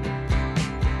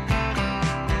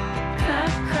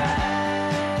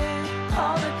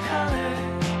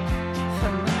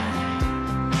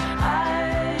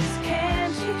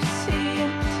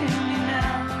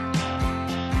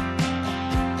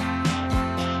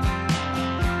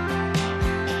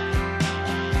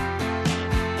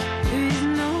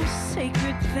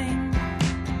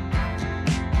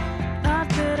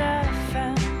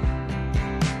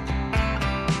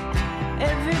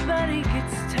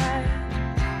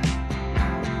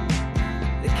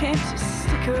 Can't just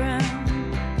stick around.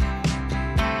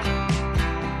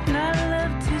 And I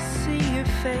love to see your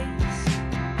face,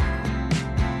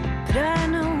 but I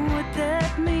know what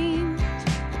that means.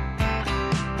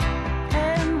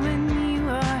 And when you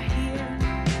are here,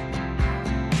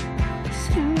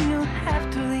 soon you'll have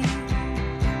to leave.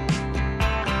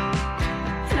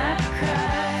 And I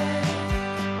cry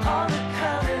all the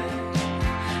colors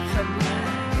from my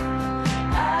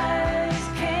eyes.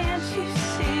 Can't you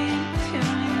see to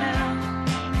me now?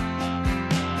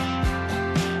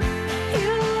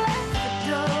 You left the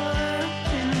door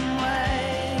open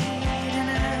wide, and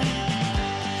I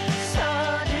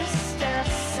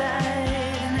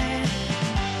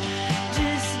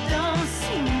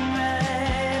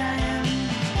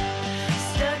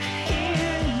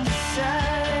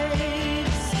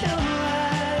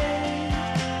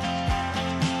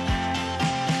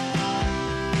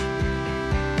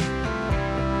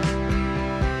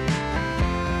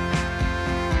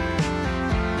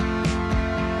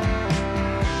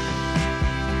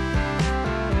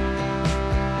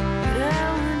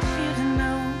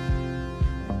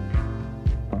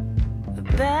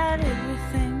about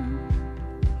everything,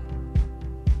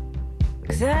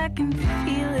 'cause I can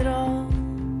feel it all.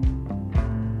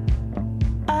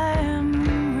 I am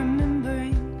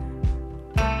remembering,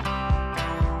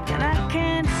 and I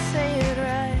can't say it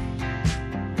right,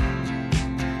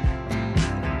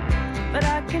 but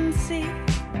I can see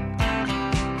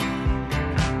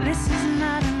this is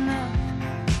not enough.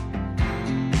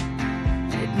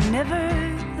 It never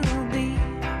will be.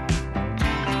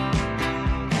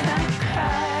 And I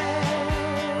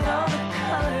cried all the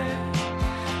color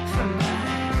from my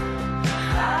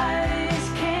eyes.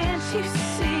 Can't you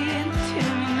see into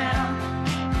me now?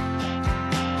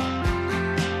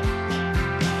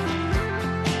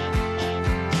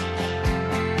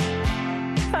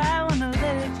 I wanna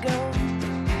let it go.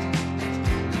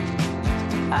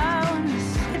 I wanna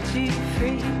set you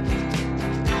free.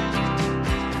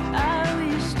 I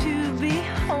wish to be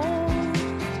whole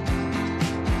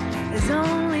as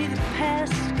only the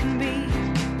past can be.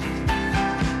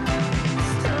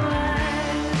 Still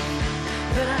alive,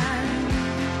 but I'm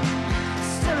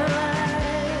still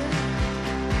alive.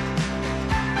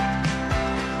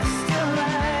 Still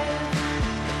alive,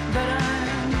 but I'm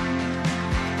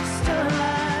still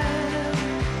alive.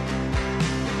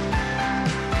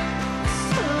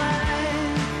 Still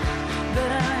alive,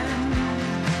 but I'm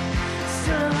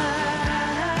still alive.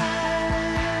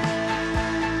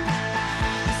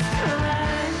 Still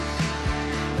alive,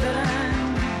 but I'm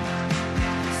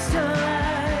still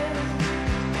alive.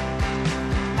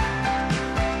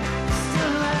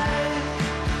 Still alive,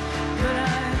 but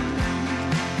I'm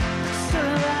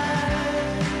still alive.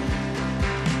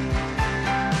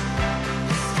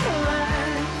 Still alive,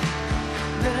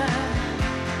 but I'm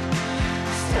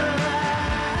still alive.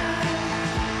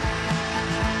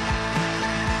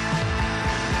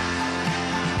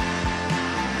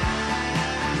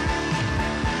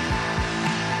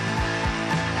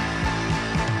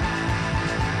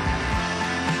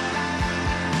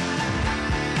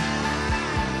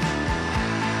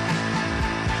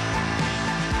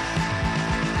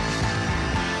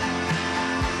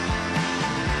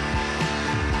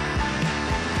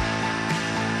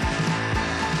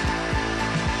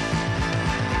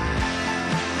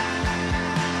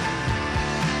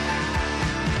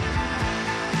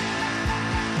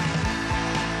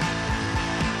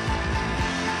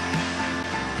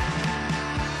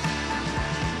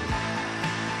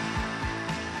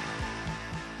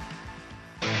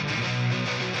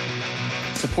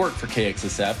 Support for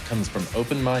KXSF comes from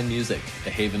Open Mind Music, a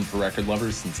haven for record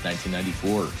lovers since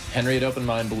 1994. Henry at Open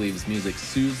Mind believes music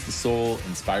soothes the soul,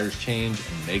 inspires change,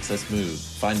 and makes us move.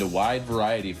 Find a wide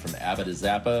variety from ABBA to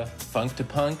Zappa, funk to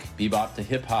punk, bebop to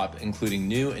hip-hop, including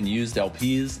new and used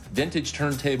LPs, vintage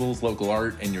turntables, local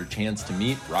art, and your chance to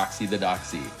meet Roxy the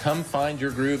Doxy. Come find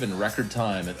your groove in record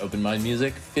time at Open Mind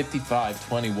Music,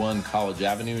 5521 College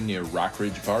Avenue near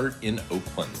Rockridge BART in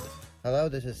Oakland. Hello,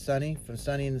 this is Sunny from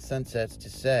Sunny in the Sunsets to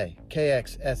say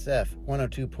KXSF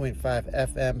 102.5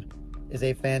 FM is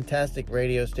a fantastic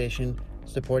radio station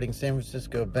supporting San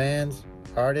Francisco bands,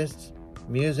 artists,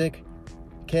 music.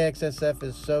 KXSF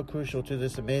is so crucial to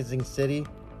this amazing city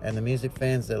and the music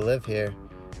fans that live here.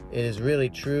 It is really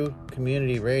true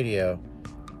community radio.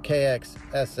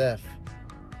 KXSF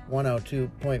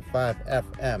 102.5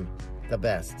 FM, the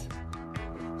best.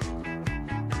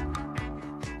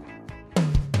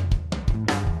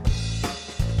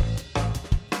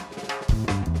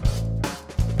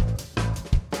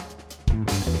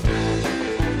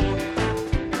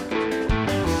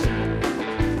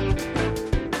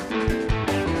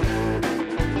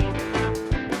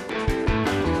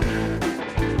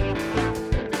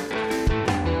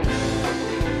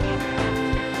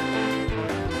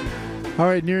 All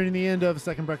right, nearing the end of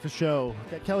Second Breakfast Show.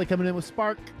 Got Kelly coming in with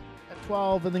Spark at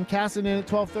 12, and then Cassin in at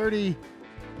 12:30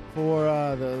 for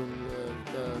the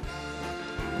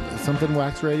something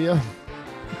wax radio.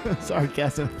 Sorry,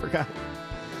 Cassin, I forgot.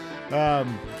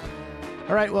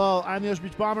 All right, well, I'm the Ocean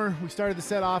Beach Bomber. We started the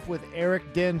set off with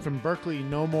Eric Den from Berkeley,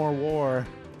 No More War.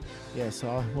 Yes,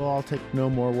 we'll all take No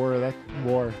More War.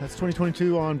 That's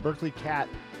 2022 on Berkeley Cat.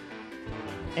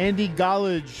 Andy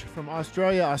Gollage from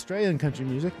Australia, Australian country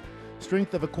music.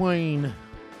 Strength of a Queen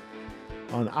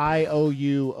on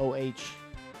IOUOH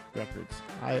Records.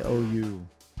 IOU.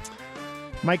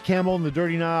 Mike Campbell and the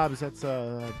Dirty Knobs. That's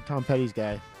Tom Petty's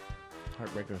guy.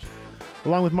 Heartbreakers.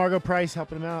 Along with Margot Price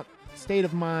helping him out. State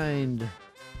of Mind.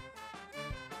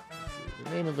 The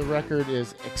name of the record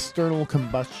is External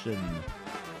Combustion.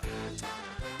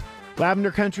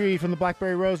 Lavender Country from the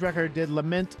Blackberry Rose record did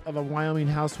Lament of a Wyoming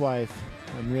Housewife.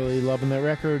 I'm really loving that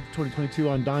record. 2022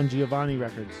 on Don Giovanni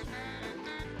Records.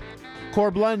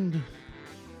 Corblund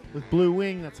with Blue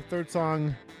Wing. That's the third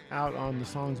song out on the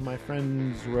Songs My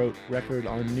Friends Wrote record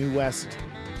on New West.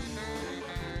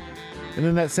 And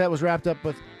then that set was wrapped up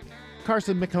with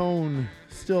Carson McCone,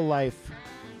 Still Life.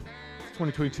 It's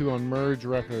 2022 on Merge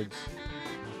Records.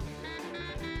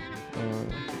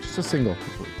 Just a single.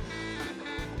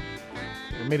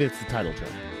 Or maybe it's the title track.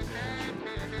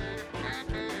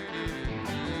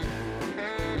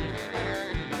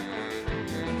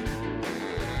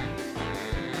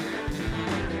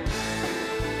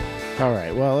 All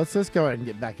right, well, let's go ahead and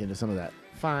get back into some of that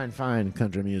fine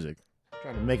country music.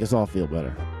 Trying to make us all feel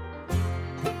better.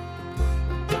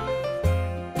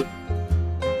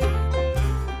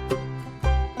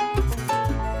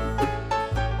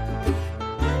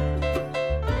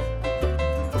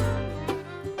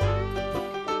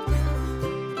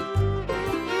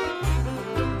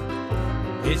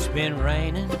 It's been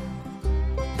raining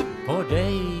for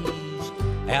days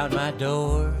out my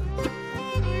door.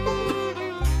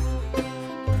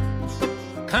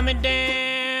 Coming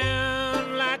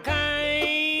down like I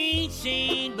ain't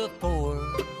seen before.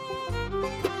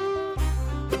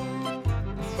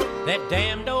 That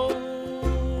damned old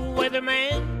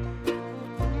weatherman,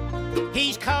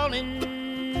 he's calling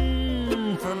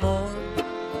for more.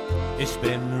 It's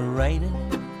been raining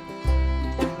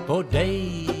for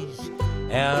days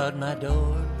out my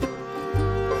door.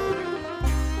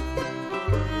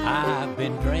 I've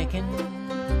been drinking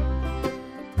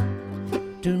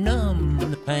to numb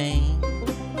the pain,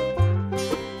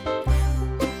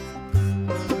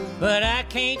 but I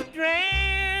can't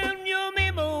drown your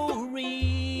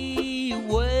memory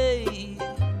away.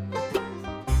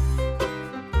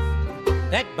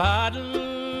 That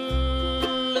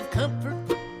bottle of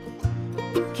comfort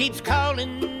keeps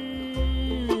calling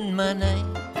my name.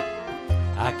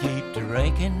 I keep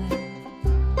drinking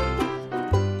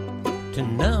to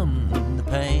numb the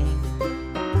pain.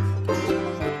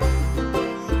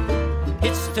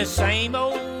 It's the same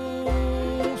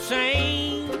old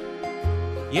same,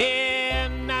 yeah,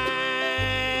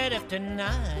 night after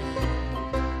night.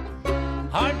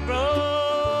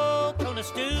 Heartbroken on a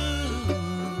stool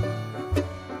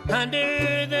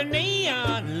under the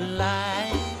neon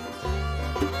light.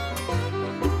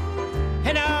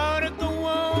 And I ought to go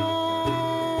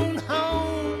on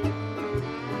home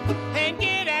and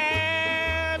get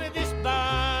out of this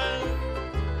bar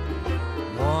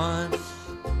once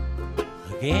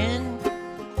again.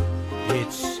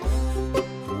 It's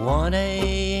 1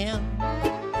 a.m.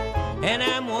 and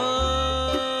I'm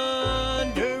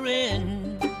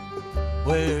wondering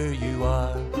where you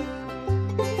are.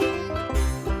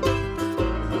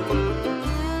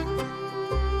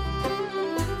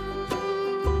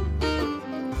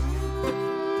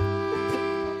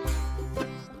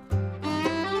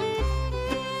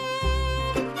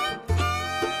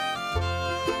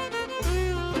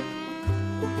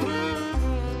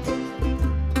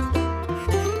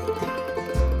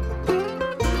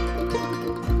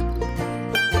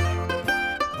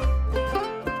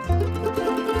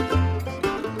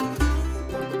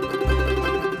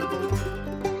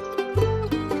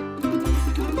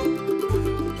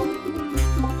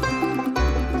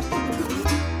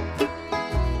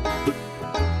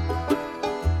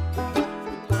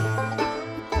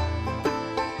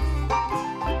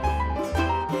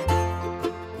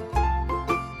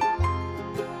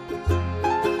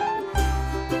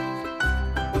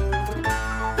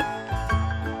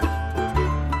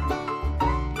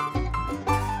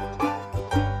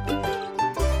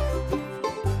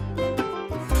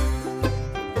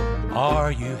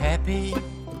 Are you happy?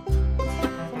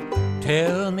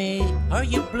 Tell me, are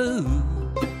you blue?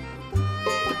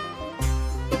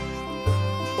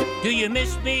 Do you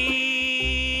miss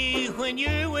me when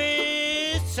you're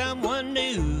with someone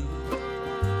new?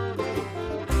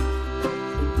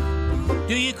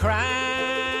 Do you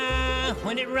cry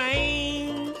when it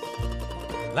rains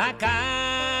like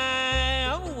I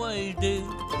always do?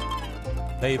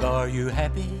 Babe, are you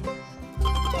happy?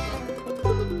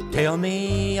 Tell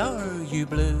me, are you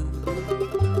blue?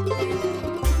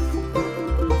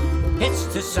 It's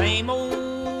the same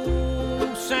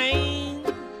old same,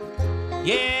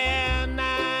 yeah,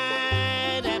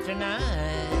 night after night.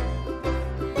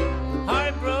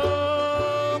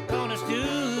 Heartbroken on a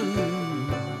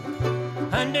stool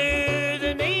under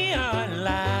the neon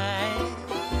light.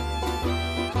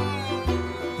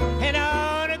 And I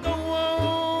ought to go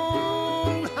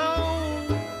on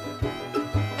home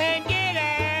and get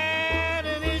out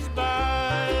of this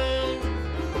bar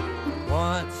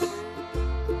once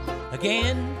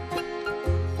again.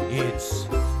 It's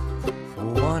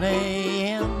 1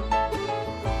 a.m.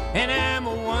 and I'm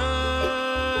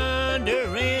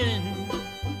wondering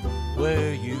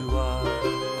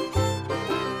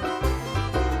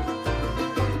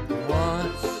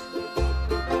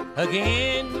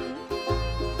again.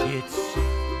 It's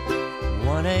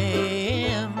 1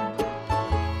 a.m.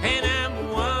 and I'm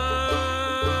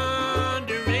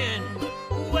wondering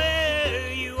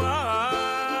where you are.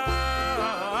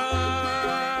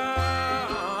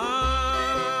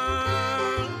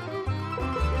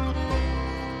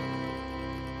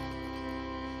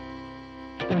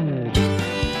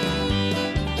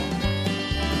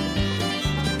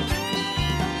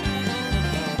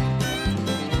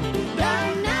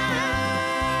 Dark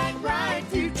night, bright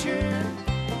future,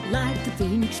 like the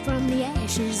phoenix from the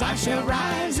ashes, I shall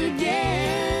rise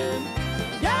again.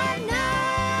 Dark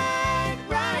night,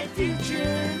 bright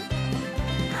future,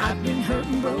 I've been hurt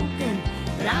and broken,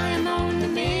 but I am on the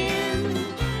mend.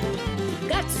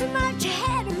 Got so much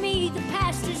ahead of me, the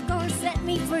past is gonna set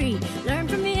me free. Learn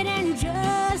from it and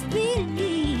just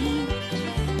believe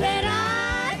that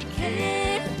I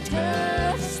can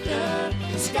touch the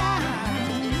sky.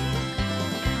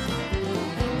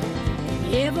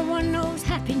 Everyone knows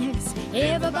happiness,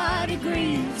 everybody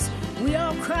grieves. We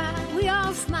all cry, we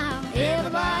all smile,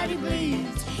 everybody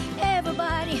bleeds.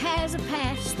 Everybody has a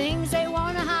past, things they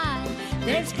want to hide.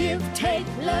 There's give, take,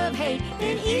 love, hate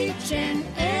in each and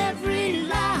every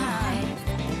life.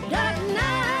 Dark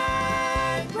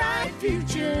night, bright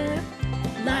future,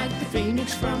 like the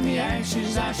phoenix from the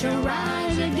ashes, I shall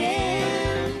rise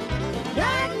again.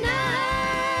 Dark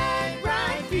night,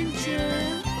 bright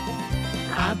future,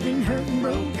 I've been hurt and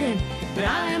broken, but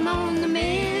I am on the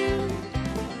mend.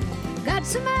 Got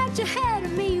so much ahead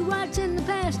of me, what's in the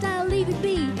past, I'll leave it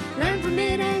be. Learn from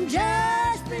it and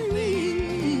just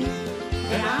believe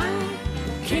that I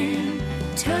can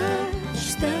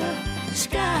touch the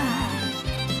sky.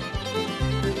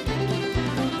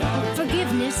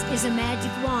 Forgiveness is a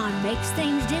magic wand, makes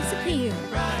things disappear.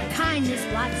 Kindness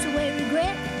wipes away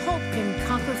regret, hope can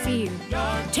conquer fear.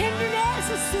 Tenderness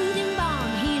a soothing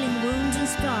balm, healing wounds and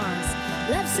scars.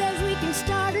 Love says we can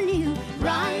start anew,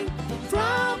 right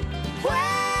from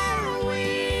where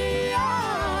we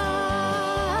are.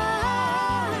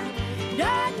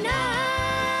 Dark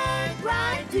night,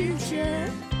 bright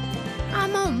future,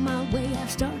 I'm on my way, I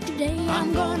start today,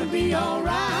 I'm gonna be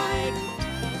alright.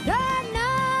 Dark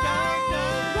night,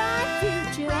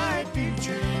 bright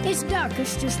future, it's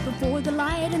darkest just before the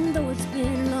light, and though it's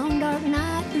been a long dark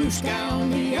night, blue sky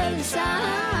on the other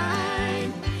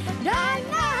side. Dark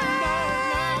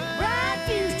night, bright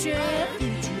future,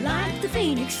 like the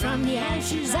phoenix from the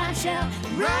ashes, I shall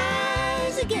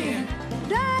rise again.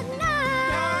 Dark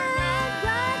night,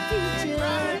 bright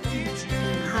future,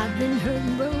 I've been hurt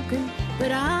and broken,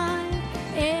 but I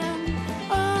am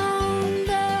on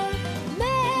the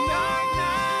mend. Dark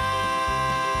night,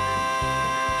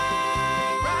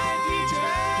 bright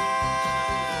future.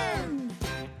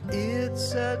 It's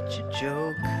such a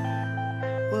joke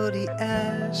what he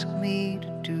asked me to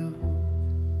do.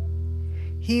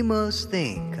 He must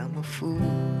think I'm a fool.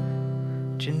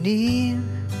 Janine,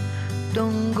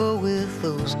 don't go with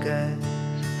those guys.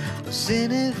 What's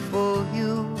in it for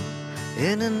you?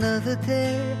 In another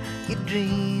day, your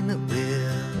dream it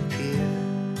will appear.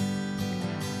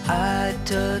 I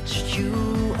touched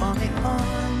you on the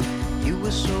arm, you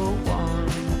were so warm.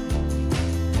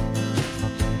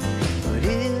 But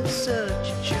it's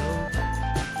such a joke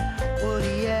what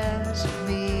he asked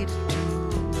me to do.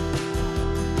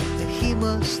 And he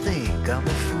must think I'm a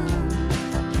fool.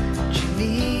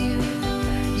 Janine,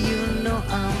 you know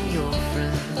I'm your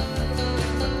friend.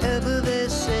 Whatever they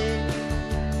say,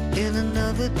 in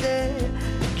another day,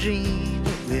 a dream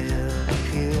will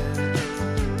appear.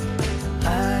 I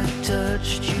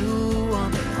touched you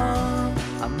on the arm,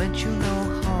 I meant you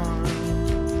no harm.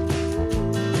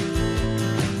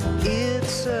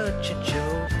 It's such a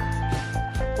joke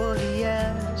what he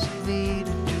asked me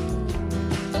to do.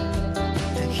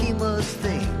 And he must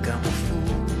think I'm a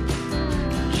fool.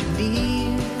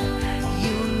 Janine,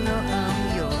 you know I'm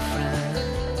your friend.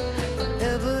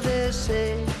 Whatever they say,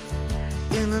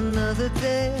 in another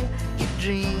day, your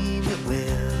dream it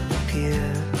will appear.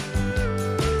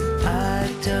 I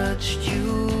touched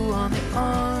you on the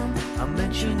arm, I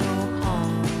meant you no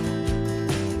harm.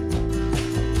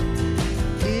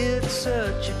 It's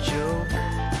such a joke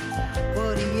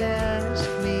what he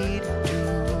asked me to do.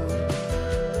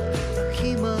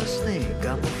 He must think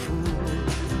I'm a fool.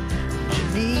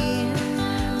 Janine,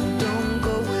 don't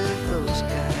go with those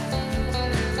guys.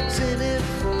 What's in it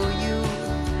for you?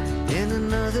 In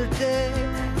another day,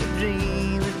 your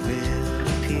dream it will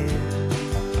appear.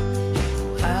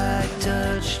 I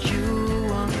touched you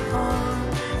on the arm,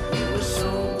 you were so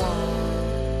warm.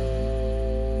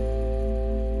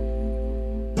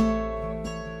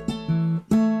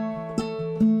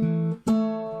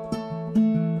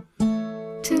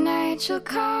 Tonight you'll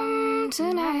come,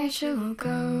 tonight you'll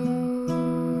go.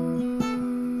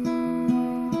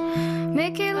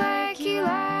 Make it like you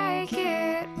like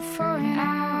it for an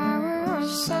hour or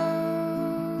so.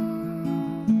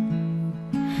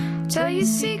 Tell you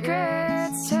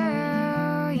secrets,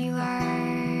 tell you lies.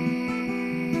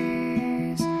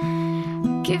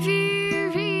 Give you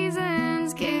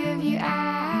reasons, give you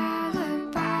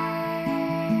alibis.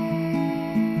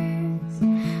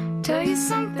 Tell you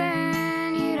something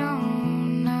you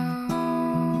don't know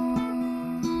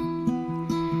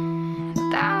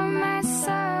about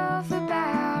myself,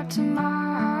 about tomorrow.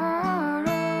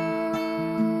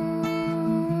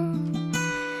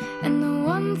 And the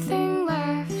one thing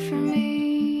left for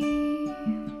me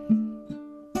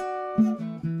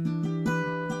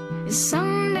is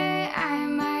someday I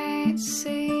might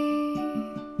see.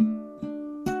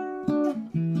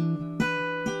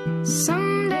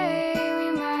 Someday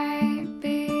we might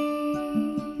be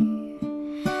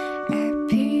at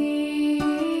peace.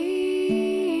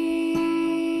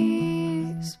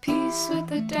 Peace with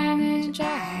the damage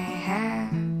I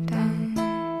have done.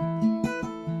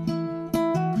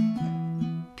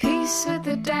 Peace with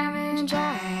the damage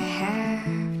I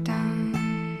have done.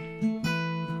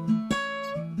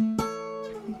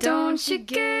 Don't you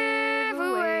give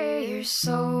away your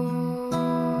soul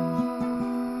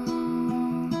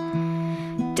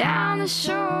down the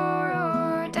shore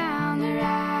or down the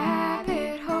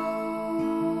rabbit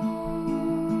hole.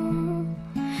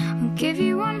 I'll give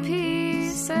you one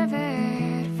piece of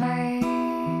advice.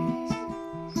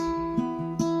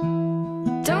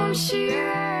 Don't you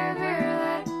ever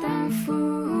let them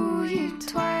fool you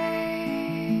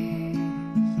twice.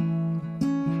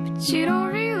 But you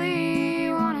don't really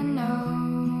want to know.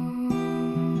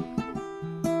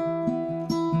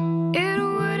 It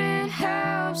wouldn't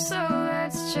help, so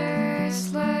let's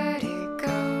just let it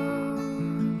go.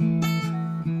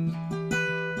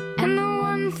 And the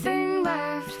one thing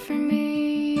left for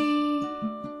me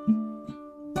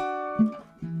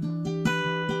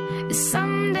is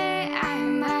someday I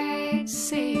might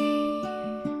see.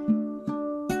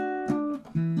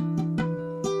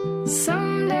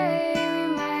 Someday we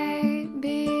might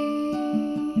be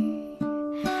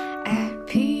at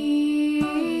peace.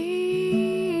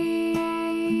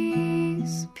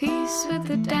 Peace with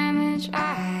the damage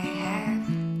I have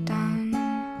done.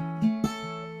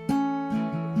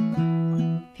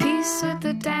 Peace with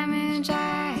the damage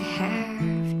I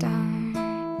have done.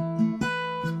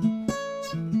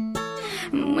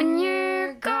 When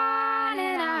you're gone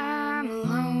and I'm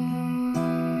alone,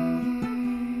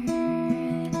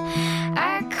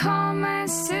 I call my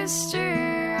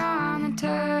sister on the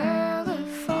telephone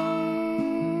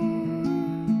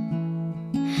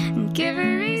and give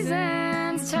her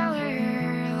reasons, tell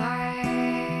her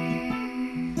lies.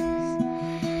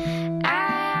 I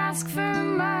ask for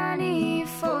money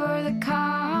for the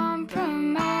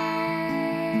compromise.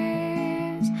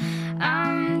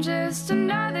 I'm just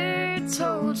another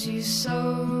told you so.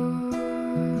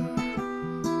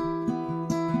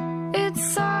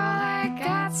 It's all I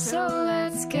got, so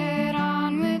let's get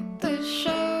on with the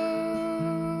show.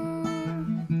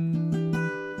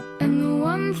 And the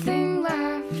one thing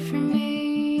left for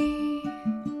me,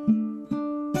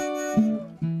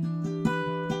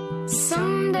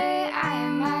 someday I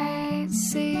might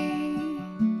see.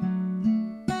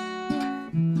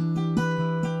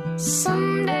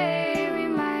 Someday we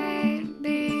might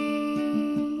be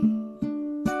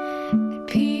at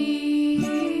peace.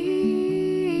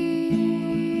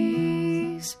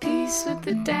 Peace with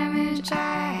the damage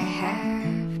I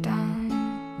have done.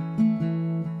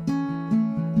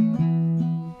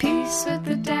 Peace with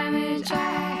the damage I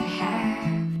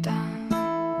have done.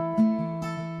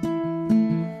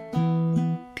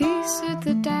 Peace with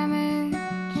the damage.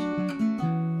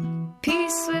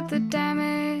 Peace with the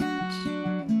damage.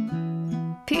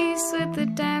 Peace with the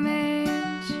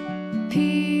damage.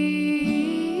 Peace.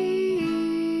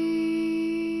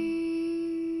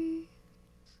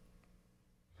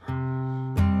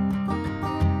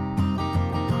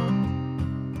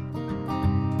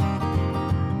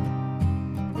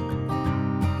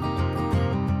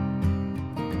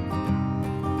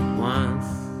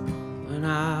 Once, when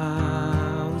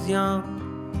I was young,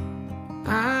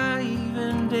 I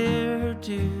even dared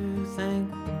to think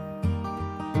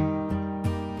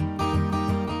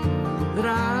that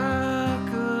I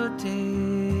could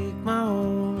take my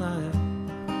own life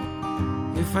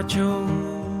if I chose.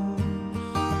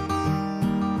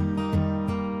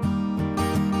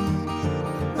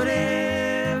 But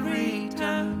every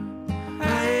time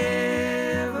I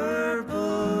ever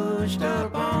pushed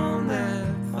up on that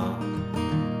thought,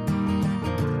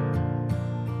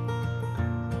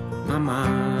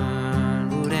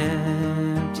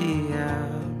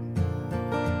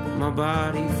 my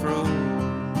body froze.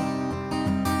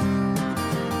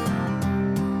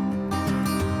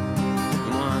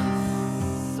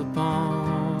 Once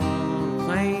upon a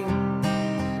plane,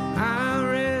 I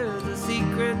read The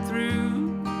Secret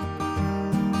through.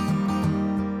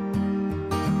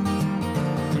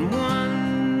 And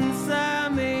once I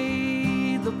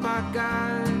made the pot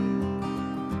guy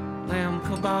lamb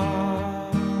kebab.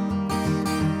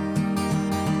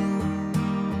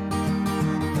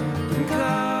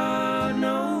 God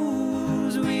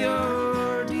knows we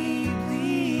are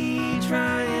deeply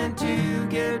trying to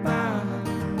get by.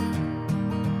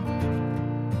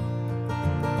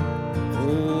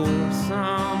 For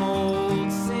some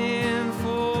old sin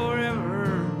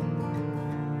forever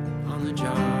on the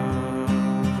job.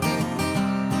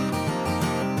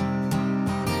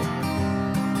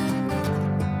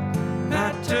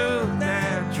 I took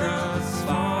that trust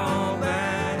fall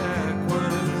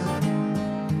backwards.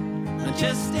 I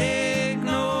just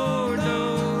ignored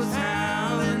those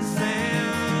howling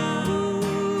sounds.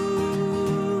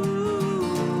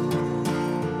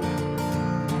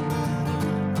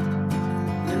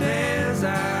 And as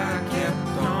I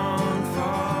kept on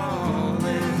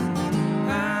falling,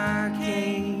 I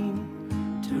came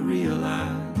to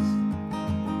realize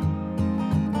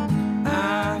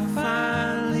I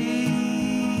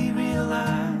finally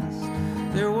realized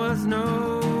there was no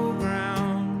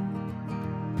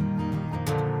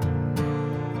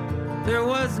there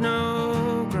was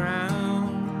no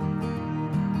ground.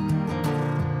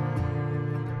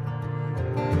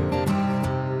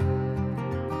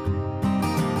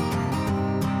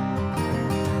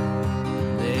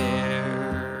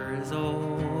 There is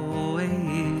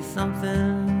always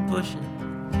something pushing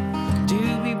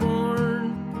to be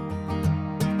born.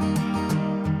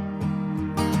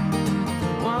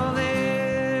 While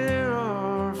there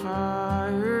are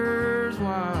fires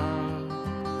wild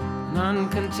and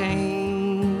uncontained,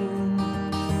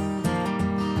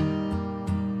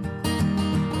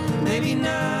 maybe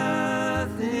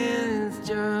nothing's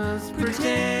just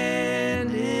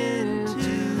pretending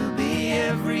to be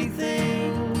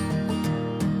everything.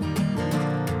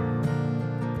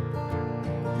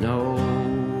 No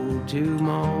two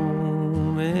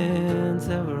moments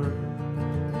ever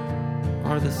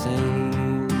are the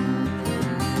same.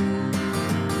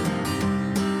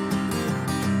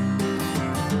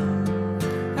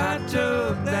 I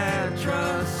took that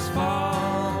trust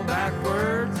fall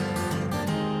backwards,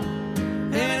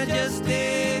 and I just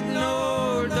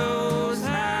ignored those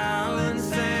howling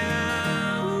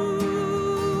sounds.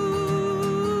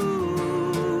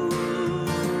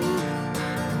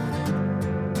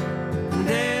 And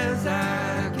as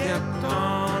I kept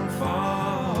on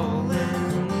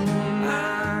falling,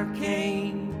 I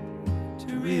came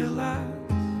to realize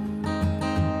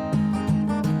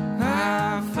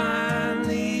I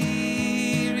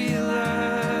finally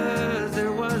realized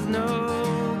there was no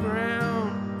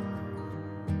ground.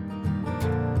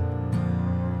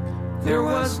 There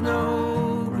was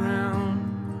no ground.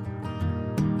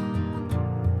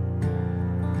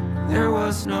 There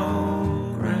was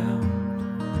no ground.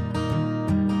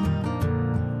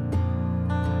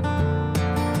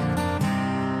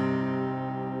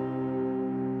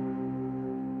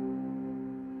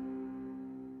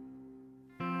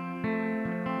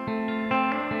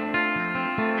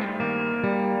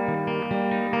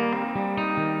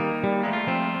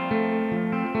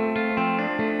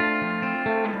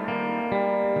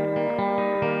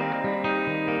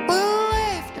 Well,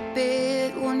 laughed a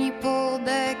bit when you pulled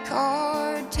that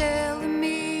card, telling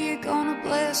me you're gonna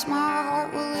bless my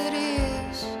heart. Well, it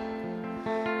is.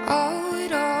 Oh,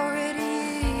 it already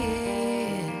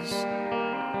is.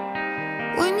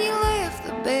 When you left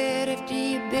the bed after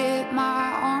you bit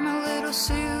my arm, a little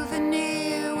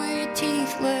souvenir where your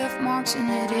teeth left marks, and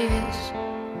it is.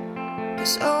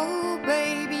 'Cause oh,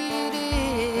 baby, it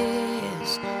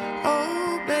is.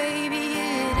 Oh, baby,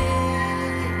 it is.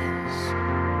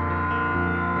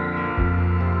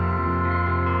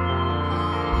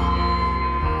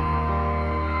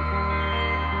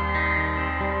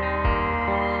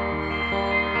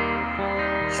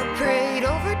 I prayed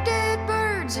over dead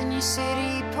birds in your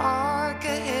city park. I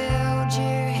held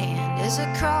your hand as I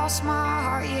crossed my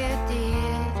heart, yeah, it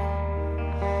did.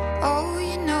 Oh,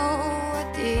 you know I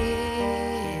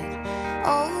did.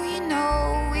 Oh, you know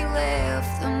we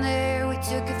left them there. We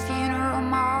took a funeral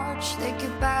march, said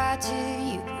goodbye to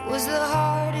you. It was the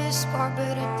hardest part,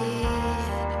 but I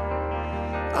did.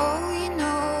 Oh, you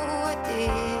know I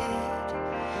did.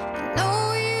 I know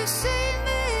you say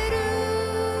me do.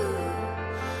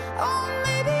 Oh,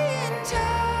 maybe in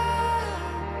time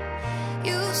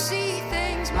you'll see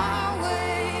things my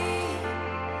way.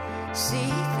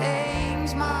 see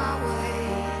things my way.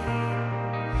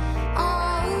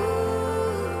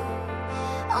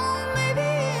 Oh, maybe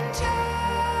in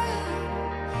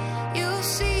time you'll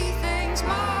see things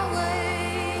my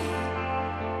way,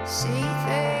 see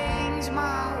things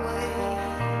my way.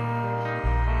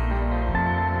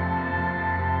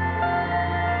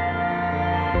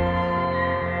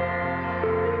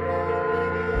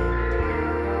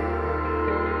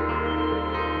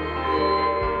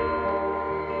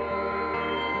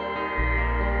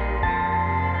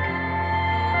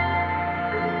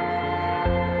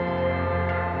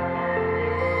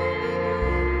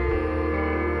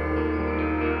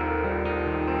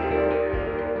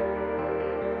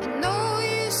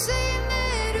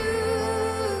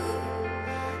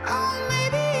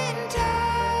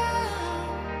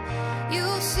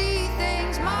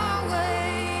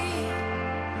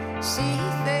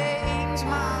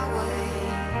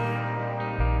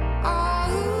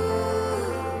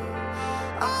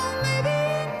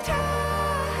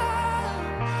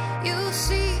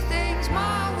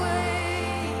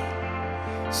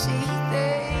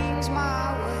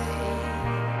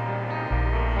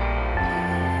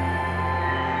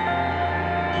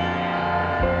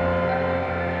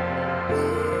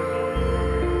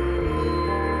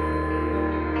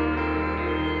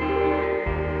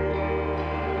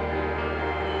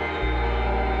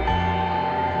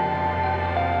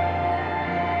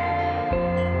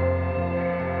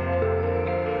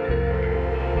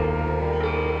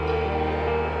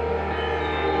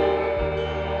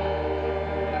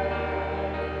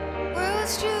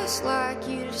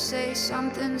 Say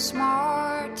something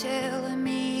smart, telling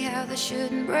me how this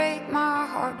shouldn't break my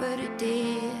heart, but it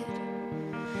did.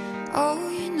 Oh,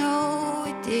 you know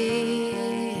it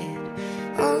did.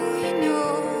 Oh, you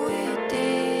know it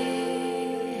did.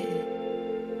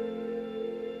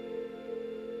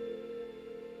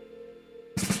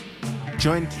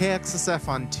 Join KXSF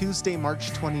on Tuesday,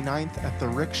 March 29th at the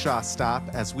Rickshaw Stop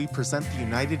as we present the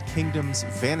United Kingdom's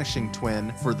Vanishing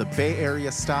Twin for the Bay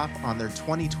Area stop on their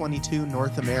 2022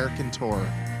 North American tour.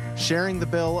 Sharing the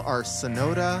bill are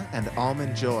Sonoda and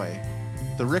Almond Joy.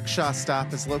 The Rickshaw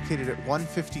Stop is located at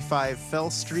 155 Fell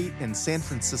Street in San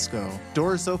Francisco.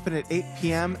 Doors open at 8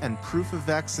 p.m. and proof of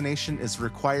vaccination is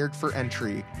required for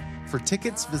entry. For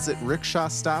tickets, visit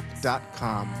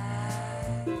rickshawstop.com.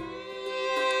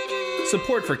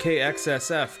 Support for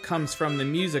KXSF comes from the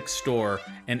Music Store,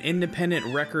 an independent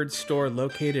record store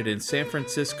located in San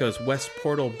Francisco's West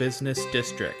Portal Business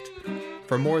District.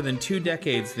 For more than 2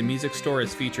 decades, the Music Store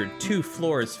has featured 2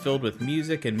 floors filled with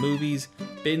music and movies,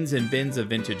 bins and bins of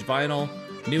vintage vinyl,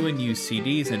 new and used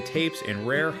CDs and tapes, and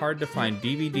rare, hard-to-find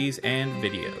DVDs and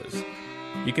videos.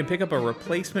 You can pick up a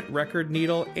replacement record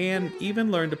needle and even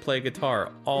learn to play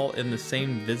guitar, all in the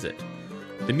same visit.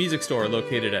 The Music Store,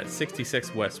 located at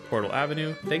 66 West Portal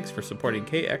Avenue. Thanks for supporting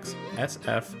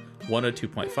KXSF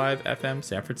 102.5 FM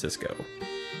San Francisco.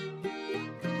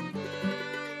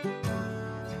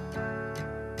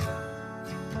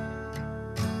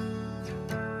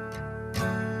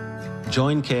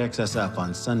 Join KXSF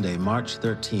on Sunday, March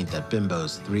 13th at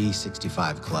Bimbo's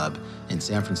 365 Club in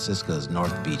San Francisco's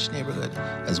North Beach neighborhood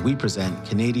as we present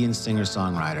Canadian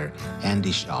singer-songwriter Andy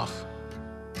Schaaf.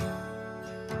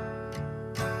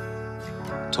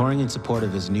 Touring in support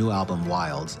of his new album,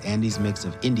 Wilds, Andy's mix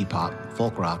of indie pop,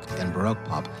 folk rock, and baroque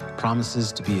pop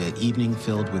promises to be an evening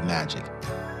filled with magic.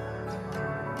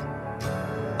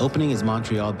 Opening is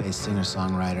Montreal-based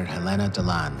singer-songwriter Helena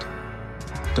Deland.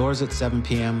 Doors at 7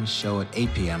 p.m., show at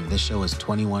 8 p.m. This show is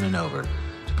 21 and over.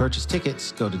 To purchase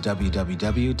tickets, go to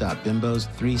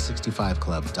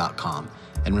www.bimbos365club.com.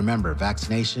 And remember,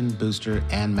 vaccination, booster,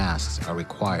 and masks are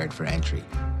required for entry.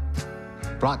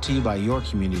 Brought to you by your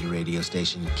community radio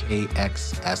station,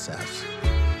 KXSF.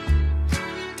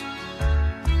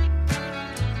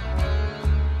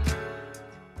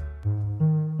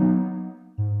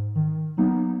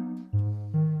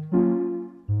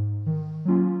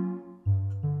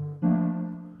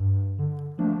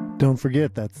 Don't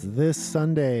forget, that's this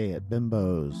Sunday at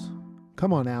Bimbo's.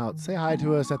 Come on out, say hi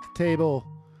to us at the table,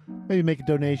 maybe make a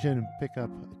donation, pick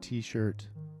up a t-shirt,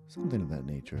 something of that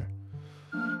nature.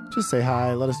 Just say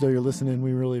hi, let us know you're listening.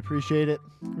 We really appreciate it.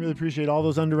 Really appreciate all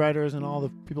those underwriters and all the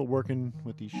people working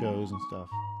with these shows and stuff.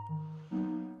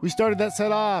 We started that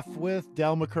set off with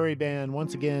Del McCoury Band,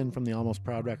 once again from the Almost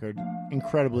Proud record.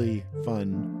 Incredibly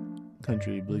fun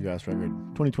country bluegrass record.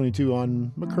 2022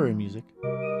 on McCoury Music.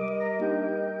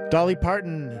 Dolly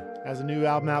Parton has a new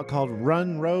album out called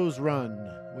Run, Rose, Run.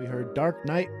 We heard Dark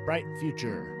Night, Bright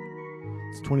Future.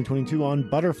 It's 2022 on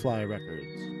Butterfly Records.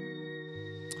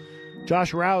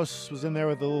 Josh Rouse was in there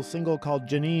with a little single called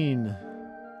Janine.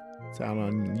 It's out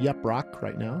on Yup Rock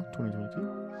right now,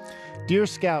 2022. Deer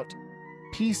Scout,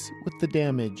 Peace with the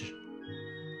Damage,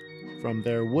 from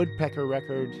their Woodpecker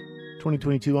record,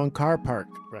 2022 on Car Park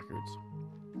Records.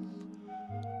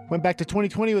 Went back to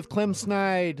 2020 with Clem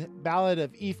Snide, Ballad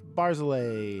of Eve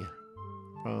Barzilay,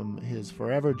 from his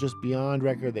Forever Just Beyond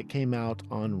record that came out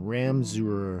on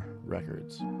Ramzur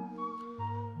Records.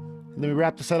 And then we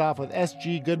wrapped the set off with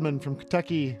S.G. Goodman from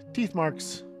Kentucky, Teeth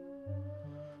Marks.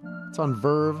 It's on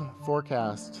Verve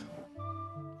Forecast.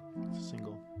 It's a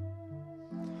single.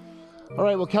 All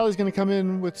right, well, Kelly's going to come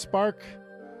in with Spark.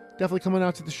 Definitely coming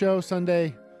out to the show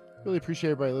Sunday. Really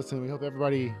appreciate everybody listening. We hope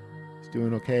everybody is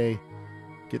doing okay.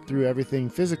 Get through everything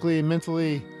physically and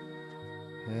mentally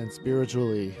and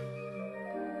spiritually.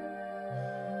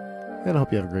 And I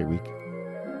hope you have a great week.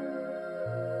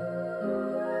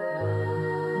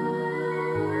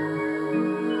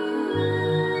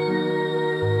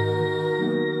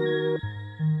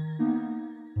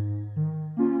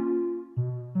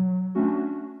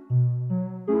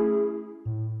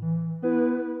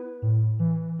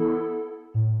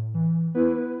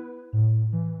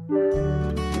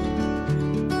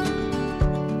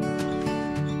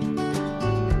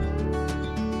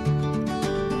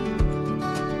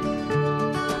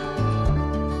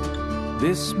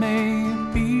 This may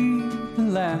be the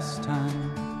last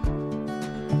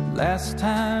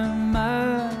time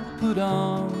I put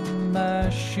on my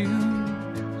shoes.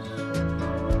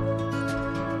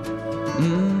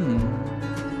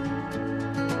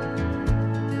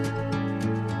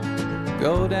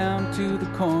 Go down to the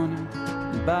corner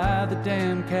and buy the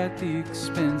damn cat the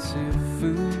expensive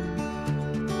food.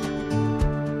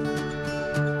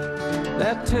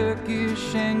 That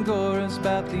Turkish Angora's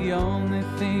about the only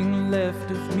thing left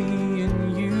of me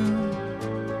and you.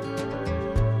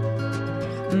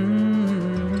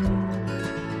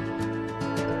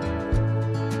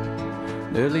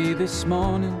 Early this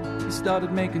morning, he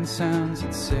started making sounds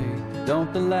that say,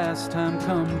 don't the last time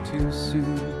come too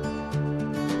soon.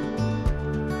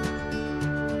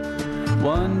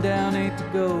 One down, 8 to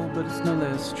go, but it's no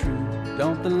less true.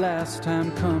 Don't the last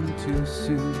time come too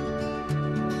soon.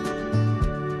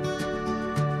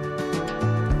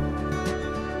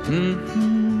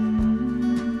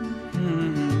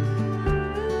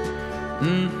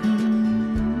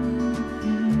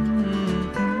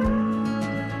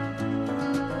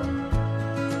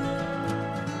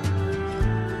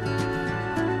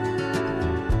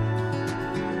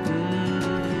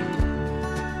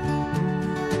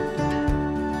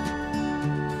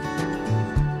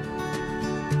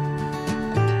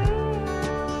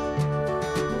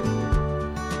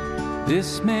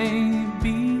 This may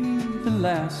be the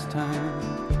last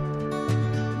time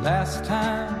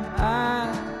I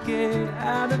get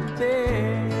out of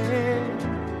bed.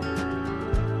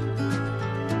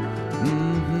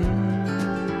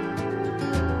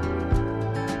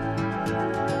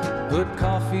 Put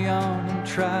coffee on and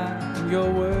try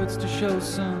your words to show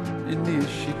some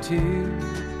initiative.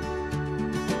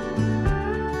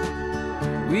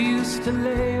 We used to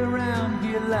lay around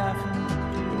here laughing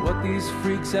at what these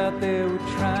freaks out there were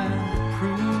trying to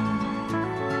prove.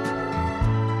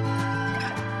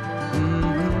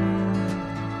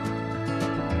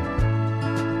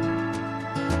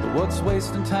 But what's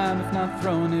wasting time if not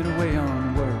throwing it away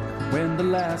on work when the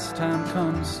last time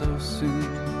comes so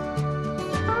soon?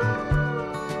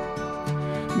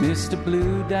 Mr.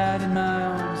 Blue died in my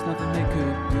arms, nothing they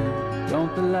could do.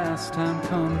 Don't the last time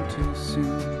come too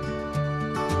soon?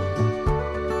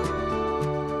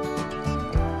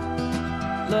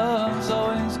 Love's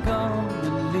always come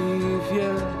and leave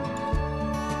you,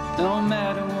 no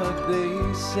matter what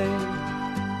they say.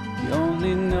 You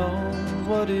only know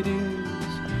what it is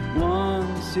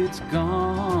once it's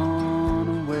gone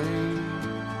away.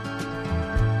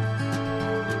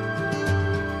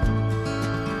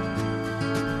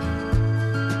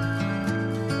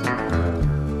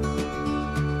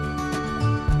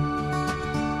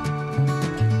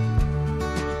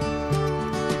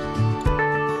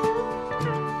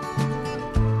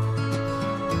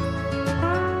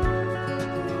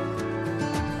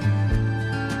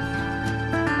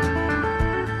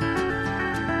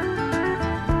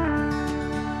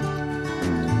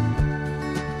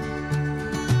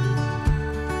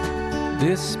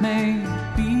 This may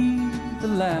be the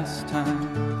last time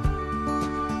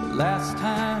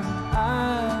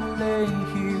I lay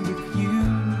here with you.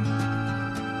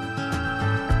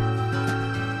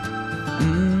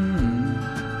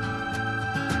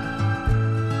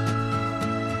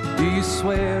 Do you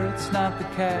swear it's not the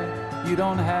cat? You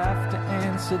don't have to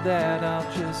answer that, I'll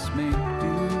just make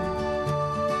do.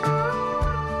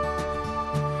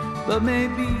 But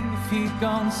maybe if he'd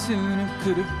gone sooner,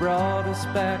 could have brought us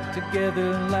back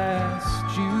together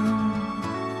last June.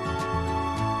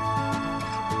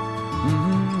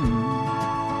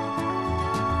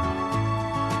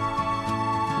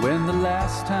 When the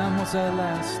last time was our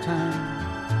last time,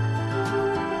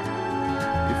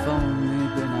 if only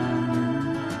then I knew.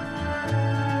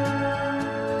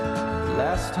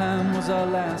 Last time was our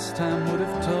last time, would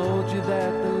have told you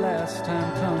that the last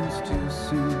time comes too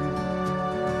soon.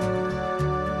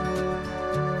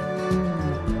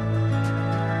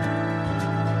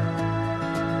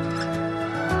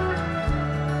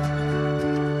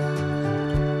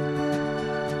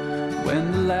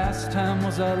 When the last time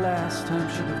was our last time,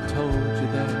 should have told you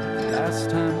that last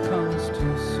time comes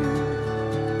too soon.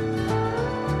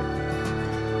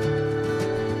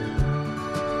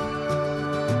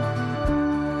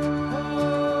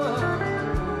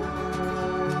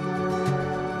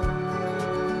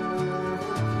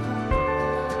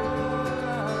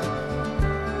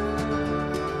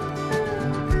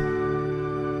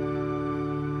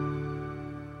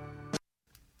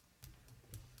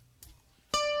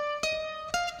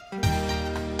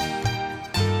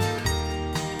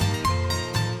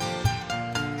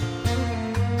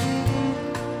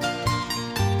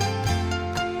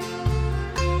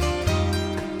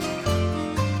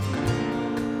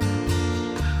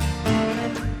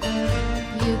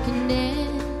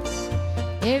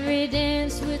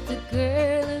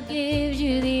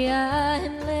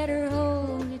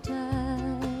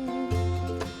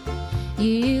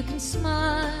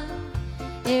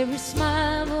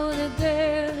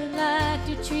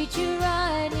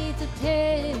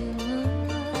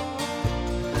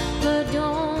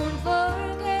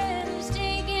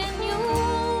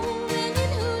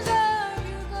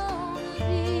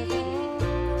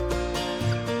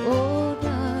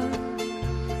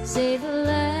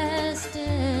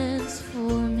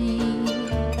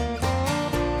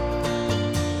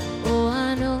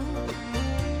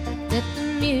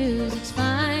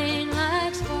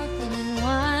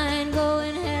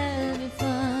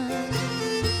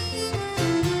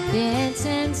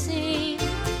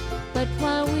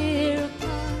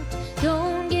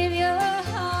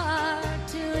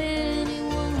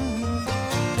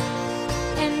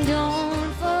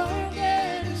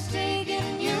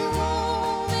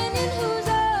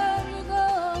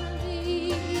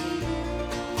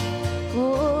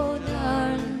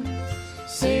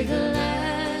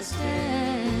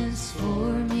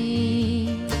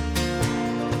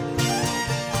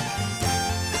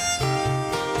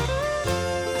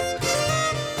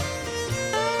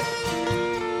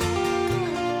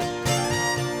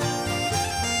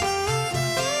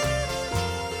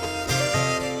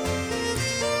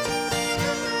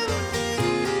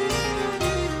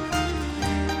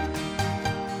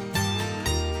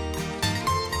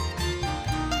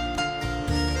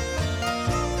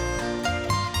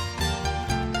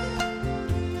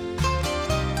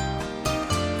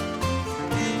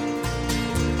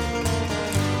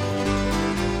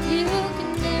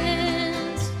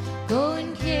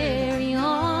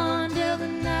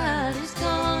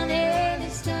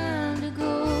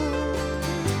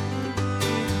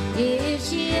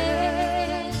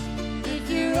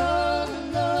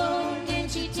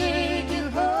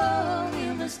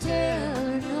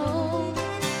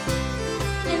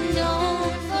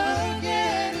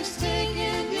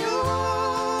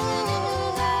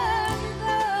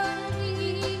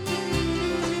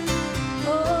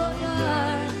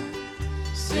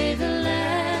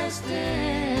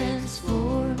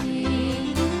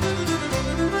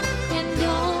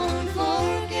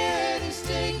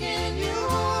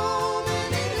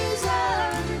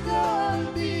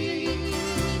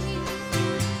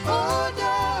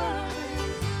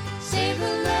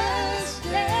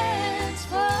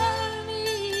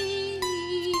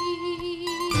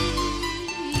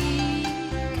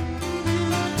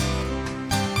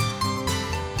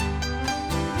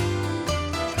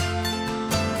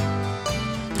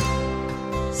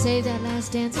 Save that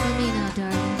last dance for me now,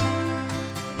 darling.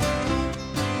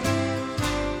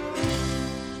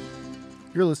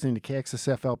 You're listening to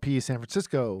KXSF-LP San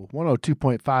Francisco,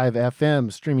 102.5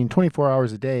 FM, streaming 24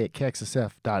 hours a day at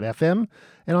KXSF.FM,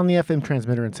 and on the FM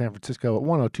transmitter in San Francisco at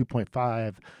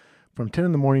 102.5 from 10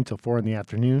 in the morning till 4 in the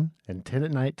afternoon, and 10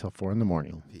 at night till 4 in the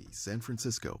morning. San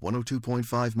Francisco,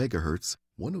 102.5 megahertz,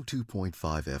 102.5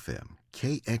 FM,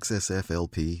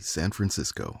 KXSF-LP San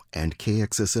Francisco, and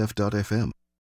KXSF.FM.